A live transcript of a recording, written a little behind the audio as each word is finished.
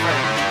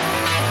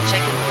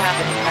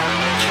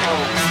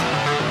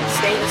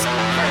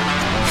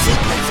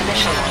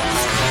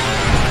initialized.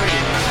 3,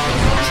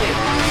 2,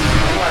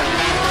 1,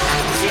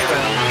 0.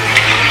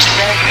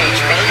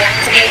 Rampage mode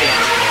activated.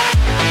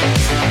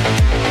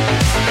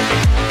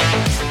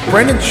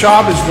 Brendan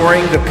Schaub is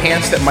wearing the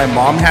pants that my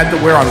mom had to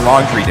wear on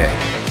laundry day.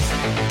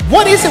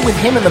 What is it with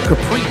him and the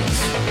capris?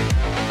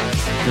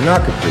 They're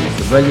not capris,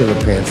 the regular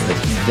pants that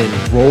he then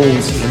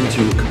rolls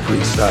into a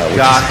capri style,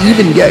 which Got is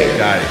even gayer.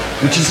 Got it.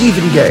 Which is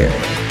even gayer.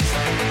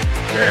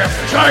 Damn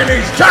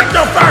Chinese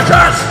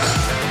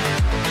techno-fascists!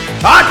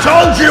 I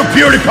told you,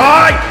 PewDiePie!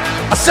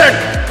 I said,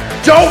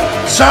 don't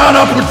sign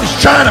up with this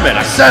Chinaman.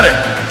 I said it.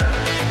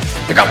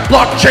 They got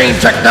blockchain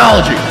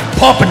technology.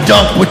 Pump and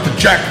dunk with the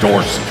Jack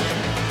Dorsey.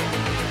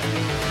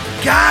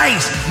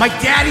 Guys, my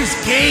dad is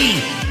gay.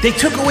 They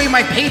took away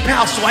my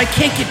PayPal, so I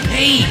can't get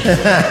paid.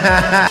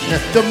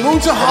 The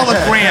moon's a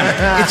hologram.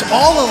 It's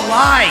all a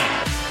lie.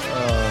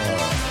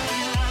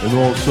 And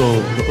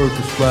also, the earth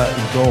is flat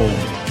and domed.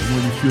 And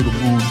when you feel the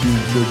moon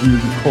beams, they're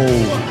really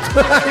cold.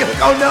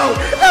 Oh no,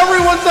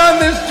 everyone's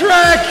on this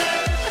track!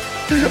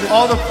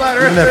 All the flat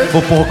And that earthers.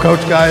 football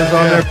coach guy is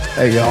on there.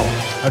 Hey y'all,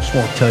 I just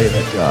want to tell you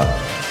that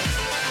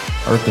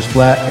earth is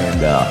flat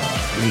and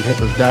read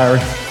Hitler's diary.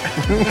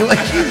 Like,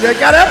 geez, they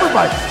got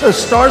everybody. It's a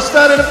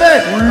star-studded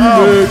event.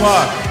 Oh,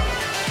 fuck.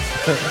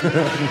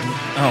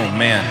 Oh,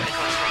 man.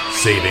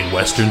 Saving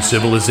Western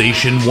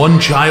civilization one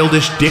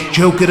childish dick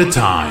joke at a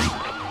time.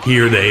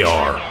 Here they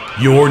are,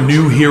 your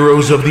new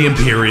heroes of the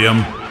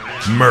Imperium,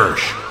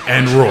 Mersh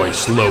and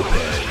Royce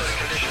Lopez.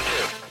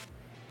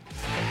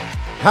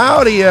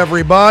 Howdy,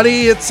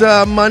 everybody. It's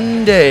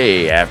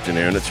Monday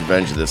afternoon. It's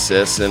Revenge of the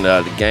Sis, and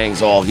the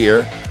gang's all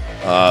here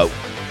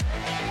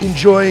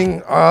enjoying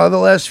the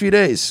last few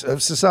days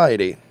of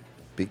society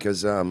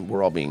because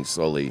we're all being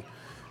slowly...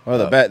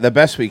 Well, the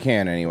best we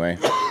can, anyway.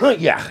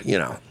 yeah, you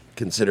know,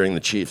 considering the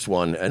Chiefs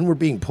won, and we're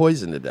being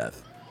poisoned to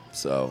death.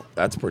 So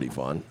that's pretty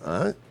fun.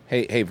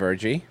 Hey,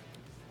 Virgie,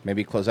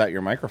 maybe close out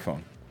your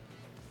microphone.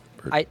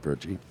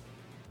 Virgie.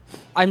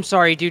 I'm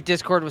sorry, dude.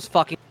 Discord was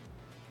fucking...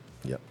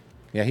 Yep.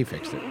 Yeah, he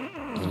fixed it.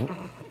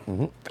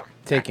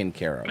 Taken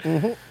care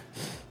of.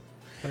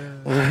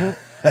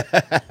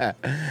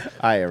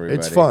 Hi, everybody.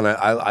 It's fun.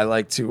 I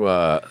like to.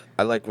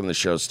 I like when the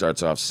show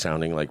starts off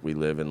sounding like we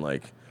live in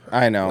like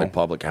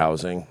public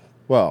housing.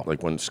 Well,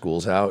 like when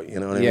school's out. You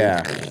know what I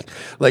yeah. mean?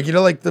 Like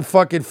like the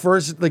fucking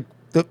first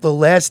the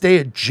last day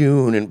of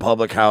June in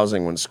public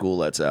housing when school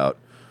lets out.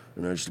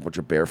 And there's just a bunch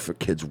of barefoot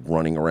kids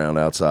running around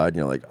outside, and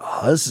you're like,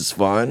 oh, this is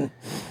fun.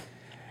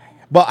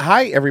 But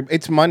hi, everybody.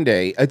 It's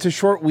Monday. It's a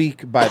short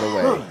week, by the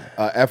way.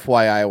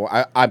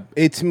 FYI,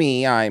 it's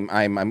me.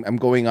 I'm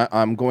going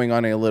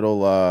on a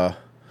little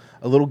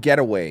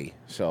getaway,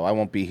 so I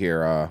won't be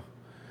here.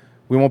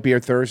 We won't be here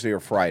Thursday or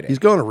Friday. He's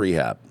going to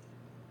rehab.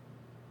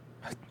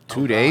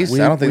 2 days?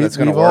 I don't think that's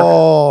going to work. We've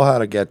all had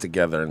to get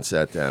together and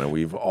sat down, and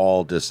we've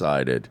all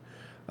decided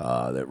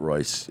that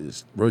Royce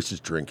is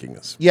drinking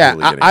us. Yeah,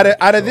 really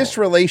out of this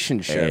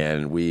relationship,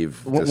 and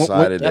we've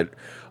decided that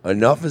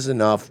enough is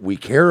enough. We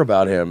care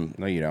about him.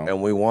 No, you don't.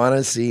 And we want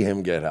to see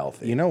him get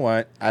healthy. You know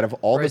what? Out of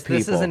all Royce, the people,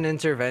 this is an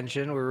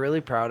intervention. We're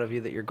really proud of you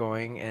that you're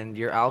going, and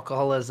your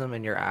alcoholism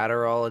and your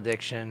Adderall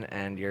addiction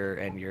and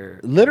your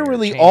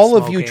literally chain all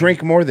of you smoking,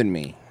 drink more than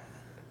me.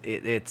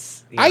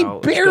 It's I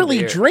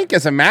barely drink,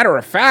 as a matter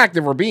of fact,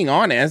 if we're being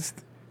honest.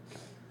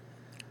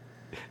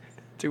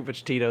 Too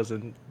much Tito's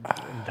and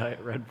Diet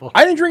Red Bull.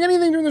 I didn't drink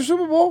anything during the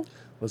Super Bowl.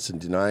 Listen,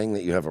 denying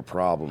that you have a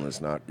problem is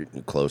not getting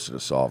you closer to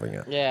solving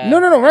it. Yeah. No.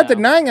 We're not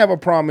denying I have a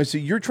problem. It's that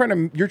you're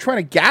trying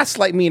to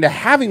gaslight me into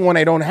having one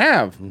I don't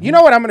have. You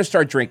know what? I'm going to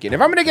start drinking.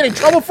 If I'm going to get in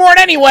trouble for it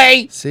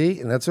anyway. See,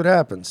 and that's what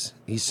happens.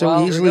 He's so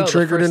Well, easily the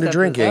triggered first into step is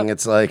drinking. up.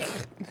 It's like,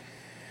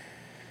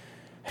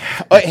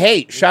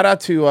 Hey, shout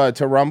out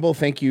to Rumble.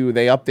 Thank you.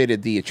 They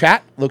updated the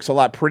chat. Looks a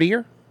lot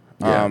prettier.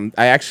 Yeah.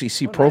 I actually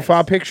see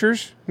profile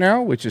pictures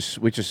now, which is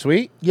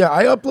sweet. yeah,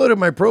 I uploaded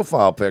my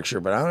profile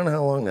picture, but I don't know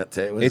how long that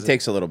takes. It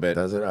takes a little bit.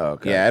 Does it? Oh,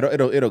 okay. Yeah,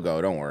 it'll go.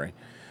 Don't worry.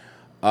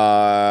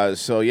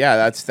 So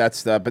yeah,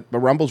 that's the. But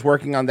Rumble's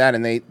working on that,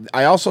 and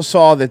I also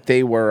saw that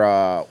they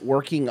were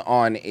working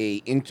on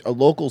a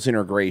Locals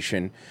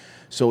integration.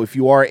 So if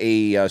you are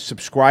a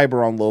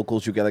subscriber on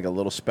Locals, you get like a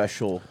little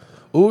special.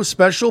 Ooh,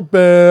 special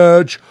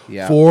badge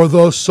Yeah. for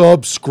the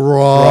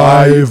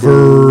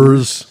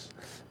subscribers.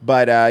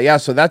 But yeah,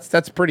 so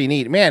that's pretty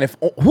neat, man.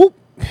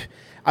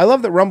 I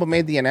love that Rumble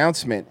made the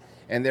announcement,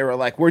 and they were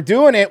like, "We're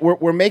doing it.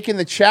 We're making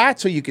the chat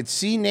so you could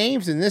see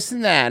names and this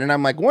and that." And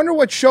I'm like, wonder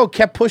what show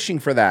kept pushing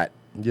for that.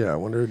 Yeah, I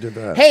wonder who did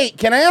that. Hey,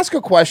 can I ask a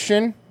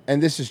question?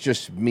 And this is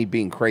just me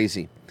being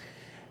crazy.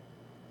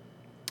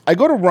 I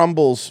go to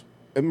Rumble's.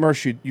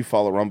 Mersh, you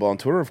follow Rumble on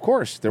Twitter, of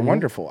course. They're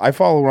wonderful. I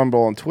follow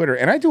Rumble on Twitter,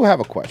 and I do have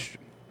a question.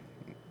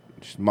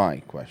 Just my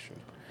question.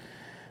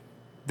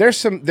 There's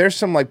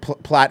some like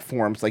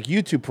platforms like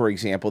YouTube, for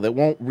example, that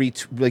won't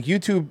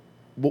YouTube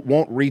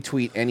won't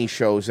retweet any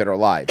shows that are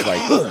live,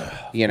 like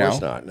you know.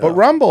 not, no. But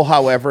Rumble,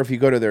 however, if you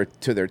go to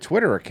their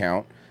Twitter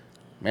account,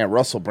 man,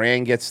 Russell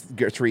Brand gets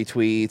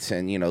retweets,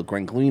 and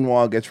Glenn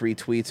Greenwald gets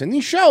retweets, and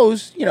these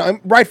shows, and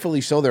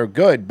rightfully so, they're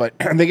good, but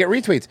they get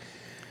retweets.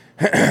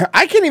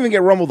 I can't even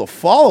get Rumble to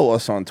follow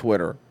us on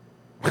Twitter.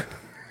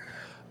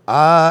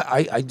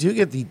 I do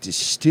get the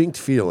distinct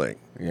feeling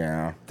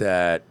Yeah.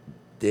 that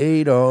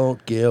they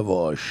don't give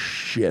a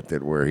shit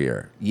that we're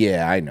here.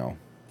 Yeah, I know.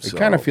 It So-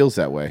 kind of feels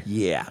that way.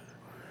 Yeah.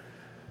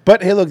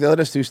 But hey, look, they let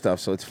us do stuff,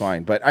 so it's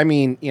fine. But I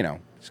mean,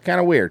 it's kind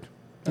of weird.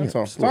 That's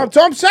all. it's a That's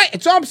all I'm saying.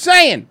 It's all I'm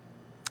saying.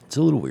 It's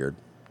a little weird.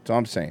 That's all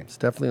I'm saying. It's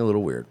definitely a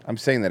little weird. I'm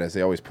saying that as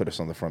they always put us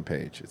on the front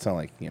page. It's not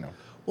like.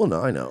 Well,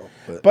 no, I know.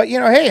 But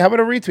hey, how about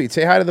a retweet?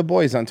 Say hi to the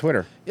boys on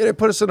Twitter. Yeah, they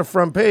put us on the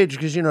front page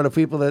because, the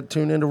people that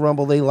tune into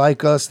Rumble, they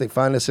like us. They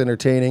find us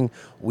entertaining.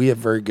 We have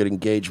very good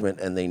engagement,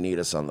 and they need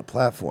us on the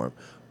platform.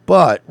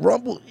 But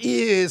Rumble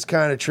is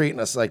kind of treating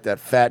us like that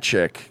fat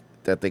chick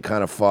that they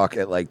kind of fuck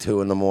at like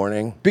 2 in the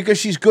morning. Because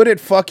she's good at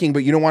fucking,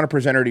 but you don't want to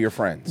present her to your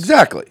friends.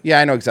 Exactly. Yeah,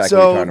 I know exactly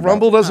what So you're talking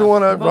Rumble about. doesn't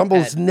want to. about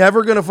Rumble's that?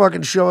 never going to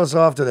fucking show us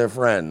off to their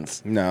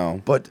friends.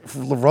 No. But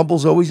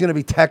Rumble's always going to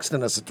be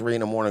texting us at 3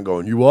 in the morning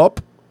going, "You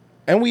up?"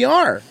 And we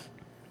are.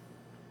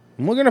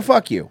 And we're going to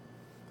fuck you.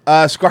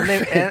 And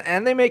Scarface. they,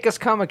 and they make us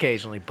come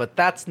occasionally, but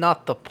that's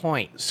not the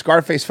point.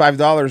 Scarface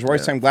 $5.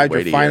 Royce, I'm glad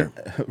wait you're a fine.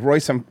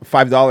 Royce, I'm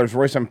 $5.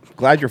 Royce, I'm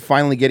glad you're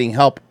finally getting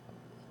help,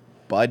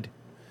 bud.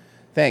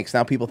 Thanks.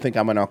 Now people think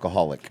I'm an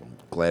alcoholic.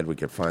 Glad we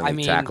could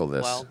finally tackle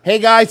this. well, Hey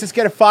guys, let's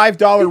get a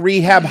 $5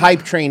 rehab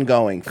hype train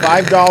going.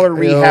 $5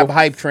 rehab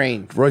hype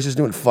train. Royce is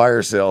doing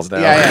fire sales now.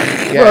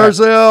 Yeah. Fire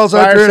sales.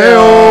 I Fire can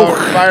sale. help.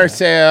 Fire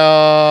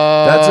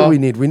sale. That's what we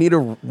need. We need a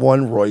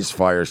one Royce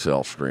fire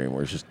sale stream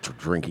where he's just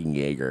drinking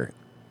Jaeger.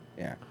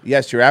 Yeah.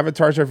 Yes, your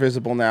avatars are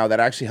visible now. That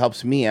actually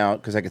helps me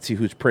out because I can see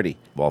who's pretty.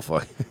 Well,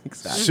 fuck.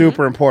 Exactly.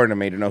 Super important to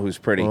me to know who's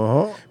pretty.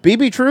 Uh-huh.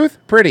 BB Truth,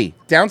 pretty.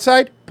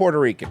 Downside, Puerto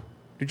Rican.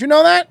 Did you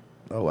know that?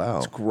 Oh, wow.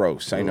 It's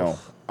gross. I know.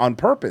 On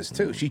purpose,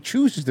 too. She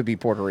chooses to be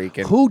Puerto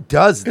Rican. Who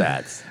does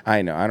that?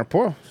 I know. I don't.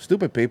 Poor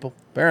stupid people.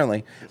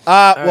 Apparently.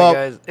 All right, Well,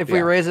 guys, if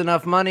we raise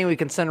enough money, we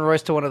can send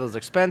Royce to one of those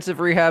expensive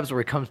rehabs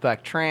where he comes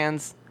back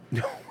trans.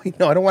 no,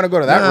 I don't want to go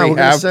to that We're going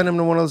to rehab. send him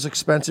to one of those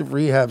expensive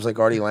rehabs like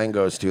Artie Lang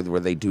goes to where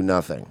they do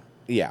nothing.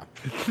 Yeah.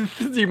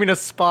 You mean a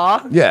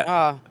spa?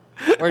 Yeah.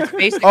 where it's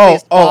basically Oh, a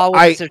spa with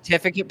I- a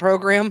certificate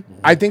program.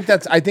 I think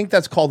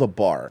that's called a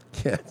bar.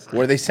 Yes.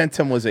 Where they sent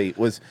him was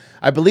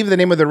I believe the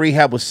name of the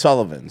rehab was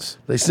Sullivan's.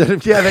 They sent him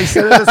to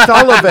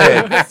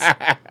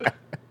Sullivan.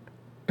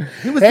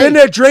 He was in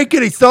there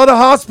drinking. He saw the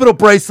hospital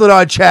bracelet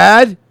on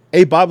Chad.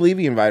 Hey, Bob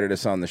Levy invited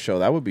us on the show.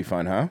 That would be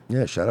fun, huh?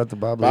 Yeah, shout out to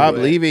Bob Bob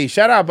Levy.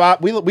 Shout out,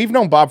 Bob. We've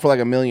known Bob for like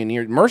a million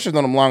years. Mercer's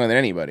known him longer than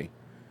anybody,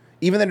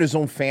 even than his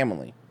own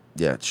family.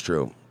 Yeah, it's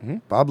true.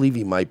 Bob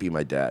Levy might be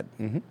my dad.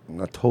 I'm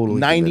not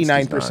totally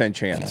 99%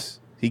 chance.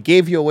 He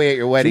gave you away at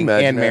your wedding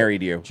and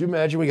married you. Could you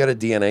imagine we got a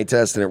DNA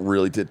test and it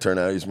really did turn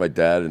out he was my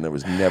dad and it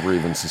was never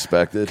even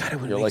suspected?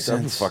 You're like,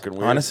 that's fucking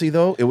weird. Honestly,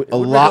 though, a would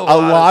make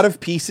lot of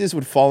pieces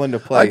would fall into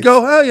place. I'd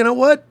go, oh, you know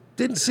what?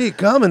 Didn't see it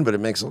coming, but it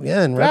makes in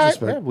Right,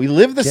 retrospect. yeah. We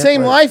live the Can't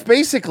same wait. life,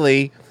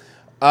 basically.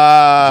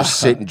 Just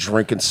sit and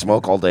drink and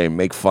smoke all day and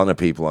make fun of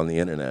people on the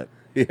internet.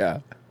 Yeah.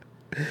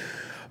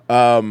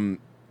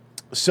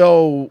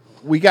 So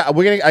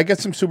I got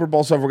some Super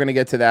Bowl stuff. We're gonna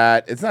get to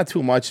that. It's not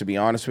too much, to be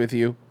honest with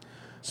you.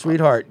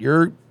 Sweetheart,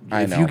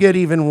 I if know. you get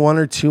even 1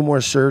 or 2 more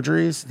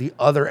surgeries, the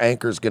other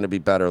anchor's going to be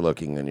better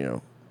looking than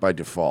you by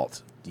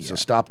default. So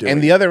stop doing And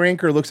it. the other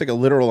anchor looks like a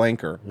literal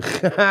anchor.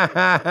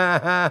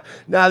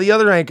 Nah, the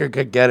other anchor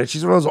could get it.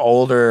 She's one of those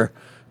older,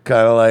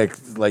 kind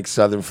of like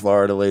Southern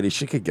Florida ladies.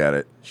 She could get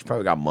it. She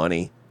probably got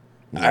money.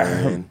 You know what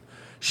I mean?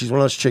 She's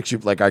one of those chicks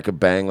I could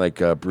bang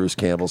like Bruce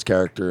Campbell's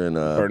character in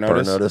Burn Burn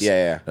Notice? Notice.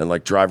 Yeah. And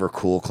like drive her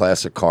cool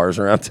classic cars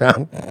around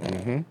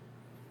town.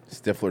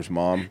 Stifler's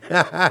mom.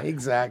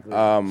 Exactly.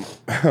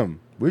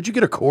 Where'd you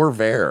get a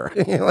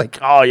Corvair? You're like,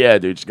 oh yeah,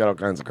 dude, she's got all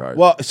kinds of cars.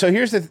 Well, so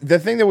here's the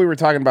thing that we were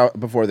talking about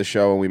before the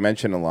show, and we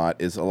mentioned a lot,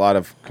 is a lot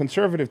of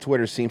conservative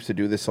Twitter seems to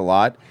do this a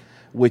lot,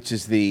 which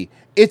is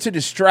it's a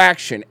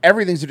distraction.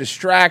 Everything's a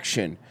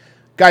distraction.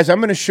 Guys, I'm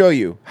going to show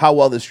you how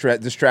well this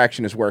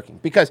distraction is working.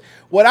 Because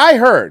what I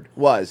heard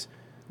was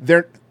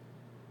they're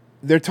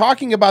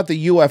talking about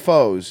the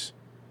UFOs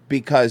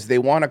because they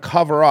want to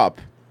cover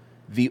up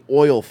the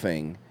oil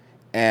thing.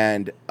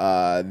 And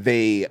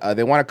they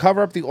want to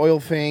cover up the oil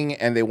thing,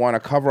 and they want to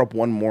cover up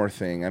one more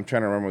thing. I'm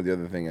trying to remember what the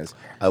other thing is.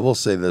 I will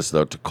say this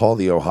though: to call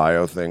the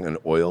Ohio thing an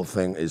oil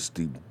thing is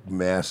the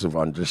massive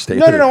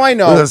understatement. No, I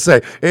know. I was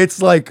gonna say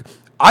it's like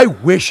I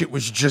wish it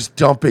was just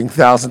dumping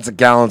thousands of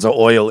gallons of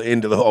oil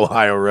into the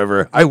Ohio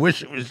River. I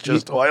wish it was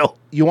just oil.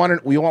 You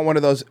want one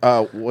of those?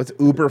 What's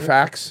Uber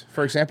facts,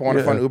 for example? Want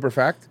a fun Uber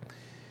fact?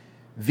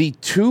 The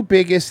 2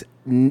 biggest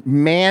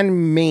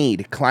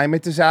man-made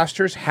climate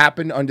disasters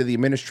happened under the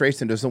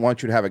administration that doesn't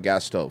want you to have a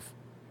gas stove.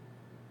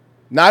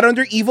 Not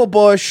under evil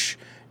Bush,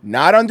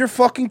 not under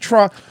fucking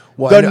Trump.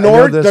 Well, the I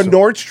know this.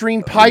 Nord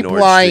Stream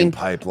pipeline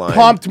pipeline.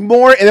 pumped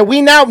more, and then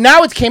we now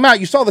it came out.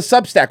 You saw the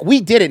Substack. We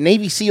did it.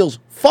 Navy SEALs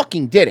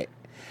fucking did it.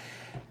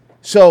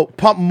 So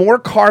pump more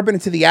carbon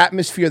into the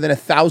atmosphere than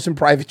 1,000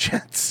 private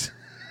jets.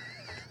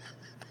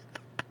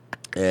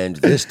 And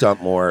this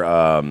dumped more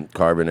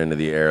carbon into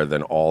the air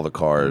than all the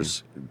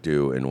cars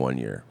do in 1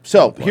 year.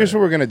 So here's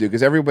what we're gonna do,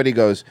 because everybody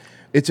goes,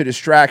 it's a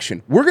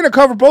distraction. We're gonna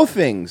cover both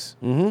things.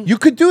 You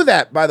could do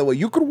that, by the way.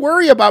 You could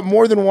worry about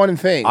more than one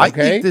thing. I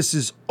Okay? think this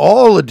is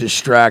all a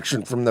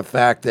distraction from the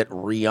fact that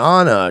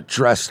Rihanna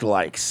dressed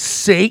like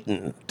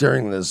Satan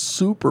during the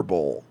Super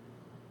Bowl.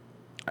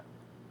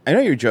 I know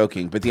you're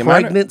joking, but the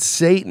Pregnant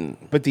Satan.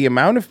 But the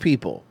amount of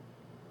people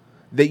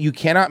that you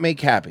cannot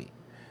make happy.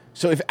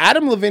 So if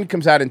Adam Levine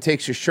comes out and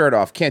takes his shirt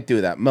off, can't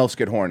do that. Milfs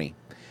get horny.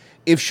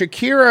 If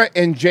Shakira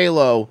and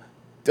J-Lo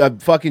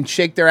fucking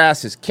shake their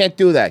asses, can't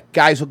do that.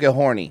 Guys will get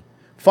horny.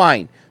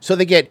 Fine. So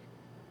they get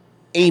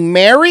a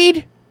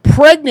married,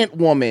 pregnant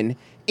woman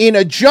in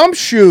a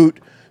jumpsuit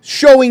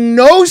showing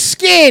no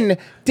skin,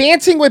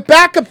 dancing with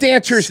backup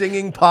dancers,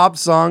 singing pop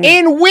songs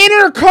in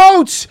winter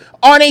coats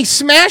on a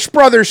Smash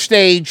Brothers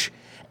stage.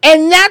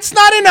 And that's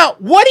not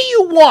enough. What do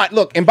you want?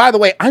 Look, and by the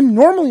way, I'm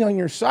normally on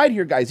your side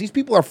here, guys. These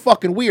people are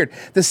fucking weird.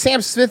 The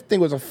Sam Smith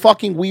thing was a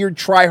fucking weird,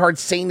 try-hard,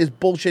 Satanist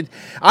bullshit.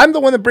 I'm the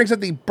one that brings up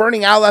the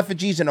burning owl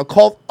effigies and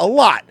occult a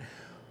lot.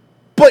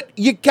 But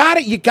you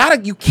can't. You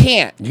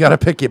gotta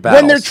pick your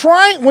battles. When they're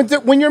trying,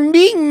 when you're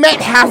being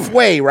met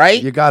halfway,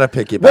 right? You gotta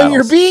pick your battles. When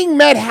you're being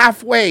met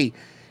halfway,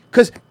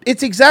 because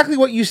it's exactly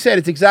what you said.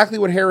 It's exactly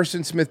what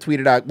Harrison Smith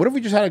tweeted out. What if we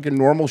just had like a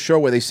normal show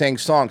where they sang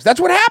songs? That's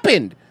what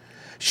happened.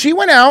 She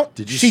went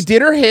out. She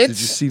did her hits. Did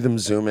you see them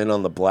zoom in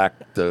on the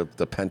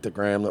the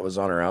pentagram that was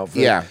on her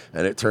outfit? Yeah.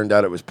 And it turned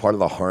out it was part of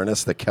the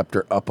harness that kept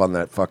her up on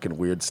that fucking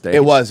weird stage.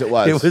 It was. It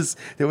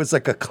was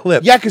like a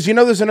clip. Yeah, because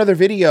there's another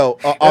video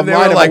And they were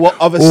online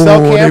of a "Ooh,"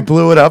 cell They cam.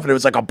 blew it up, and it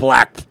was like a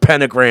black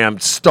pentagram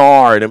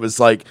star, and it was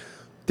like,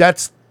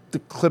 that's the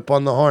clip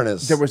on the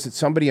harness. There was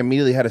somebody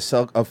immediately had a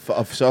cell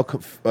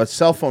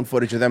phone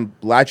footage of them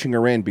latching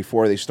her in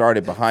before they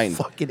started behind.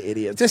 Fucking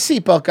idiots. It's a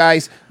seatbelt,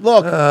 guys.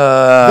 Look,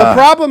 the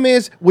problem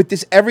is with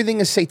this everything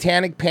is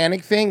satanic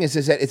panic thing is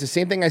that it's the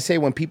same thing I say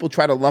when people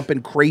try to lump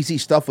in crazy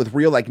stuff with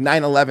real, like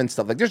 9/11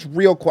 stuff. Like there's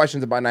real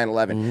questions about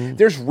 9/11.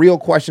 There's real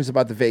questions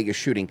about the Vegas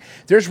shooting.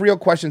 There's real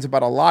questions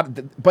about a lot.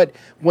 But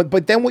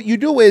then what you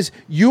do is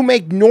you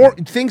make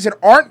things that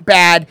aren't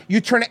bad.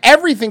 You turn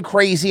everything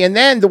crazy, and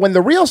then when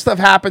the real stuff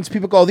happens,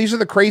 people go, these are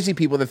the crazy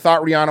people that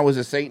thought Rihanna was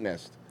a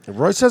Satanist.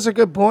 Royce has a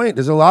good point.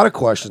 There's a lot of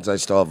questions I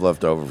still have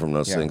left over from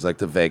those Yeah. things, like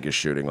the Vegas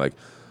shooting. Like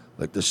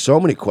there's so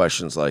many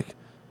questions. Like,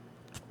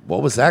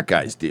 what was that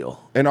guy's deal?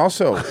 And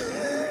also,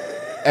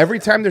 every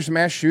time there's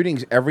mass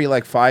shootings, every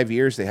like 5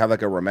 years, they have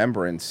like a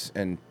remembrance.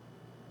 And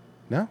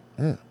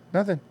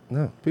nothing.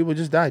 No. People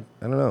just died.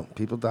 I don't know.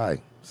 People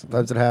die.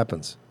 Sometimes it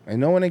happens. And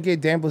no one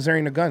gave Dan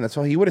Blazarian a gun. That's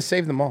all. He would have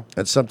saved them all.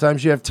 And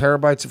sometimes you have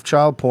terabytes of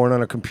child porn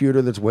on a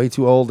computer that's way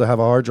too old to have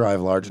a hard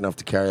drive large enough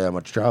to carry that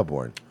much child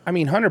porn. I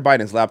mean, Hunter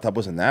Biden's laptop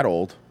wasn't that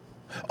old.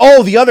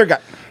 Oh, the other guy.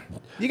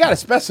 You got to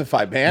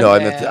specify, man. No, I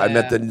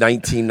meant the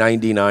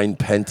 1999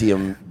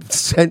 Pentium,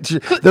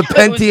 the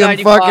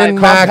Pentium fucking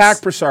Max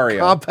Compact Presario.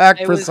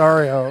 Compact It was-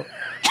 Presario.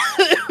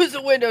 It was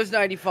a Windows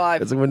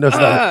 95. It's a Windows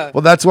 9.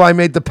 Well, that's why I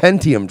made the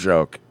Pentium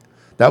joke.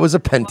 That was a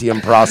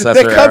Pentium processor.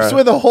 That comes era.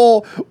 with a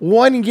whole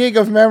 1 gig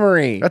of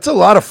memory. That's a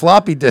lot of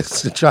floppy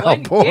disks of child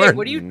 1 porn. gig?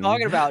 What are you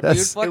talking about, dude?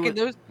 That's- Fucking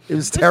those. It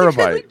was those things had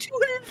terabyte. like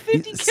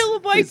 250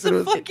 kilobytes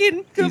of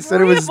fucking He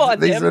said it was. RAM on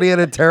They them. said he had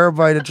a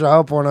terabyte of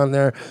child porn on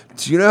there.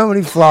 Do you know how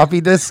many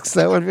floppy disks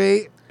that would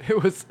be?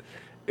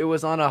 It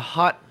was on a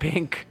hot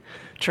pink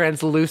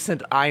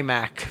translucent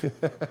iMac.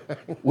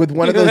 With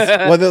one of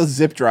those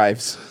zip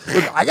drives.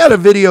 Look, I got a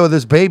video of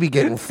this baby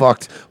getting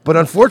fucked, but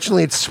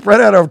unfortunately, it's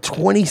spread out of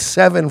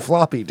 27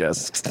 floppy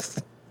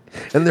disks,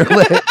 and they're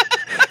lit.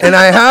 And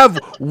I have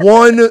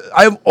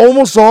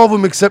almost all of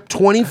them except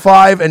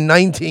 25 and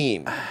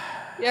 19.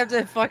 You have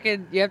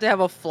to have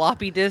a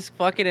floppy disk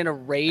fucking in a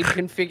RAID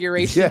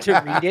configuration to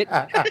read it.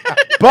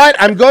 But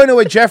I'm going to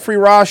a Jeffrey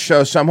Ross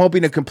show, so I'm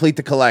hoping to complete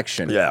the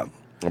collection. Yeah.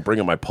 I'm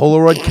bringing my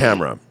Polaroid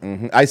camera.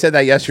 I said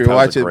that yesterday. We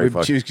That was a watched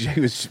great it.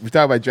 We were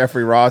talking about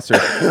Jeffrey Ross.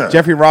 Or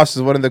Jeffrey Ross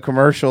is one of the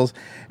commercials,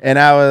 and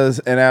I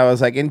was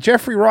like, and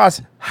Jeffrey Ross,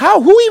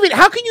 how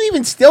can you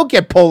even still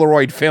get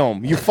Polaroid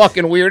film? You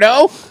fucking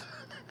weirdo.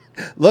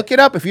 Look it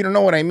up if you don't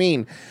know what I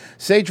mean.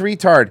 Sage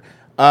retard.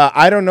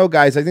 I don't know,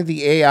 guys. I think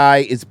the AI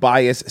is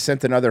biased.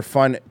 Sent another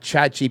fun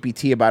chat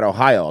GPT about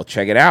Ohio. I'll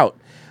check it out.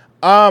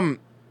 So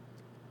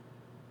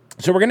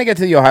we're going to get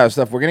to the Ohio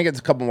stuff. We're going to get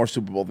to a couple more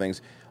Super Bowl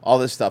things, all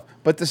this stuff.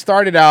 But to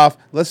start it off,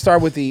 let's start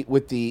with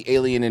the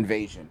alien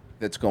invasion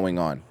that's going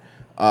on.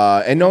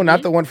 And no,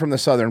 not the one from the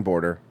southern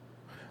border.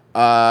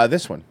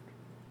 This one.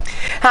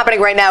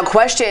 Happening right now,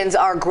 questions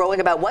are growing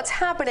about what's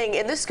happening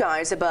in the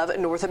skies above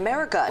North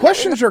America.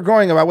 Questions are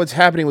growing about what's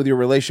happening with your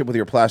relationship with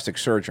your plastic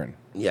surgeon.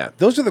 Yeah.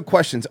 Those are the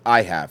questions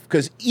I have.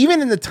 Because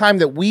even in the time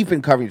that we've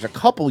been covering you, a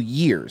couple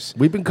years.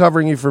 We've been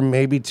covering you for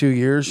maybe 2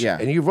 years. Yeah.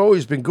 And you've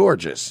always been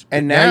gorgeous.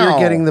 And But now now you're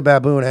getting the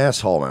baboon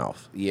asshole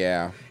mouth.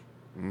 Yeah.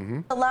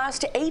 The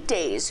last 8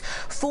 days,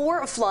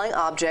 4 flying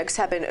objects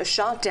have been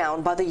shot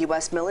down by the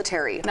U.S.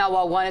 military. Now,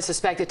 while one is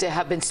suspected to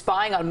have been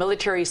spying on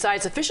military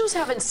sites, officials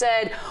haven't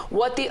said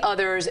what the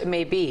others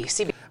may be.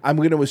 I'm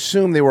going to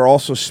assume they were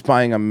also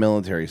spying on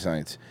military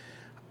sites.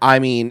 I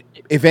mean,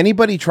 if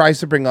anybody tries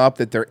to bring up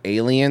that they're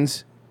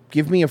aliens,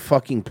 give me a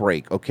fucking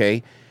break,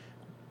 okay?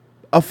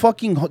 A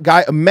fucking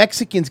guy,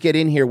 Mexicans get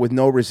in here with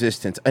no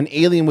resistance. An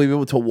alien would be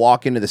able to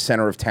walk into the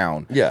center of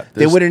town. Yeah,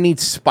 they wouldn't need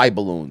spy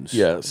balloons.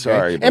 Yeah, okay?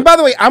 sorry. And by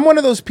the way, I'm one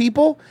of those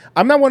people.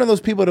 I'm not one of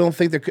those people that don't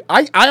think there could.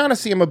 I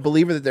honestly am a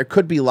believer that there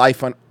could be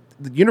life on.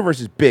 The universe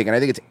is big, and I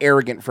think it's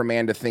arrogant for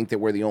man to think that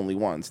we're the only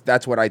ones.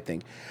 That's what I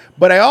think.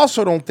 But I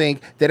also don't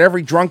think that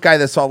every drunk guy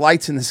that saw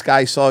lights in the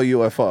sky saw a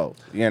UFO.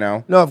 You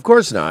know? No, of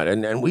course not.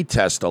 And we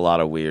test a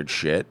lot of weird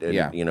shit. And,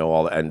 Yeah. you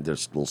know, and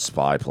there's little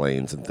spy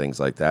planes and things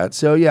like that.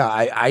 So yeah,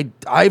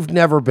 I've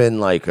never been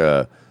like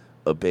a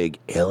big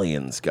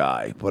aliens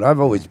guy, but I've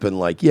always been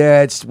like,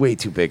 yeah, it's way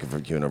too big of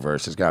a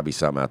universe. There's got to be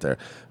something out there.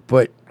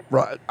 But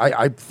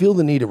I feel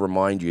the need to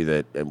remind you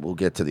that, and we'll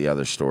get to the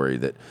other story,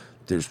 that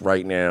there's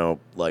right now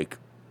like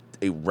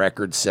a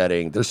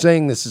record-setting. They're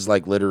saying this is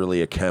like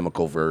literally a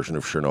chemical version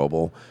of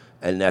Chernobyl,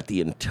 and that the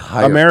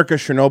entire America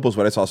Chernobyl is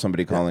what I saw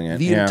somebody calling it.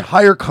 the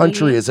entire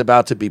country is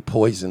about to be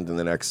poisoned in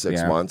the next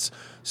 6 months.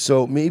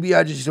 So maybe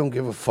I just don't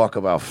give a fuck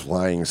about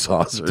flying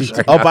saucers.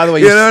 Oh, by the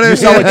way, you know what I mean?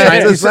 saw what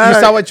China, you saw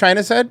Sorry. what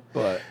China said?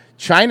 What?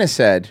 China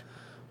said,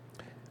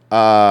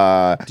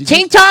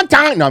 Ting tong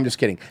tong. No, I'm just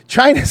kidding.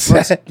 China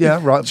said,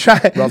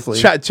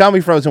 roughly. Tell me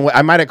Frozen.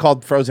 I might have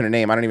called Frozen a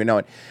name. I don't even know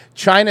it.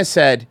 China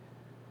said,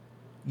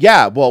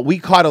 yeah, well, we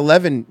caught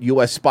 11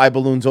 U.S. spy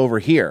balloons over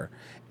here.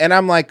 And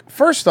I'm like,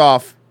 first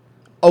off,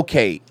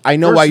 okay, I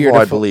know First why of you're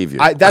all, I believe you.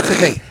 That's the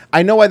thing.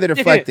 I know why they're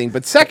deflecting.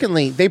 But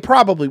secondly, we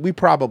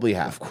probably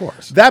have. Of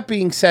course. That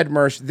being said,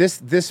 Mersh,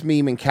 this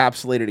meme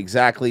encapsulated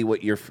exactly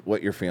what you're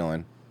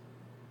feeling.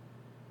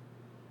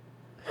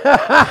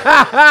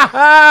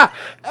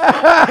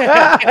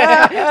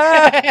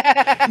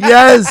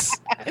 Yes.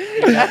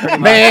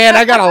 Man,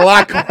 I got a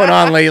lot going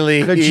on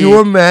lately. Could you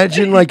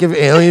imagine, like, if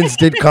aliens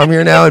did come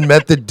here now and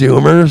met the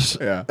Doomers?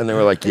 Yeah. And they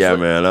were like, yeah,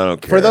 man, I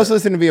don't care. For those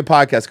listening via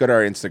podcast, go to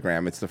our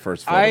Instagram. It's the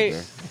first photo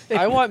there.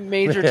 I want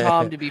Major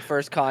Tom to be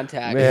first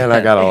contact. Man,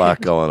 I got a lot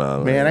going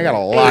on. Man, I got a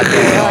lot going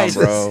on, Guys,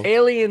 bro.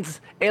 aliens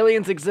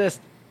exist.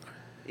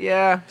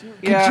 Yeah.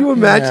 Yeah. Could you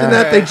imagine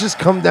that? They just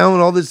come down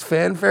with all this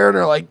fanfare and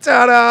they're like,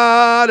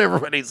 ta-da! And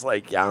everybody's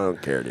like, yeah, I don't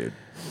care, dude.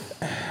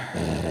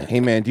 Hey,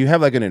 man, do you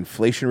have like an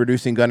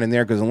inflation-reducing gun in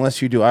there? Because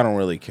unless you do, I don't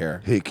really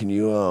care. Hey, can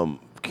you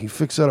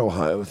fix that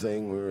Ohio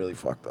thing? We really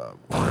fucked up.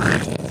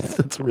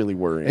 That's really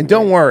worrying. And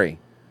don't worry.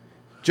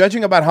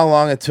 Judging about how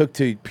long it took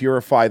to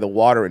purify the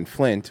water in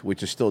Flint,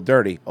 which is still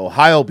dirty,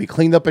 Ohio will be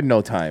cleaned up in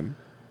no time.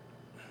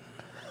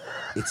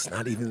 It's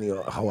not even the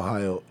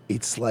Ohio.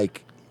 It's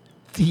like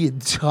the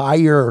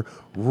entire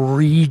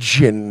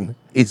region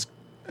is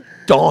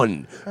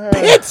done.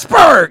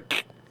 Pittsburgh!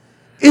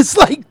 It's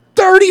like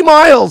 30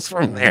 miles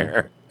from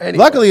there. Anyway.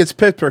 Luckily, it's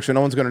Pittsburgh, so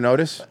no one's going to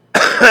notice.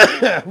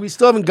 We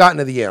still haven't gotten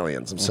to the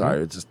aliens. I'm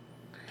sorry. It's just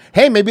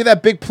Hey, maybe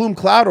that big plume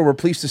cloud will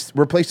replace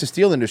the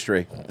steel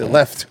industry that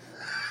left.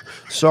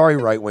 sorry,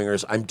 right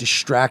wingers. I'm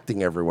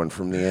distracting everyone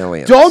from the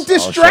aliens. Don't I'll shut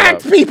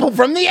distract up. people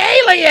from the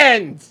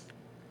aliens!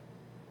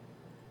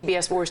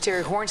 CBS 4's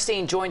Terry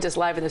Hornstein joins us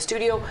live in the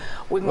studio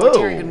with more.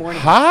 Terry, good morning.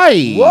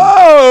 Hi.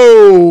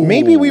 Whoa!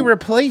 Maybe we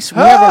replace.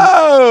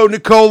 Oh,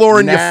 Nicole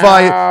Lauren, you're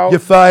fired. You're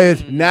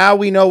fired. Now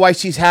we know why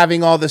she's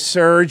having all the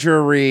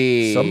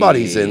surgery.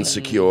 Somebody's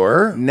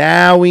insecure.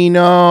 Now we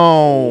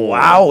know.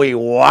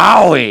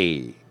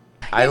 Wowie.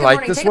 I good like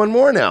morning. this Take- one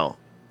more now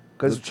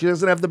because she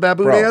doesn't have the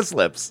baboon Bro. ass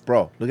lips.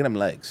 Bro, look at them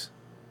legs.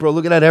 Bro,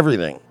 look at that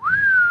everything.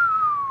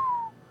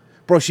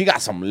 Bro, she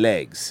got some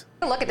legs.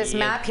 Look at this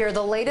map here.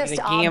 The latest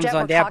The gams object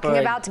on we're that talking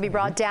bird. about to be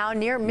brought down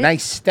near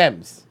Nice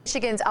stems.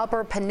 Michigan's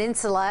Upper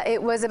Peninsula.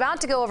 It was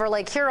about to go over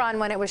Lake Huron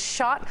when it was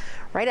shot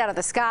right out of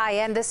the sky.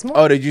 And this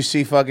morning, Oh, did you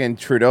see fucking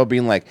Trudeau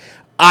being like,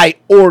 I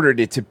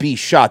ordered it to be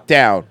shot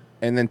down.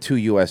 And then two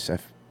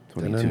USF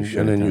 22 shot And it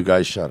then down. you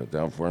guys shut it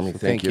down for me.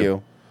 Thank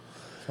you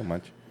so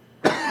much.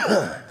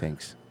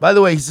 Thanks. By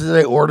the way, he said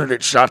they ordered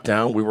it shot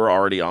down. We were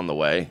already on the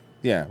way.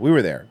 Yeah, we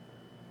were there.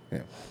 Yeah.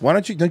 Why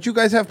don't you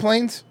guys have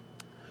planes?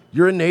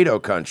 You're a NATO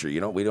country.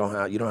 You don't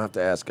have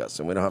to ask us,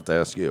 and we don't have to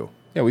ask you.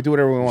 Yeah, we do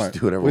whatever we want.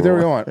 do whatever we do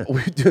we whatever we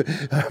want. We do.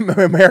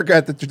 America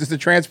at just a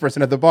trans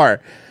person at the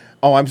bar.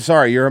 Oh, I'm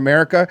sorry. You're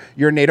America.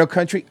 You're a NATO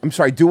country. I'm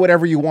sorry. Do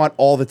whatever you want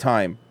all the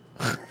time.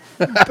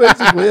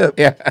 Basically it.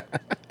 Yeah.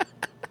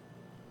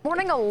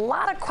 morning, a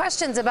lot of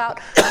questions about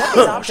what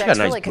these objects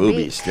nice really could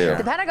boobies, be. too.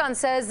 The Pentagon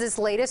says this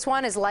latest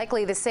one is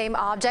likely the same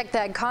object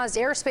that caused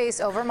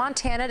airspace over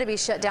Montana to be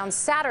shut down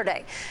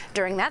Saturday.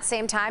 During that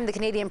same time, the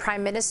Canadian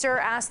Prime Minister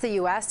asked the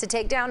U.S. to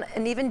take down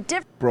an even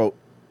different. Bro,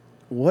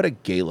 what a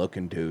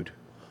gay-looking dude.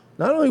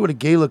 Not only what a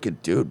gay-looking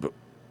dude, but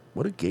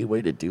what a gay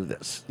way to do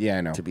this. Yeah,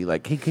 I know. To be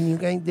like, hey, can you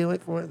guys do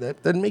it for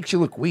that? That makes you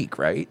look weak,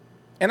 right?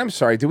 And I'm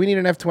sorry, do we need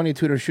an F-22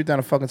 to shoot down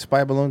a fucking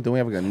spy balloon? Do we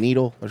have like a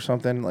needle or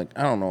something? Like,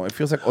 I don't know. It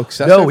feels like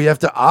excessive. No, we have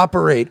to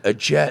operate a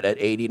jet at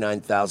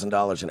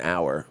 $89,000 an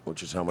hour,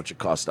 which is how much it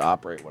costs to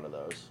operate one of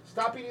those.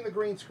 Stop eating the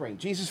green screen.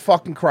 Jesus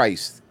fucking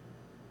Christ.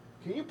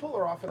 Can you pull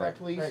her off of that,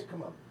 please? Hey,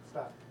 come on.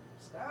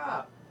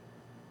 Stop.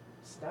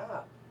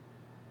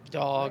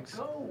 Dogs.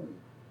 Go.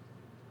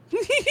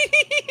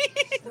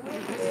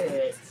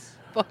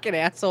 Fucking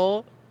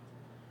asshole.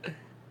 Did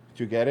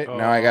you get it?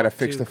 Now I gotta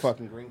fix the dude.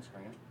 fucking green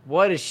screen.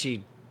 What is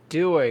she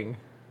doing?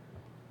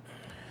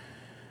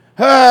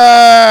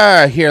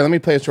 Here, let me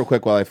play this real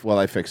quick while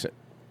I fix it.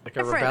 Like a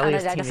Different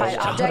rebellious unidentified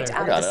teenage object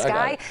daughter. out of the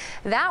sky.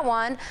 That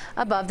one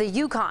above the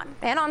Yukon.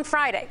 And on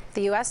Friday,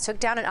 the U.S. took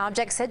down an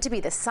object said to be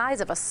the size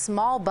of a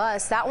small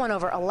bus. That one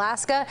over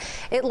Alaska.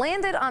 It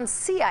landed on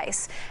sea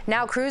ice.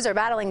 Now crews are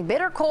battling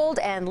bitter cold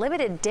and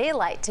limited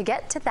daylight to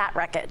get to that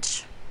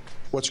wreckage.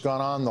 What's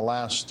gone on the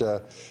last,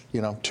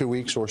 2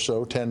 weeks or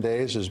so, 10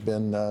 days, has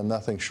been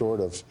nothing short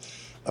of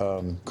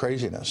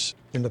craziness.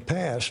 In the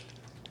past,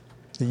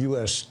 the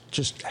U.S.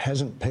 just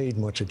hasn't paid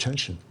much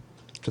attention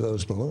to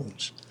those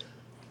balloons.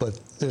 But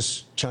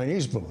this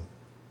Chinese balloon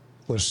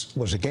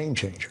was a game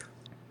changer.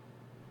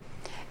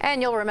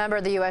 And you'll remember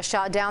the U.S.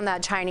 shot down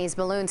that Chinese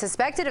balloon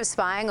suspected of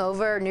spying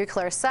over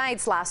nuclear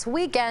sites last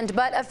weekend,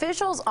 but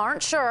officials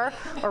aren't sure,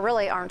 or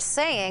really aren't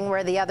saying,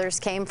 where the others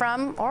came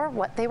from or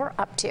what they were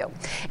up to.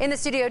 In the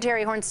studio,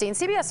 Terry Hornstein,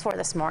 CBS 4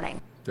 This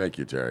Morning. Thank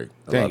you, Terry.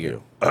 I Thank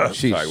love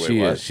you.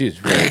 Sorry, She's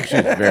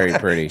very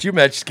pretty. Did you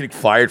imagine she's getting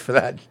fired for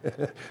that?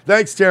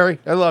 Thanks, Terry.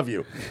 I love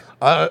you.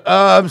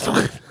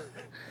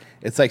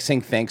 It's like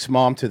saying thanks,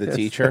 Mom, to the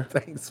teacher.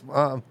 Thanks,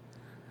 Mom.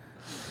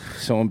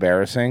 So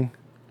embarrassing.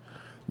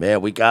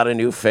 Man, we got a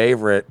new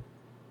favorite.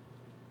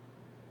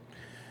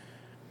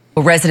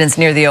 Residents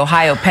near the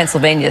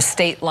Ohio-Pennsylvania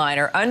state line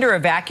are under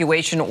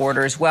evacuation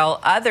orders while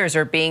others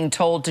are being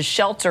told to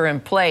shelter in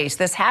place.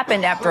 This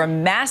happened after a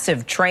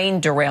massive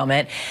train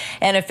derailment,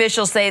 and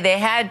officials say they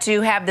had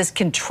to have this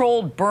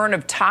controlled burn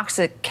of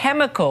toxic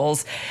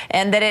chemicals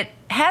and that it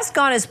has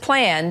gone as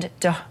planned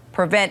to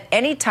prevent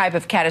any type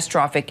of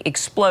catastrophic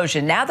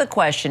explosion. Now the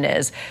question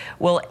is,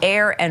 will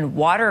air and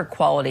water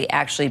quality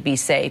actually be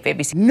safe?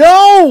 ABC.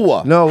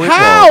 No! No, it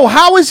How? won't.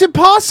 How is it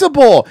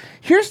possible?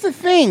 Here's the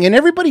thing, and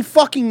everybody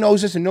fucking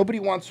knows this and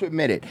nobody wants to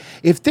admit it.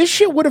 If this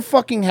shit would have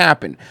fucking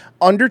happened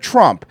under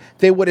Trump,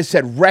 they would have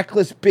said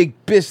reckless big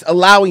business,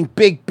 allowing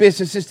big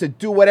businesses to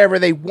do whatever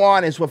they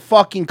want is what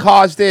fucking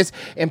caused this,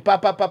 and ba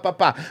ba ba ba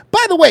ba.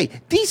 By the way,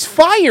 these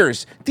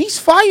fires,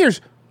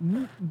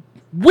 we're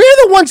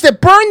the ones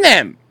that burn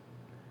them.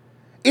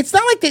 It's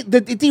not like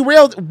they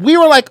derailed. We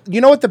were like,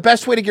 you know what the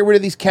best way to get rid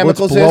of these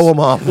chemicals Let's blow is? them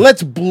up.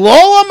 Let's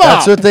blow them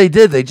up. That's what they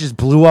did. They just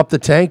blew up the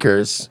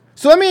tankers.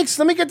 So let me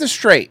get this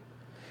straight.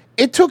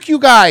 It took you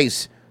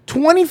guys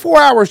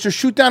 24 hours to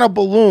shoot down a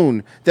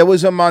balloon that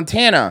was in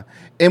Montana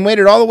and made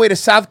it all the way to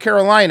South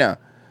Carolina.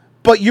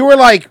 But you were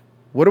like,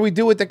 what do we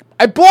do with the...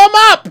 I blow them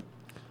up!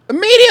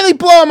 Immediately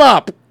blow them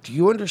up! Do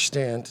you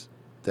understand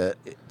that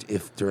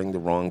if during the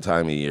wrong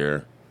time of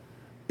year,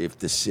 if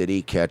the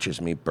city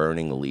catches me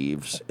burning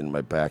leaves in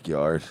my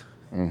backyard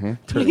during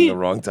the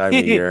wrong time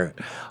of year,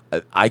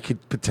 I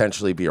could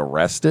potentially be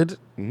arrested,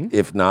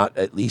 if not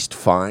at least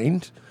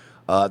fined.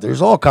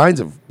 There's all kinds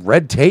of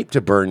red tape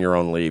to burn your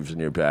own leaves in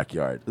your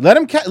backyard. Let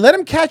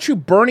them catch you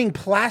burning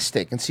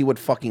plastic and see what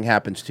fucking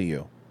happens to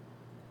you.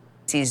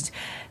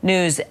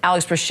 News,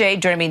 Alex Brochet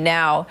joining me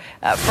now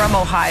from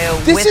Ohio.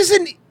 This is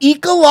an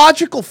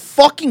ecological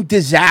fucking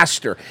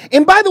disaster.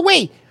 And by the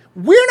way,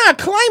 we're not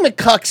climate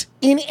cucks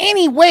in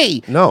any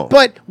way. No.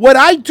 But what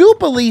I do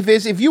believe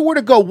is if you were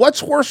to go,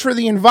 what's worse for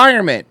the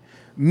environment?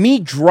 Me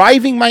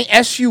driving my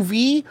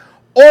SUV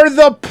or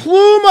the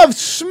plume of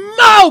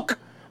smoke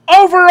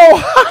over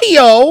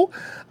Ohio?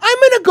 I'm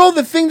going to go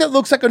the thing that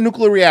looks like a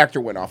nuclear reactor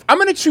went off. I'm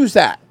going to choose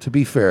that. To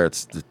be fair,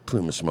 it's the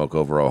plume of smoke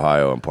over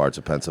Ohio and parts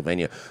of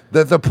Pennsylvania.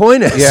 The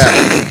point is...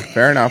 Yeah,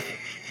 fair enough.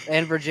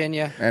 And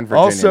Virginia. And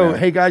Virginia. Also, now.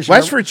 hey, guys,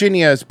 West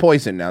Virginia is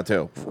poison now,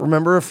 too.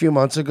 Remember a few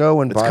months ago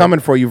when It's coming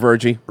for you,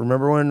 Virgie.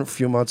 Remember when a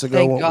few months ago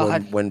Thank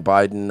God. when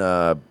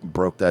Biden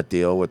broke that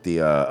deal with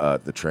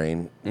the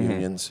train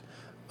unions?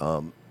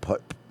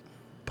 Part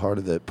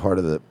of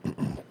the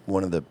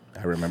one of the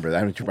I remember that.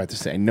 I know what you're about to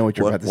say. I know what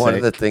you're about to say. One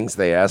of the things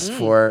they asked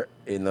for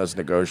in those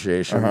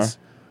negotiations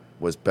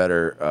was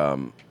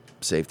better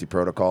safety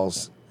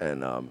protocols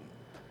and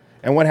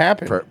what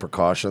happened?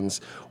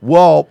 Precautions.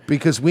 Well,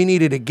 because we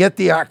needed to get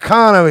the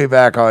economy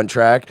back on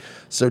track,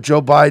 so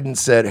Joe Biden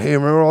said, "Hey,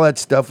 remember all that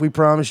stuff we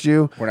promised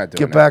you? We're not doing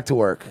Get that." back to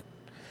work."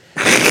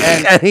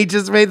 and he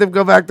just made them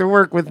go back to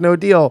work with no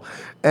deal,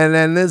 and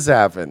then this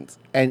happened.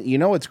 And you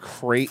know what's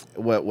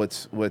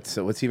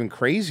what's even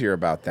crazier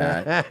about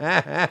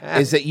that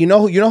is that you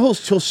know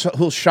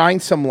who'll shine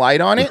some light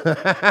on it.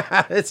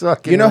 It's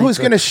fucking you know who's ridiculous.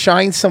 going to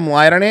shine some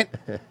light on it?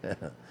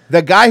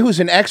 The guy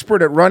who's an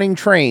expert at running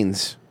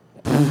trains.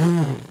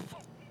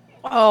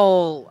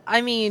 Oh,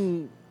 I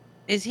mean,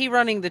 is he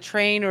running the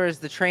train or is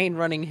the train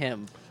running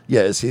him?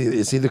 Yeah, is he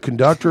the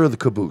conductor or the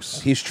caboose?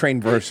 He's train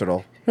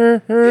versatile.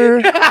 Have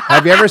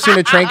you ever seen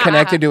a train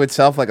connected to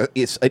itself like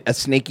a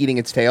snake eating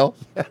its tail?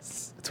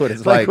 Yes. That's what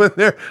it's like.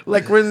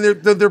 when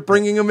they're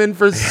bringing him in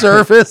for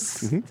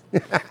service.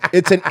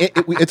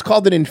 It's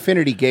called an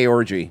infinity gay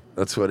orgy.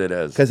 That's what it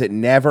is. Because it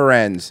never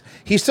ends.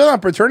 He's still on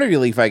paternity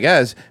leave, I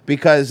guess,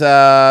 because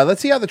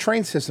let's see how the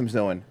train system's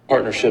doing.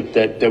 Partnership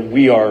that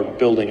we are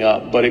building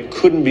up, but it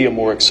couldn't be a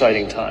more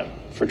exciting time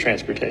for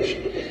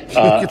transportation.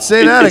 You could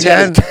say that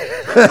again.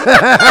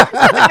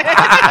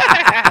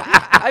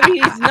 I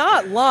mean, he's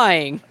not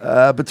lying.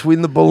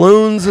 Between the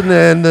balloons and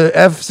then the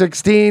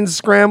F-16s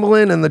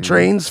scrambling and the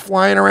trains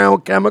flying around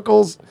with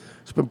chemicals,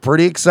 it's been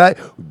pretty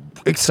exciting.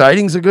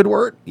 Exciting's a good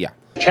word. Yeah.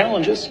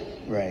 Challenges.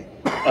 Right.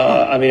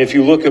 I mean, if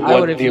you look at I what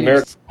would have the used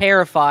American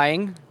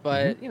terrifying,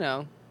 but you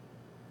know.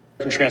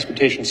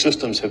 transportation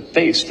systems have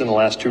faced in the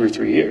last 2 or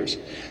 3 years,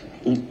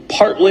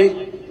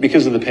 partly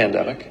because of the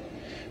pandemic,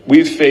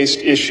 we've faced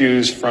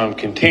issues from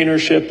container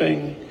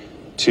shipping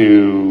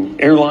to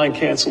airline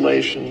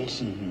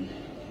cancellations.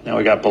 Now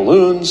we got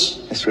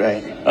balloons. That's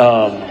right.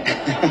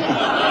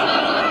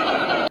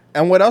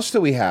 And what else do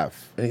we have?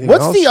 Anything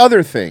What's else? the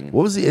other thing?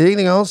 What was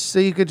anything else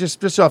that you could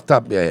just off the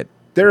top of your head?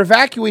 They're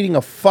evacuating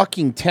a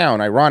fucking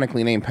town,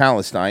 ironically named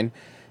Palestine,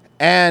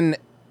 and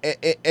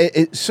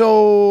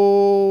so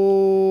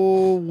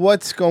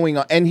what's going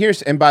on?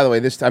 And by the way,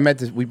 I meant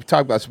this. We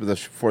talked about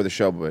this before the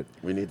show, but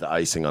we need the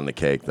icing on the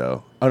cake,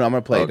 though. Oh no, I'm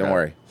gonna play it. Don't Okay.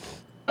 worry.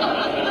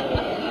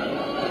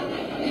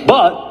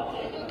 But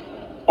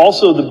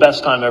also the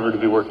best time ever to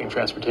be working in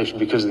transportation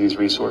because of these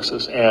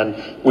resources. And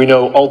we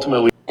know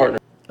ultimately partner.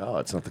 Oh,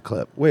 it's not the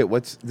clip. Wait,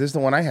 this is the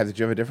one I had. Did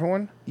you have a different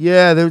one?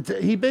 Yeah,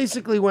 he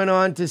basically went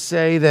on to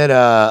say that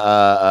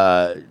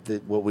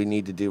that what we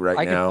need to do right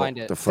I can now, find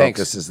it. the Thanks.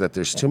 focus is that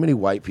there's too many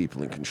white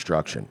people in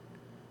construction.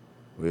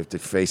 We have to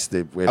face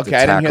the. We have Okay, to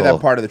I tackle, didn't hear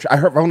that part of the.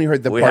 I've only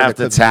heard the we part have of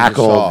the to clip that you just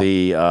tackle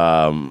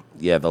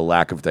saw. the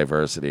lack of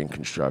diversity in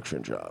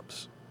construction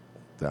jobs.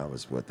 That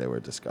was what they were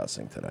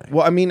discussing today.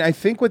 Well, I mean, I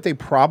think what they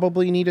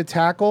probably need to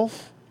tackle,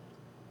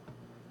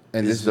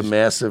 and Is the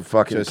massive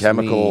fucking just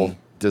chemical me.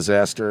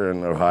 disaster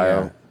in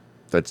Ohio Yeah.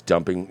 that's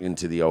dumping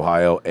into the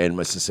Ohio and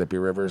Mississippi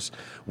rivers,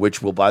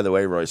 which will, by the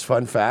way, Royce,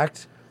 fun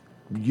fact,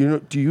 do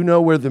you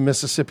know where the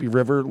Mississippi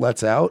River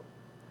lets out?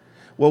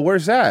 Well,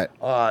 where's that?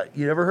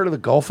 You ever heard of the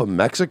Gulf of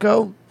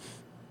Mexico?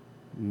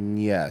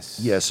 Yes.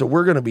 Yeah, so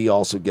we're going to be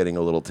also getting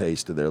a little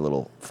taste of their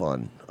little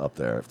fun up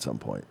there at some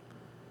point.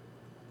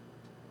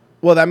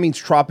 Well, that means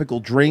tropical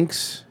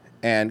drinks,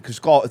 and because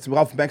it's the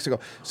Gulf of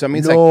Mexico, so it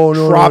means No, like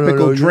no, no,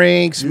 tropical no.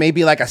 drinks,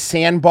 maybe like a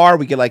sandbar.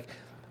 We get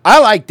I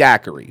like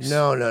daiquiris.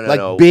 No,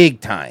 like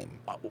big time.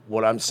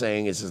 What I'm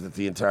saying is that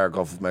the entire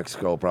Gulf of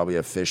Mexico will probably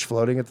have fish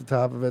floating at the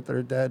top of it that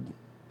are dead.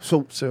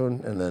 So soon,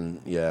 and then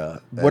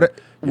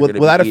Will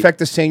that affect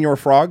the Senor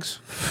Frogs?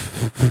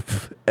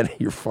 And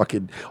your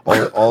fucking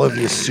all of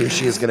your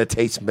sushi is gonna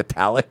taste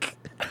metallic.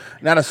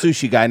 Not a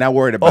sushi guy. Not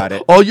worried about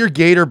it. All your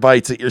gator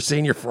bites that you're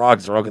seeing your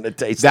frogs are all gonna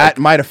taste. That like,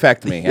 might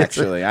affect me.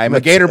 Actually, I'm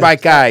a gator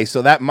bite guy,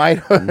 so that might.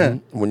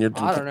 When you're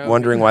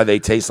wondering why they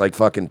taste like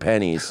fucking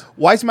pennies.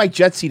 Why is my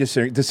jet seat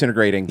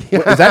disintegrating?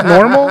 Is that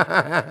normal?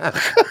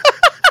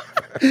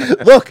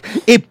 Look,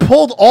 it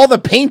pulled all the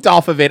paint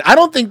off of it. I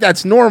don't think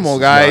that's normal,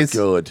 guys.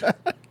 Not good.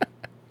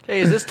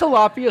 Hey, is this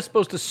tilapia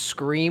supposed to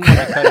scream when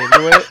I cut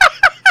into it?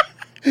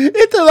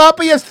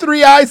 Tilapia has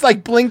 3 eyes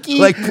like Blinky.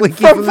 Like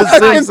Blinky from from The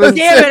fucking Simpsons.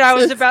 Damn it! I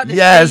was about to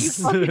Yes.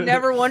 say you fucking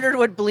never wondered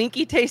what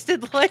Blinky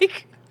tasted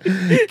like.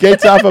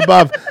 Gates off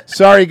above.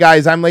 Sorry,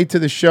 guys, I'm late to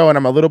the show and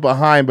I'm a little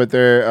behind, but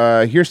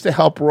they're here's to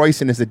help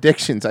Royce in his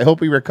addictions. I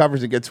hope he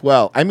recovers and gets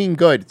well. I mean,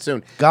 good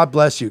soon. God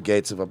bless you,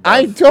 Gates of Above.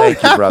 I don't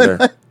Thank you, have brother.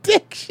 an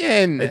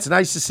addiction. It's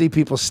nice to see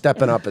people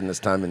stepping up in this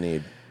time of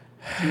need.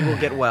 He will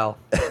get well.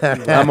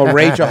 I'm a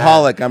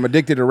rageaholic. I'm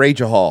addicted to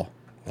Rageahol.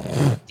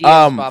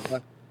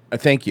 Papa.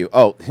 Thank you.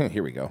 Oh,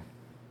 here we go.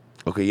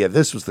 Okay, yeah,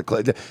 this was the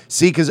clip.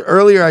 See, because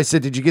earlier I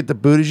said, did you get the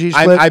Buttigieg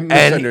I- clip? I And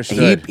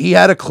misunderstood. he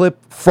had a clip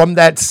from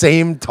that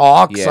same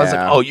talk. So I was like,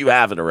 Yeah. oh, you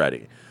have it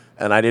already.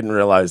 And I didn't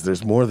realize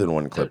there's more than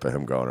one clip of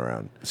him going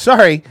around.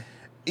 Sorry.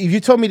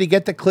 You told me to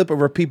get the clip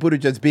of Pete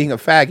Buttigieg being a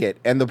faggot,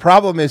 and the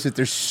problem is that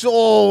there's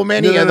so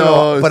many of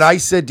those. But I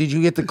said, did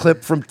you get the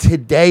clip from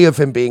today of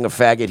him being a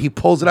faggot? He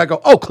pulls it. I go,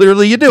 oh,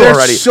 clearly you do There's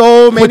already.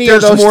 so But many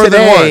of there's those more than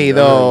today, one.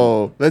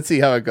 though. Let's see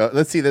how it goes.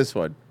 Let's see this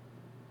one.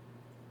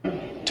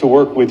 To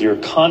work with your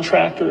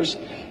contractors,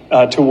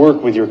 to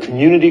work with your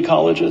community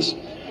colleges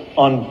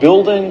on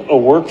building a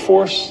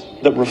workforce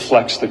that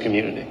reflects the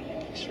community.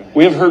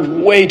 We have heard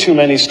way too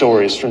many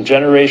stories from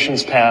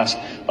generations past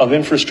of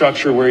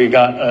infrastructure where you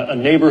got a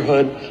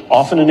neighborhood,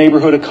 often a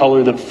neighborhood of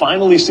color, that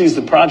finally sees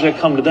the project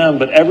come to them,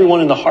 but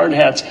everyone in the hard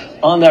hats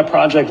on that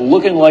project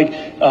looking like,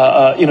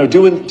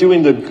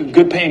 doing the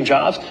good paying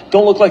jobs,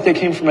 don't look like they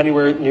came from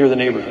anywhere near the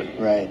neighborhood.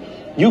 Right.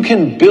 You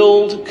can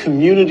build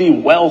community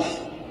wealth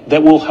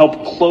that will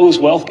help close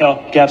wealth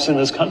gaps in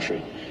this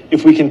country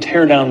if we can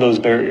tear down those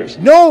barriers.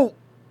 No,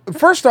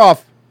 first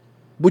off,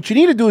 what you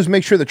need to do is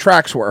make sure the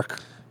tracks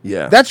work.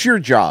 Yeah. That's your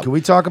job. Can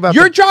we talk about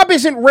your job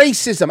isn't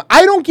racism.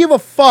 I don't give a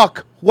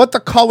fuck what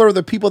the color of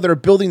the people that are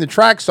building the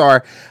tracks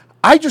are.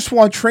 I just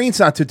want trains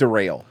not to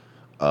derail.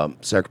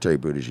 Secretary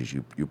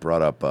Buttigieg, you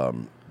brought up,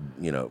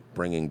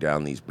 bringing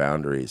down these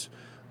boundaries.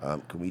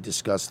 Can we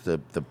discuss the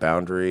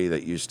boundary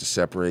that used to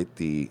separate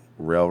the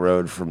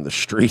railroad from the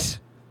street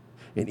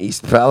in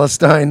East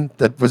Palestine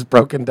that was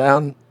broken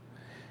down?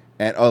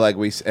 And like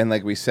we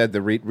said,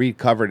 the Reed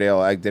Coverdale,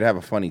 I did have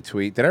a funny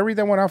tweet. Did I read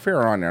that one off air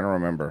or on? I don't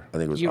remember. I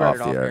think it was You read off it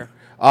the off air. air.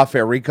 Off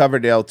air, Reed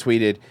Coverdale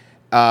tweeted,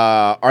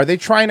 "Are they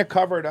trying to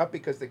cover it up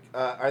because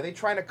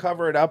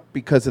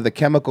of the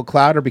chemical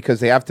cloud, or because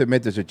they have to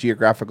admit there's a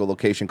geographical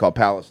location called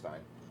Palestine?"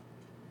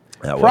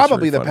 That was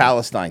Probably very the funny.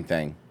 Palestine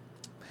thing.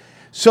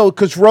 So,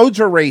 because roads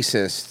are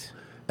racist.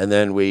 And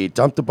then we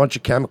dumped a bunch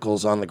of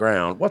chemicals on the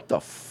ground. What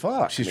the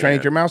fuck? She's man? trying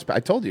to eat your mouse back. I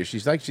told you.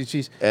 She's like,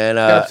 she's and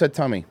got upset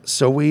tummy.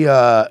 So we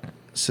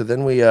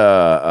then we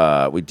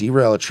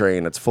derail a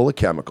train that's full of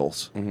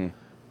chemicals, Mm-hmm.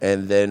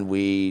 and then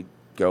we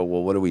go,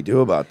 well, what do we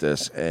do about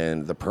this?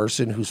 And the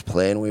person whose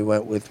plan we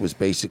went with was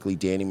basically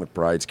Danny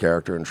McBride's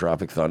character in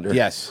Tropic Thunder.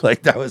 Yes.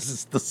 Like that was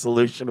just the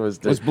solution was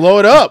to blow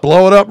it up.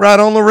 Blow it up right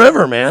on the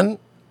river, man.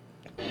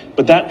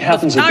 But that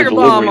happens at the Tiger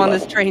delivery bomb on level.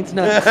 this train's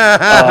nuts.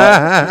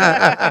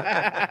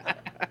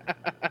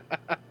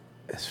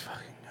 This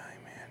fucking guy,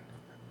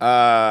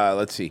 man.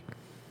 Let's see.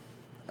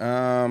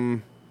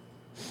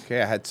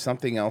 Okay, I had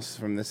something else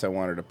from this I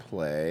wanted to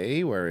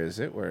play. Where is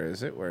it?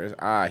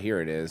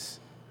 Here it is.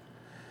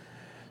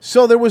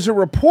 So there was a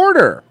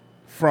reporter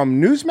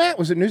from Newsmat.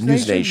 Was it News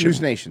Nation? Nation. News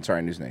Nation.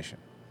 Sorry, News Nation.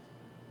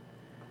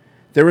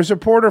 There was a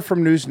reporter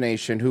from News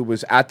Nation who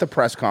was at the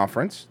press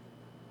conference.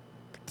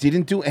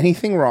 Didn't do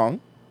anything wrong.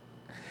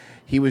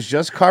 He was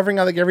just covering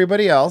like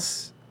everybody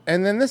else,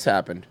 and then this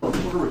happened.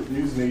 Reporter with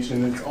News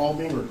Nation, it's all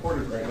being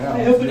recorded right now.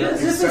 I hope it You're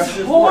is. This is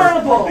excessive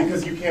horrible. work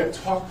Because you can't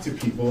talk to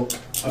people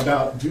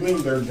about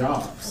doing their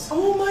jobs.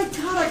 Oh my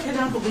God, I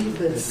cannot believe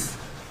this.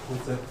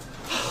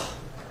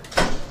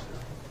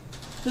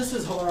 This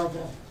is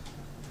horrible.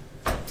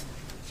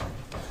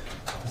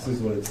 This is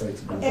what it's like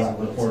to be a black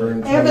reporter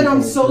in Evan,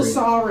 I'm so 2023.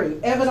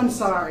 sorry. Evan, I'm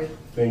sorry.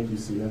 Thank you,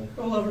 Sia.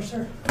 Roll over,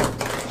 sir.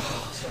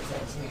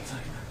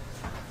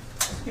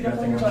 Get up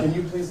on your butt. Can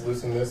you please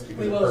loosen this because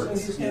We it will, as soon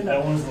hurts? as you stand That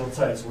up. one's a little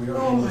tight, so we are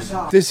Oh my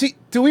God.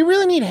 Do we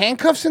really need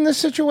handcuffs in this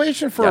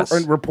situation for Yes.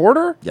 a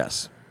reporter?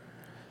 Yes.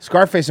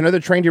 Scarface, another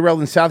train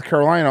derailed in South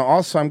Carolina.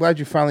 Also, I'm glad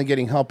you're finally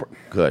getting help.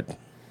 Good.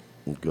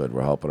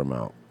 We're helping them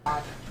out.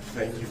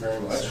 Thank you very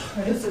much.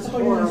 This is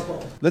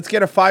horrible. Let's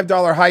get a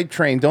 $5 hike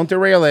train. Don't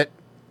derail it.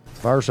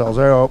 Fire cells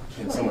out.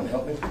 Can someone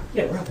help me?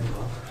 Yeah, we're helping.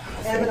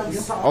 Evan, I'm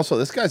sorry. Also,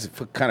 this guy's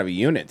kind of a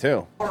unit,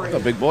 too. He's a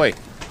big boy.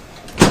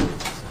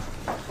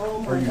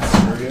 Are you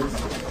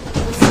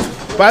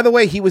serious? By the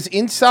way, he was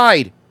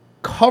inside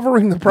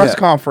covering the press Yeah.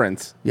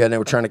 conference. Yeah, and they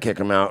were trying to kick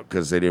him out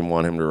because they didn't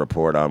want him to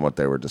report on what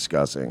they were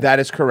discussing. That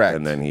is correct.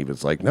 And then he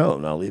was like, no,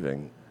 I'm not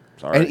leaving.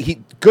 Sorry.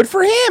 And good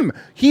for him.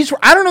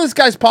 I don't know this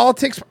guy's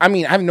politics. I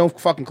mean, I have no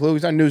fucking clue.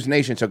 He's on News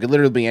Nation, so it could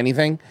literally be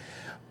anything.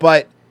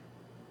 But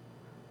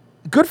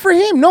good for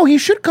him. No, he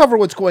should cover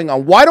what's going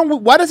on. Why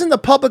doesn't the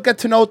public get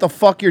to know what the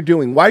fuck you're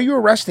doing? Why are you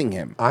arresting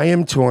him? I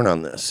am torn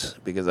on this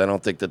because I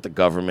don't think that the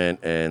government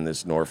and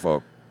this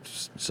Norfolk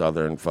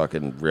Southern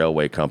fucking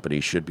railway company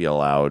should be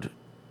allowed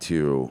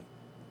to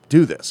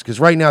do this. Because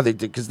right now,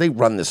 they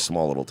run this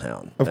small little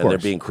town. Of and they're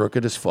course. being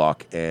crooked as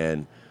fuck,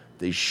 and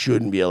they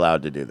shouldn't be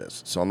allowed to do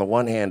this. So on the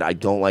one hand, I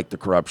don't like the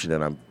corruption,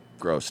 and I'm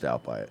grossed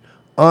out by it.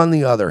 On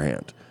the other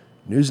hand,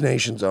 News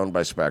Nation's owned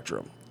by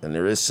Spectrum. And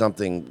there is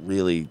something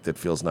really that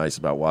feels nice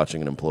about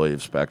watching an employee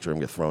of Spectrum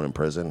get thrown in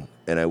prison,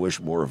 and I wish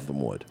more of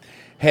them would.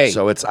 Hey.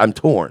 So I'm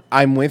torn.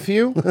 I'm with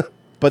you.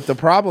 But the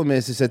problem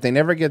is that they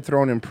never get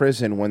thrown in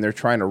prison when they're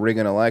trying to rig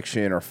an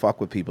election or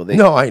fuck with people.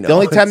 No, I know. The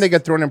only time they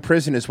get thrown in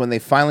prison is when they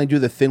finally do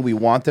the thing we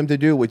want them to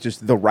do, which is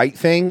the right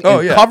thing, Oh,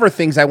 and yeah. cover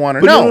things I want to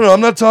But know. no, I'm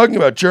not talking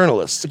about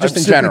journalists. Just I'm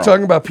in simply general.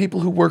 talking about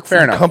people who work for Fair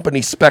the enough.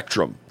 company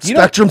Spectrum. You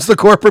know- Spectrum's the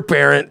corporate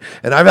parent,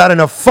 and I've had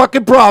enough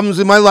fucking problems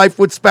in my life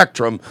with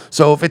Spectrum.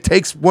 So if it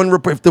takes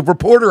if the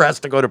reporter has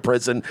to go to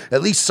prison,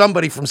 at least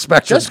somebody from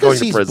Spectrum's Just going because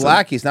to he's prison.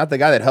 black, he's not the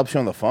guy that helps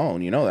you on the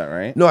phone. You know that,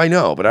 right? No, I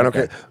know, but I don't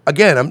Okay. care.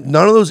 Again,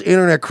 none of those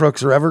internet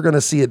crooks are ever going to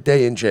see a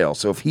day in jail.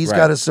 So if he's Right.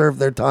 got to serve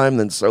their time,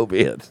 then so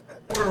be it.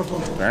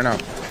 Fair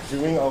enough.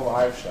 Doing a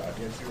live shot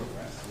gets you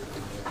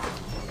arrested.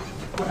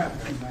 What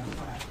happened?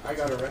 I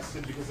got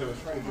arrested because I was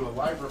trying to do a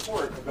live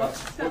report about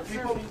what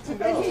people need to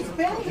know. He's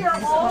been here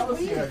all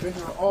week. I've been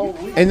here all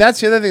week. And that's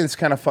the other thing that's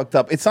kind of fucked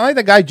up. It's not like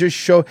the guy just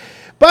showed.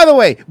 By the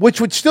way, which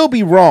would still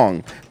be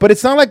wrong, but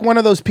it's not like one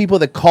of those people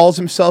that calls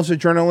themselves a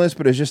journalist,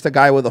 but is just a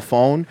guy with a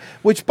phone.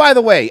 Which, by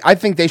the way, I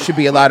think they should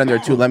be allowed in there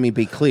too. Let me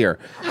be clear.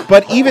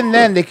 But even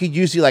then, they could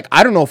usually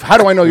how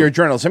do I know you're a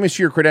journalist? Let me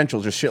see your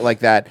credentials or shit like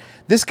that.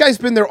 This guy's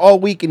been there all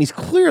week, and he's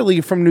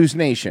clearly from News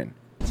Nation.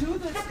 Do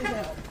this to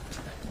him.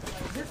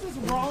 This is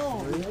wrong.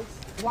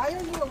 Why are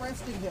you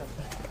arresting him?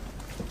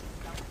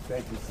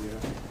 Thank you,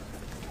 Sia.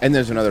 And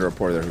there's another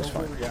reporter there who's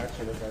fine.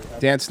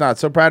 Dan Snott,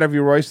 so proud of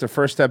you, Royce. The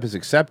first step is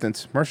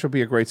acceptance. Mersh will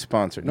be a great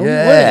sponsor. No, he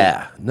wouldn't.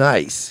 Yeah,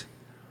 nice.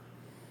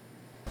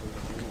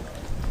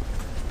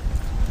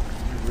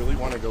 You really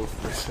want to go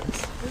through this?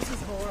 This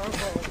is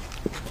horrible.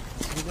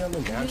 Maybe on the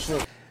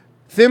national.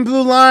 Thin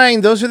Blue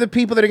Line, those are the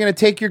people that are going to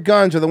take your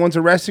guns, or the ones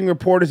arresting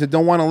reporters that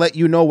don't want to let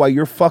you know why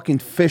your fucking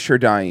fish are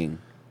dying.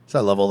 So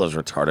I love all those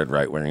retarded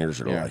right-wingers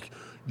that are like,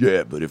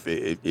 yeah, but if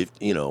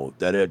you know,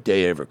 that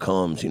day ever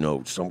comes, you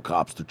know, some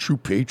cops, the true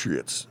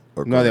patriots,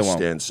 are No, going they to won't.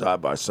 stand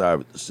side by side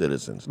with the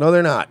citizens. No,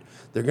 they're not.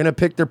 They're going to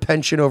pick their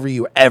pension over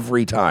you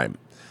every time.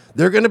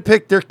 They're going to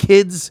pick their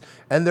kids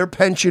and their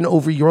pension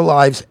over your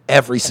lives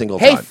every single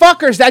Hey, time.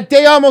 fuckers, that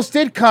day almost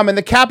did come, and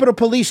the Capitol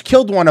Police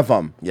killed one of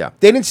them. Yeah.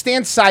 They didn't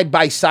stand side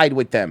by side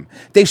with them.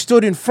 They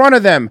stood in front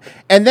of them,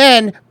 and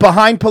then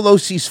behind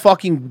Pelosi's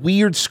fucking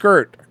weird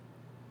skirt.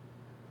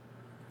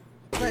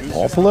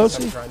 Paul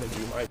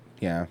Pelosi?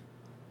 Yeah.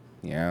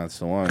 Yeah, that's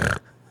the one.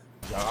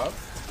 Job?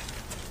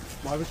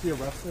 Why was he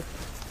arrested?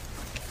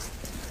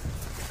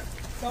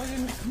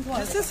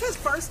 This is his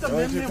First Why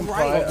did you Amendment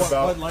comply right.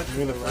 about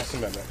doing the First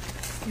Amendment?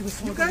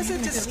 You guys are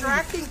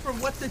distracting from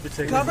what the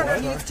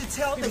governor needs to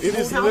tell the It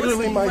is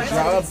literally my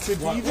job to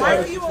be Why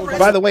are you there. arresting?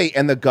 By the way,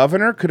 and the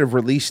governor could have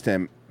released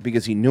him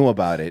because he knew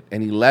about it,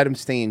 and he let him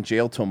stay in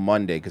jail till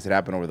Monday because it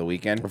happened over the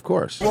weekend. Of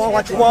course.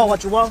 Watch your wall,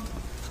 watch your wall.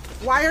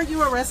 Why are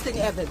you arresting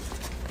Evans?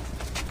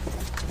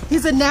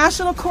 He's a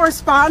national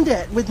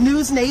correspondent with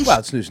News Nation. Well,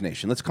 it's News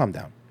Nation. Let's calm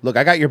down. Look,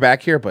 I got your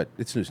back here, but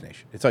it's News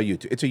Nation. It's our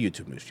YouTube. It's a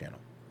YouTube news channel.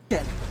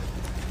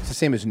 It's the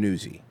same as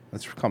Newsy.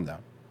 Let's calm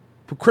down.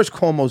 Chris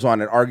Cuomo's on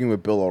it arguing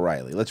with Bill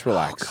O'Reilly. Let's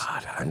relax. Oh,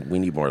 God. We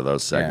need more of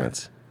those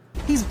segments.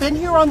 He's been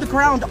here on the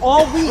ground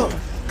all week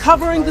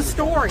covering the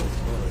story.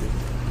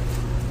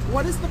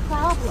 What is the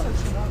problem?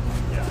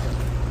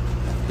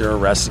 They're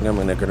arresting him,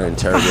 and they're going to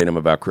interrogate him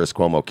about Chris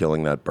Cuomo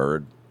killing that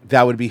bird.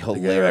 That would be Like,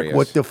 hilarious.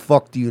 what the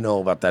fuck do you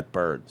know about that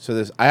bird? So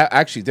there's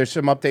there's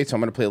some updates. So I'm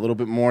going to play a little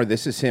bit more.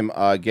 This is him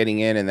getting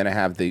in, and then I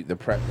have the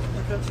prep.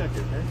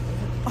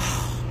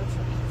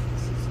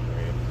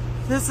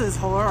 This is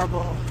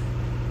horrible.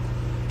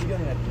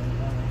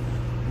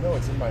 No,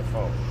 it's in my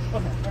phone.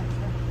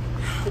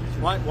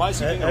 Why is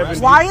he being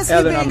arrested? Why is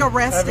he being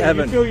arrested?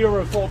 Evan, you feel you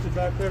were assaulted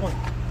back there?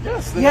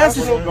 Yes, the Yes.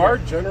 National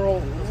Guard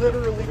General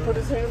literally put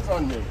his hands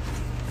on me.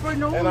 For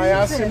no And reason. I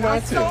asked him not I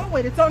to. saw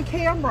it. It's on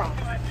camera.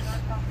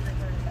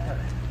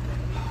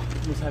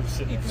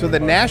 So the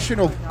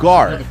National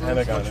Guard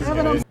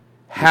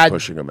had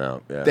pushing him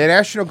out. Yeah. The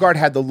National Guard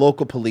had the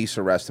local police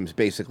arrest him. Is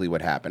basically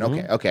what happened.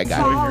 Okay, okay, I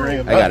got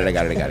it. I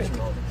got it.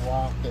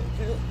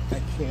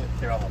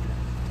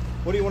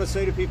 What do you want to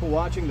say to people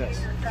watching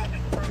this?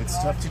 It's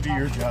tough to do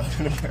your job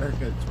in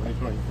America in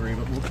 2023,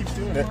 but we'll keep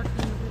doing it. Your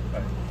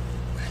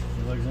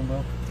legs in,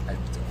 Bill? Yeah,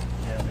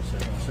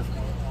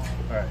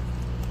 all right.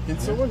 Can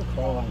someone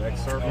call an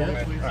excerpt,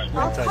 please?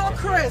 I'll call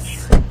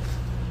Chris.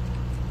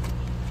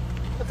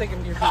 I'll take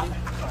him to your meeting.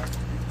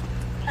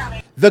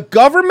 The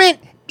government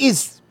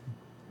is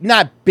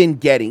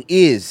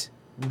is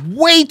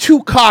way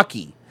too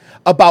cocky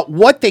about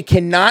what they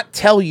cannot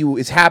tell you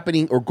is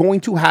happening or going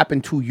to happen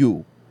to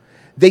you.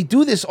 They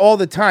do this all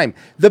the time.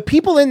 The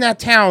people in that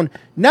town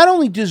not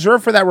only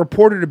deserve for that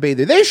reporter to be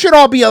there, they should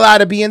all be allowed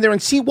to be in there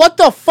and see what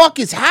the fuck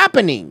is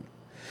happening.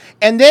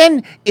 And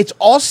then it's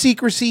all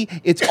secrecy.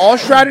 It's all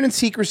shrouded in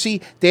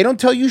secrecy. They don't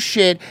tell you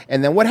shit.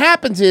 And then what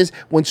happens is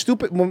when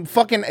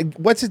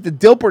the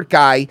Dilbert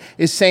guy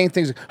is saying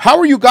things, how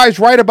are you guys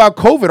right about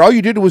COVID? All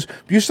you did was,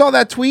 you saw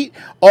that tweet?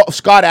 Oh,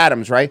 Scott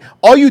Adams, right?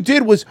 All you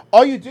did was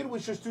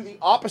just do the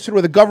opposite of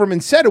what the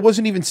government said. It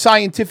wasn't even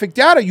scientific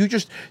data. You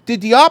just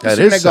did the opposite.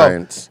 That is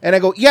science. And I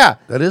go, yeah.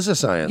 That is a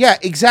science. Yeah,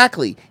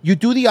 exactly. You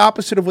do the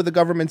opposite of what the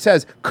government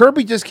says.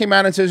 Kirby just came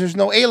out and says there's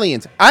no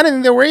aliens. I didn't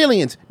think there were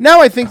aliens. Now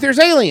I think there's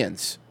aliens.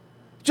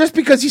 Just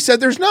because he said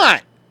there's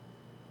not.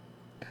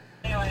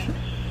 Hey,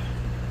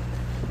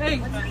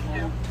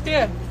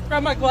 Dad,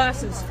 grab my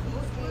glasses.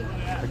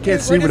 I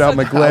can't see without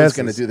my I was glasses.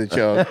 going to do the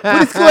joke. Put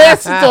his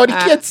glasses on. He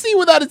can't see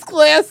without his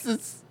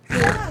glasses.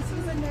 Yes,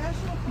 he's a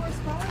national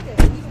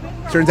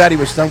correspondent. Turns out he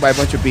was stung by a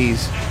bunch of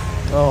bees.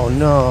 Oh,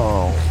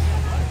 no.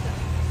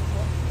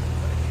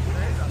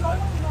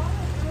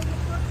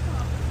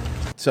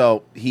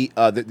 So the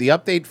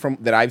update from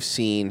that I've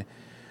seen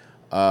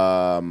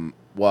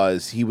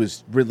was he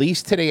was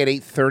released today at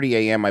 8:30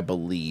 a.m. I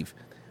believe.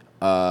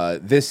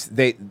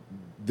 The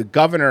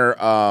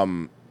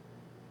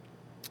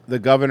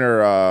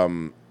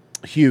governor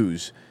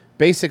Hughes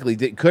basically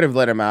could have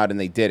let him out and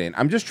they didn't.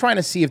 I'm just trying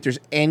to see if there's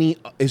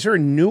is there a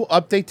new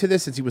update to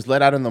this since he was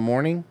let out in the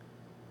morning?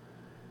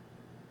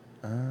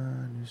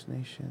 News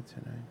Nation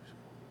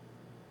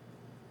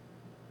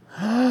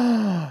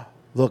tonight.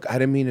 Look, I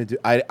didn't mean to do.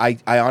 I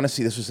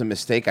honestly, this was a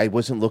mistake. I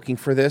wasn't looking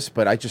for this,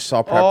 but I just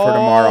saw prep for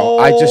tomorrow.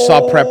 I just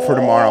saw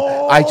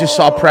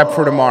prep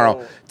for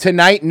tomorrow.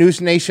 Tonight,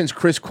 News Nation's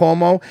Chris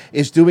Cuomo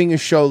is doing a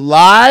show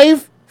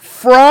live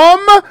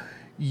from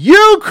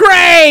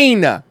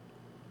Ukraine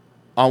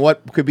on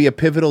what could be a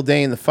pivotal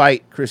day in the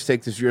fight. Chris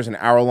takes his viewers an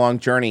hour-long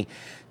journey.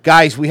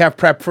 Guys, we have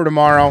prep for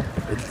tomorrow.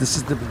 This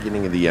is the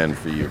beginning of the end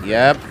for you.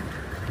 Yep.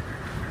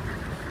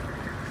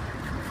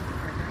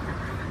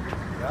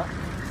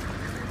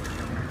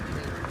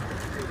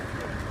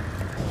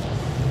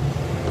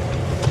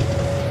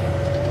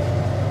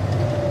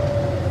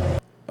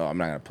 Oh, I'm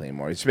not going to play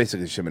anymore. It's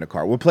basically just him in a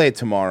car. We'll play it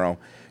tomorrow.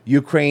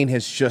 Ukraine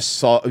has just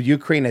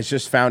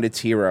found its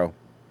hero.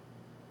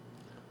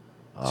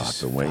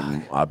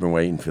 I've been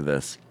waiting for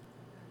this.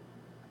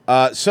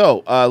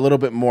 So a little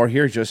bit more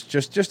here, just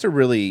to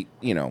really,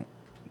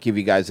 give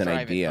you guys an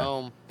idea.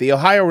 Home. The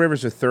Ohio River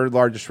is the third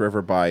largest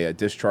river by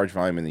discharge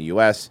volume in the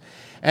U.S.,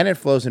 and it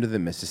flows into the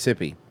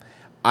Mississippi.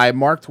 I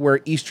marked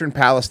where Eastern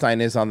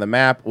Palestine is on the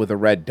map with a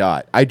red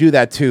dot. I do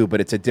that too,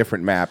 but it's a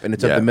different map, and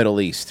it's of Yeah. the Middle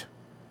East.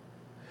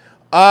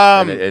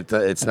 And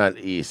it's not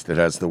East. It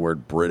has the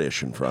word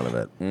British in front of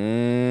it.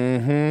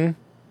 Mm-hmm.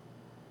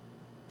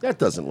 That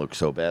doesn't look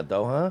so bad,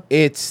 though, huh?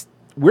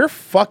 We're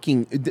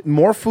fucking...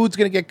 More food's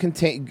going to get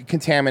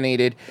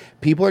contaminated.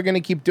 People are going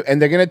to keep...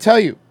 and they're going to tell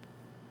you.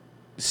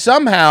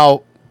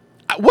 Somehow...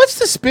 What's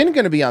the spin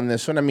going to be on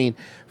this one? I mean,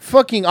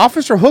 fucking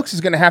Officer Hooks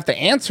is going to have to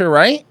answer,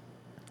 right?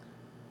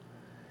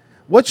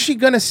 What's she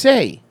going to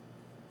say?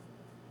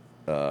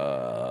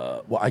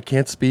 Well, I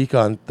can't speak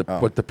on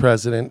what the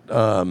president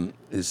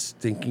is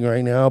thinking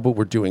right now, but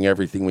we're doing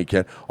everything we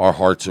can. Our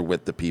hearts are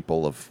with the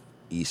people of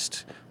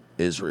East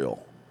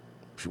Israel.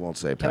 She won't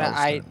say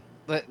Palestine.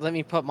 Let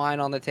me put mine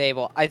on the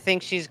table. I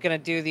think she's gonna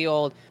do the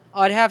old.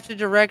 I'd have to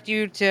direct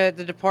you to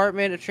the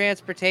Department of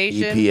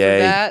Transportation. EPA for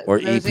that. or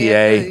Those EPA.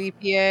 answers,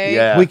 EPA.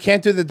 Yeah. We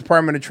can't do the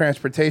Department of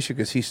Transportation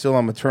because he's still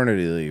on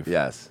maternity leave.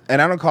 Yes.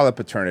 And I don't call it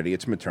paternity.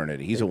 It's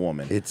maternity. He's a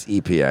woman. It's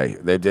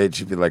EPA. They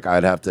should be like,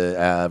 I'd have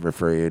to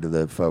refer you to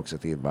the folks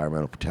at the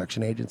Environmental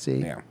Protection Agency.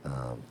 Yeah.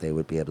 They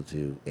would be able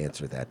to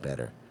answer that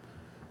better.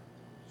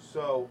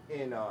 So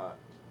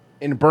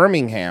in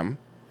Birmingham,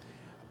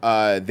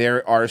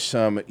 there are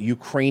some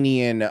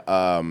Ukrainian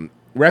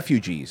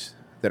refugees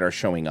that are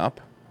showing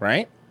up,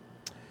 right?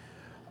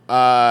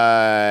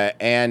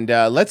 And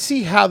let's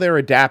see how they're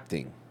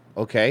adapting.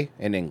 Okay,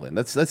 in England,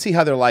 let's see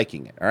how they're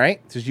liking it. All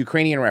right, this is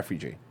Ukrainian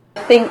refugee.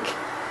 I think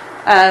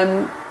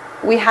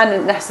we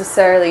hadn't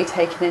necessarily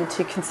taken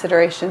into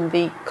consideration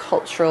the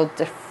cultural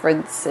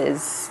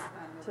differences.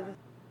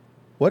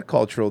 What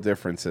cultural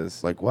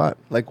differences? Like what?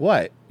 Like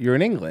what? You're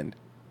in England.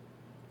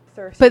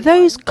 But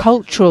those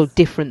cultural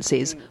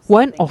differences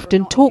weren't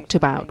often talked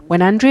about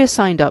when Andrea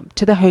signed up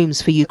to the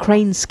Homes for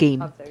Ukraine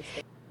scheme.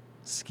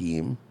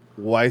 Scheme?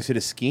 Why is it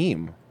a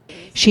scheme?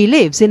 She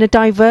lives in a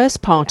diverse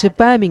part of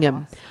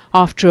Birmingham.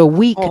 After a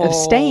week of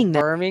staying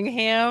there,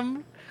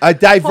 Birmingham? A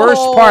diverse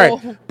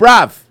part.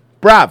 Brav.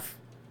 Oi,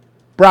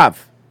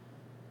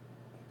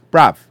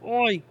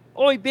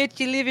 bitch,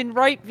 you live in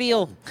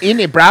Wrightville. In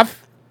it,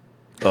 brav.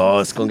 Oh,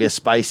 it's going to get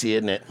spicy,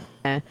 isn't it?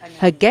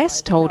 her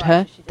guest told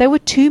her there were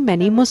too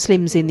many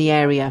Muslims in the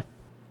area.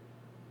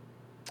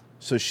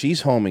 So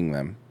she's homing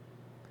them,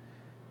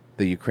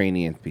 the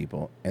Ukrainian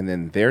people, and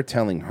then they're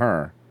telling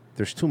her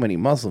there's too many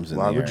Muslims in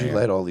the Why area. would you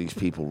let all these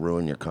people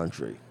ruin your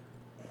country?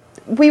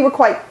 We were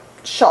quite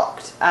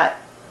shocked at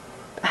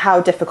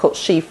how difficult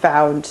she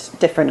found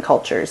different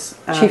cultures.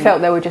 She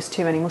felt there were just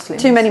too many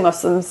Muslims. Too many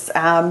Muslims,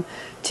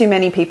 too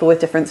many people with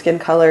different skin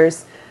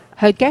colours.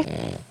 Her guest.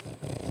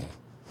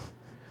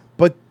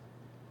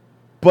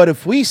 But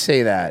if we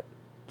say that,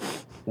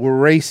 we're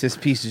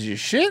racist pieces of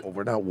shit. Well,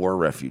 we're not war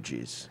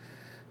refugees.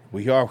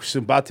 We are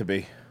soon about to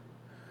be.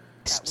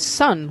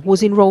 Son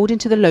was enrolled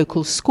into the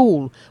local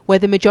school where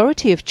the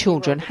majority of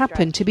children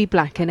happen to be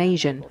black and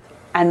Asian.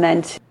 And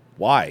then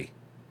Why?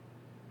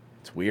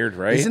 It's weird,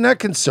 right? Isn't that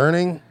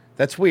concerning?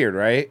 That's weird,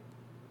 right?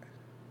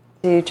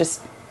 You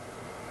just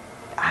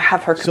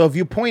have her. So if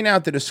you point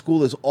out that a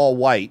school is all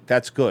white,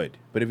 that's good.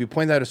 But if you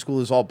point out a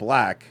school is all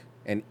black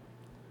and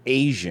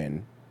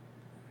Asian,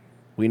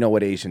 we know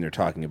what Asian they're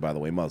talking about, by the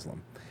way,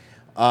 Muslim,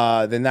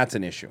 then that's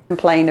an issue.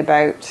 Complain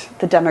about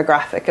the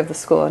demographic of the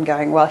school and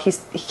going, well, he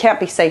can't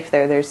be safe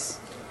there. There's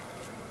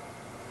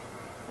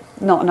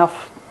not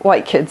enough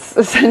white kids,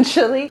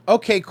 essentially.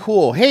 Okay,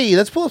 cool. Hey,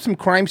 let's pull up some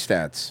crime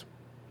stats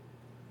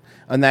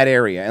on that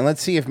area, and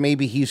let's see if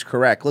maybe he's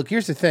correct. Look,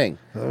 here's the thing.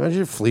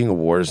 Imagine fleeing a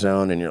war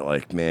zone and you're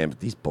like, man, but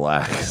these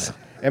blacks.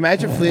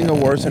 Imagine fleeing a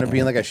war zone and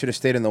being like, I should have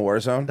stayed in the war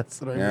zone.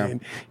 That's what I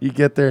mean. You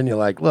get there and you're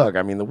like, look,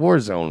 I mean, the war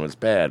zone was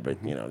bad,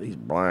 but, you know, these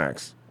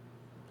blacks.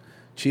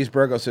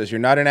 Cheeseburger says, you're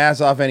not an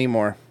Azov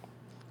anymore.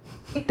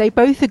 They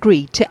both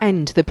agreed to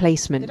end the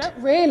placement. They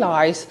don't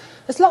realise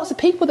there's lots of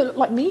people that look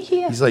like me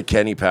here. He's like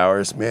Kenny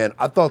Powers. Man,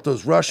 I thought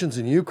those Russians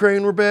in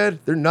Ukraine were bad.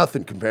 They're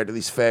nothing compared to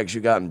these fags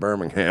you got in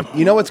Birmingham.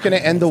 You know what's going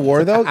to end the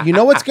war, though? You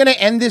know what's going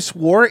to end this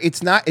war?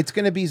 It's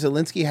going to be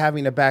Zelensky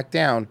having to back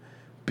down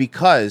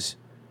because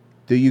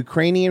the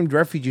Ukrainian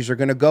refugees are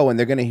going to go and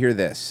they're going to hear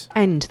this.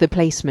 End the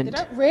placement.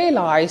 They don't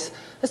realise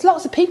there's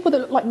lots of people that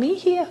look like me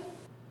here.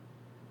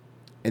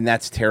 And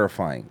that's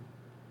terrifying.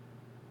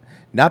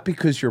 Not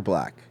because you're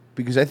black.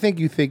 Because I think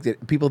you think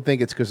that people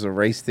think it's because of the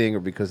race thing or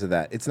because of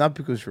that. It's not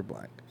because you're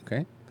black,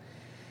 okay?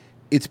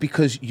 It's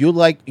because you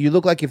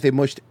look like if they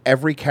mushed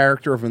every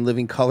character of In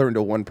Living Color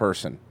into one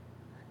person.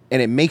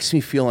 And it makes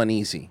me feel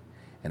uneasy.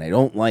 And I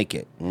don't like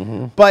it.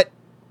 Mm-hmm. But,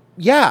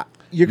 yeah.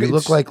 You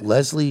look like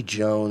Leslie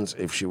Jones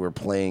if she were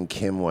playing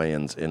Kim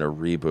Wayans in a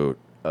reboot,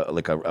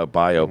 like a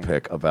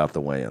biopic about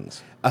the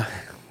Wayans.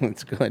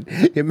 That's good.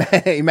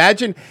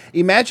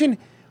 Imagine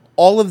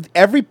all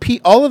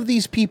of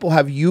these people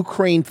have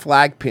Ukraine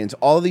flag pins.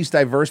 All of these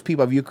diverse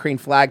people have Ukraine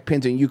flag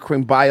pins and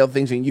Ukraine bio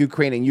things in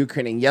Ukraine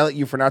and yell at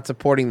you for not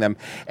supporting them.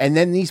 And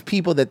then these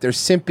people that they're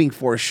simping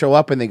for show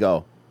up and they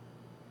go,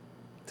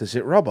 does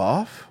it rub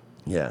off?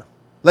 Yeah.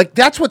 Like,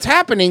 that's what's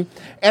happening.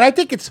 And I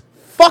think it's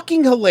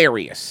fucking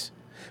hilarious.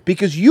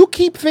 because you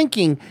keep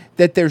thinking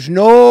that there's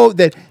no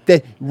that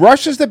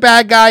Russia's the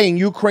bad guy and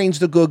Ukraine's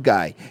the good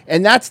guy,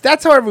 and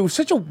that's how it was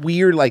such a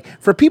weird, like,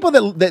 for people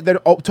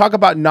that talk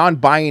about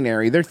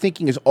non-binary, their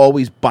thinking is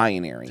always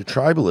binary. The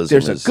tribalism.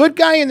 There's a good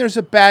guy and there's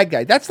a bad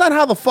guy. That's not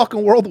how the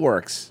fucking world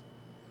works.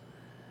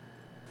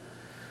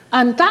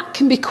 And that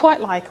can be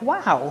quite like,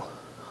 wow,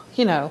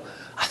 you know,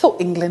 I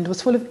thought England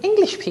was full of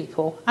English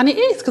people, and it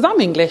is because I'm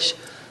English,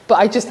 but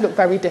I just look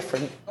very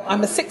different.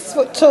 I'm a 6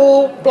 foot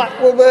tall black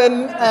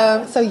woman,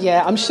 so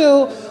yeah, I'm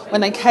sure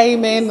when they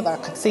came in, I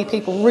could see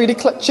people really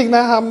clutching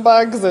their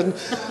handbags,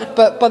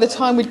 but by the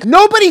time we'd...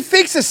 Nobody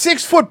thinks a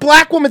 6 foot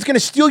black woman's going to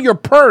steal your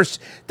purse.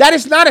 That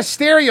is not a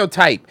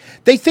stereotype.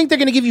 They think they're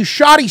going to give you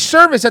shoddy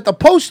service at the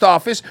post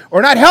office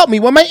or not help me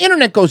when my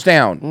internet goes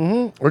down.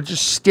 Mm-hmm. Or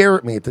just stare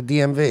at me at the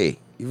DMV,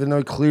 even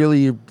though clearly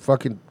you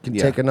fucking can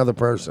take another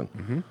person.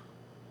 Mm-hmm.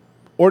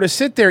 Or to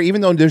sit there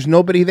even though there's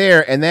nobody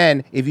there, and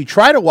then if you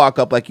try to walk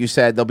up like you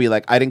said, they'll be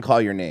like, I didn't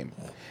call your name.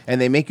 And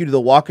they make you do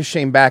the walk of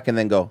shame back and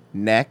then go,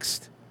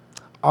 next.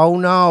 Oh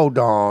no,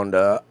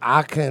 Donda,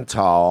 I can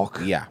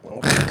talk. Yeah.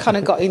 kind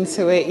of got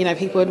into it, you know,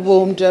 people had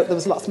warmed up, there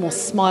was lots more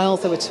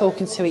smiles, they were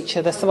talking to each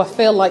other, so I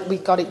feel like we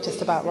got it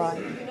just about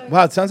right.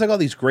 Wow, it sounds like all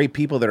these great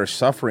people that are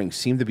suffering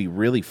seem to be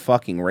really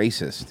fucking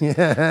racist.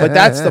 But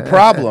that's the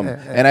problem.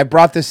 And I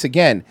brought this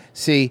again.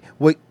 See,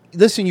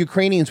 listen,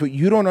 Ukrainians, what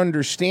you don't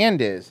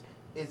understand is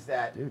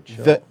that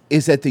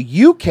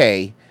the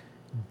UK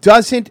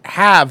doesn't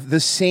have the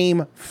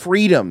same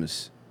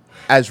freedoms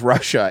as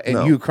Russia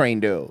and Ukraine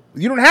do.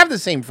 You don't have the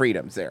same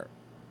freedoms there.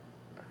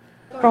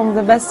 From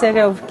the best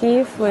area of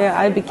Kyiv, where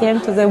I became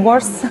to the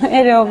worst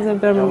area of the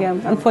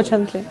Birmingham,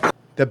 unfortunately.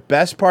 The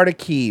best part of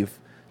Kyiv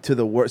to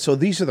the worst. So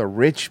these are the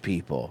rich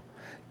people.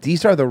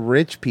 These are the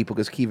rich people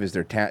because Kyiv is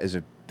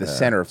the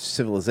center of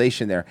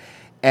civilization there.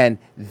 And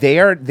they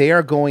are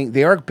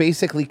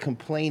basically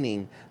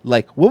complaining.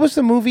 Like, what was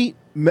the movie?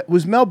 It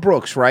was Mel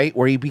Brooks, right?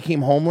 Where he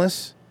became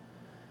homeless?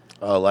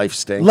 Life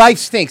Stinks. Life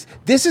Stinks.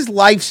 This is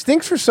Life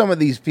Stinks for some of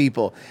these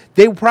people.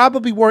 They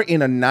probably were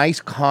in a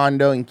nice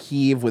condo in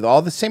Kyiv with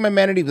all the same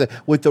amenities,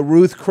 with the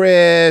Ruth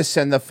Chris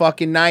and the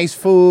fucking nice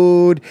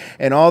food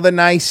and all the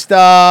nice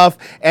stuff.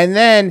 And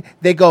then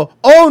they go,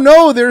 oh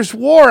no, there's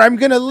war. I'm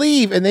going to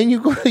leave. And then you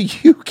go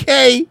to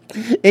UK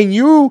and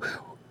you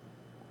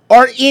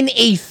are in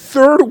a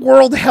third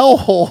world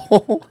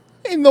hellhole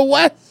in the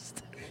West.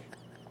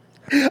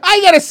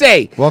 I gotta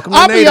say,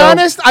 I'll be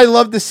honest, I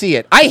love to see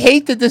it. I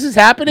hate that this is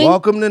happening.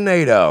 Welcome to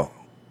NATO.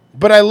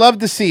 But I love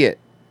to see it.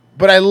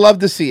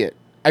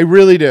 I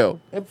really do.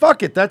 And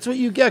fuck it, that's what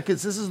you get,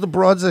 because this is the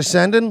broads they're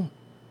sending?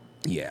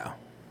 Yeah.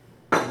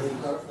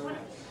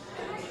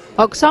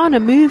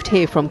 Oksana moved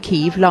here from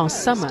Kyiv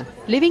last summer.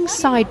 Living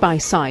side by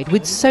side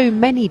with so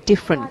many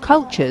different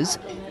cultures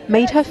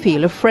made her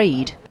feel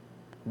afraid.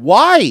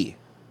 Why?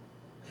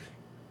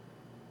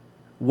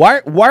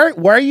 Why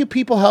are you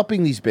people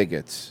helping these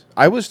bigots?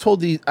 I was told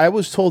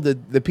that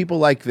the people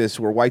like this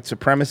were white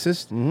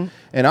supremacists,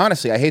 and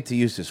honestly, I hate to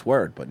use this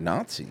word, but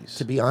Nazis.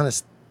 To be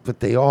honest,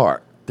 but they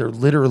are. They're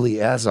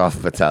literally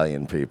Azov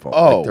battalion people.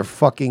 Oh. Like, they're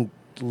fucking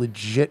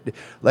legit.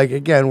 Like,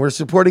 again, we're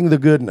supporting the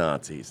good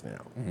Nazis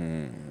now.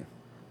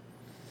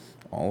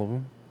 All of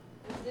them?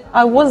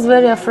 I was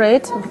very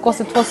afraid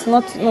because it was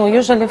not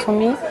usually for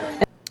me.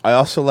 I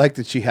also like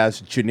that she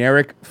has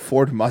generic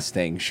Ford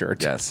Mustang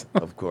shirt. Yes,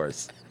 of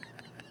course.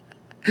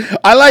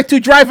 I like to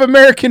drive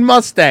American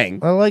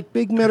Mustang. I like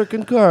big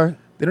American car.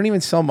 They don't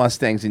even sell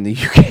Mustangs in the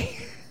UK.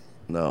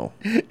 No.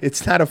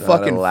 It's not a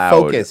fucking allowed.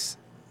 Focus.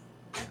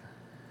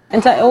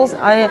 And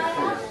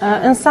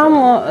and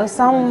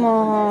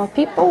some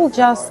people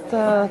just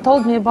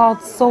told me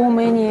about so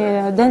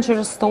many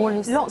dangerous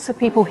stories. Lots of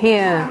people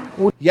here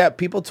Yeah,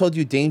 people told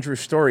you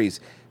dangerous stories.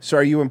 So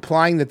are you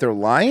implying that they're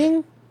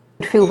lying?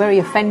 Feel very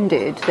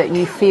offended that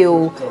you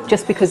feel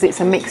just because it's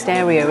a mixed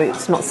area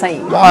it's not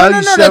safe. Why are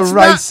you so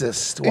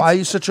racist? Why are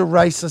you such a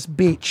racist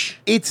bitch?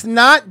 It's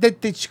not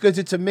that it's because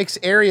it's a mixed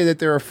area that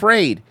they're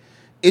afraid.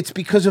 It's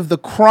because of the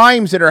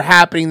crimes that are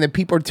happening that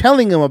people are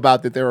telling them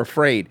about that they're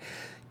afraid.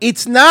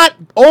 It's not,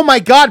 oh my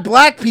God,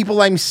 black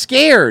people, I'm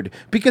scared.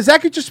 Because that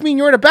could just mean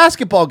you're at a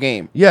basketball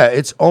game. Yeah,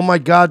 it's, oh my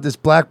God, this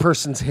black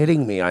person's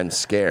hitting me, I'm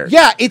scared.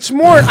 Yeah, it's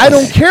more, I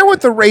don't care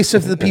what the race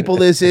of the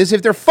people is.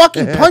 If they're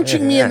fucking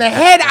punching me in the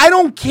head, I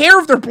don't care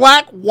if they're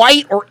black,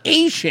 white, or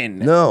Asian.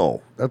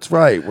 No, that's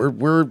right.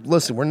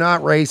 Listen, we're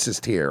not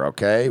racist here,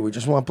 okay? We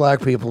just want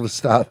black people to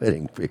stop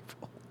hitting people.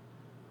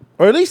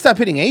 Or at least stop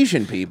hitting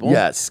Asian people.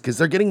 Yes, because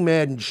they're getting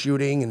mad and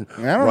shooting and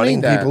don't running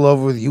need that. people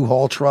over with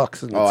U-Haul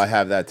trucks. And I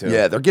have that too.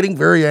 Yeah, they're getting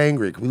very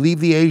angry. Can we leave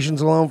the Asians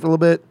alone for a little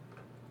bit?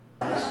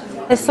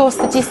 I saw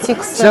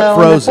statistics. Except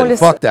Frozen.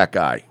 Fuck that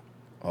guy.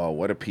 Oh,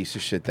 what a piece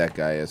of shit that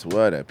guy is.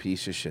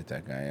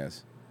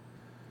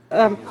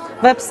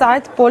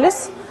 Website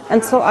police,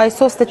 and so I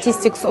saw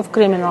statistics of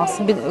criminals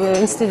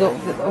instead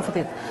of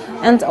it.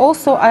 And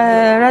also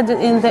I read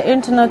in the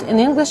internet in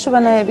English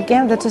when I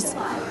began that is.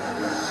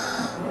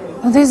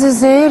 This is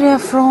the area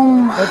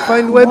from... I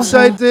find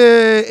website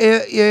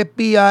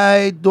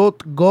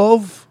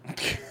FBI.gov.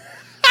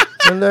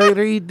 And I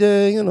read,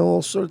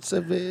 all sorts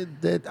of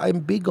that. I'm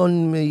big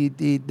on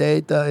the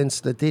data and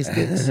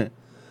statistics.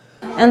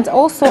 And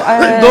also,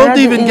 Don't read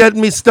even in- get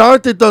me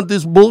started on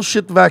this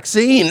bullshit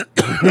vaccine.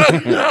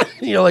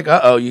 You're like,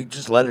 uh-oh, you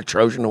just let a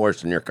Trojan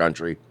horse in your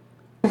country.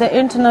 the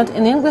internet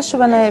in English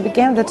when I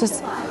began. That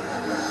is,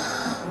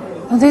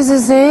 this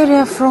is the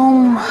area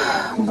from,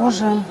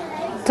 Боже,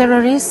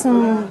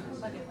 terrorism.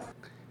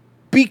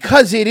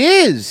 Because it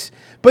is.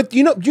 But do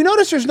you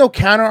notice there's no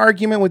counter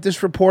argument with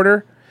this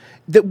reporter?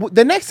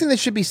 The next thing that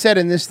should be said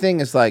in this thing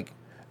is like,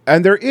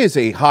 and there is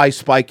a high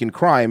spike in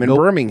crime in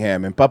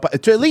Birmingham and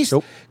to at least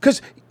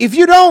because if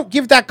you don't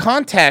give that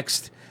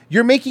context,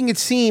 you're making it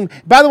seem.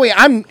 By the way,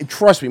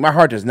 trust me, my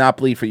heart does not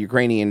bleed for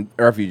Ukrainian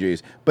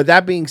refugees. But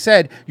that being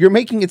said, you're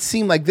making it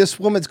seem like this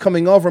woman's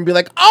coming over and be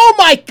like, "Oh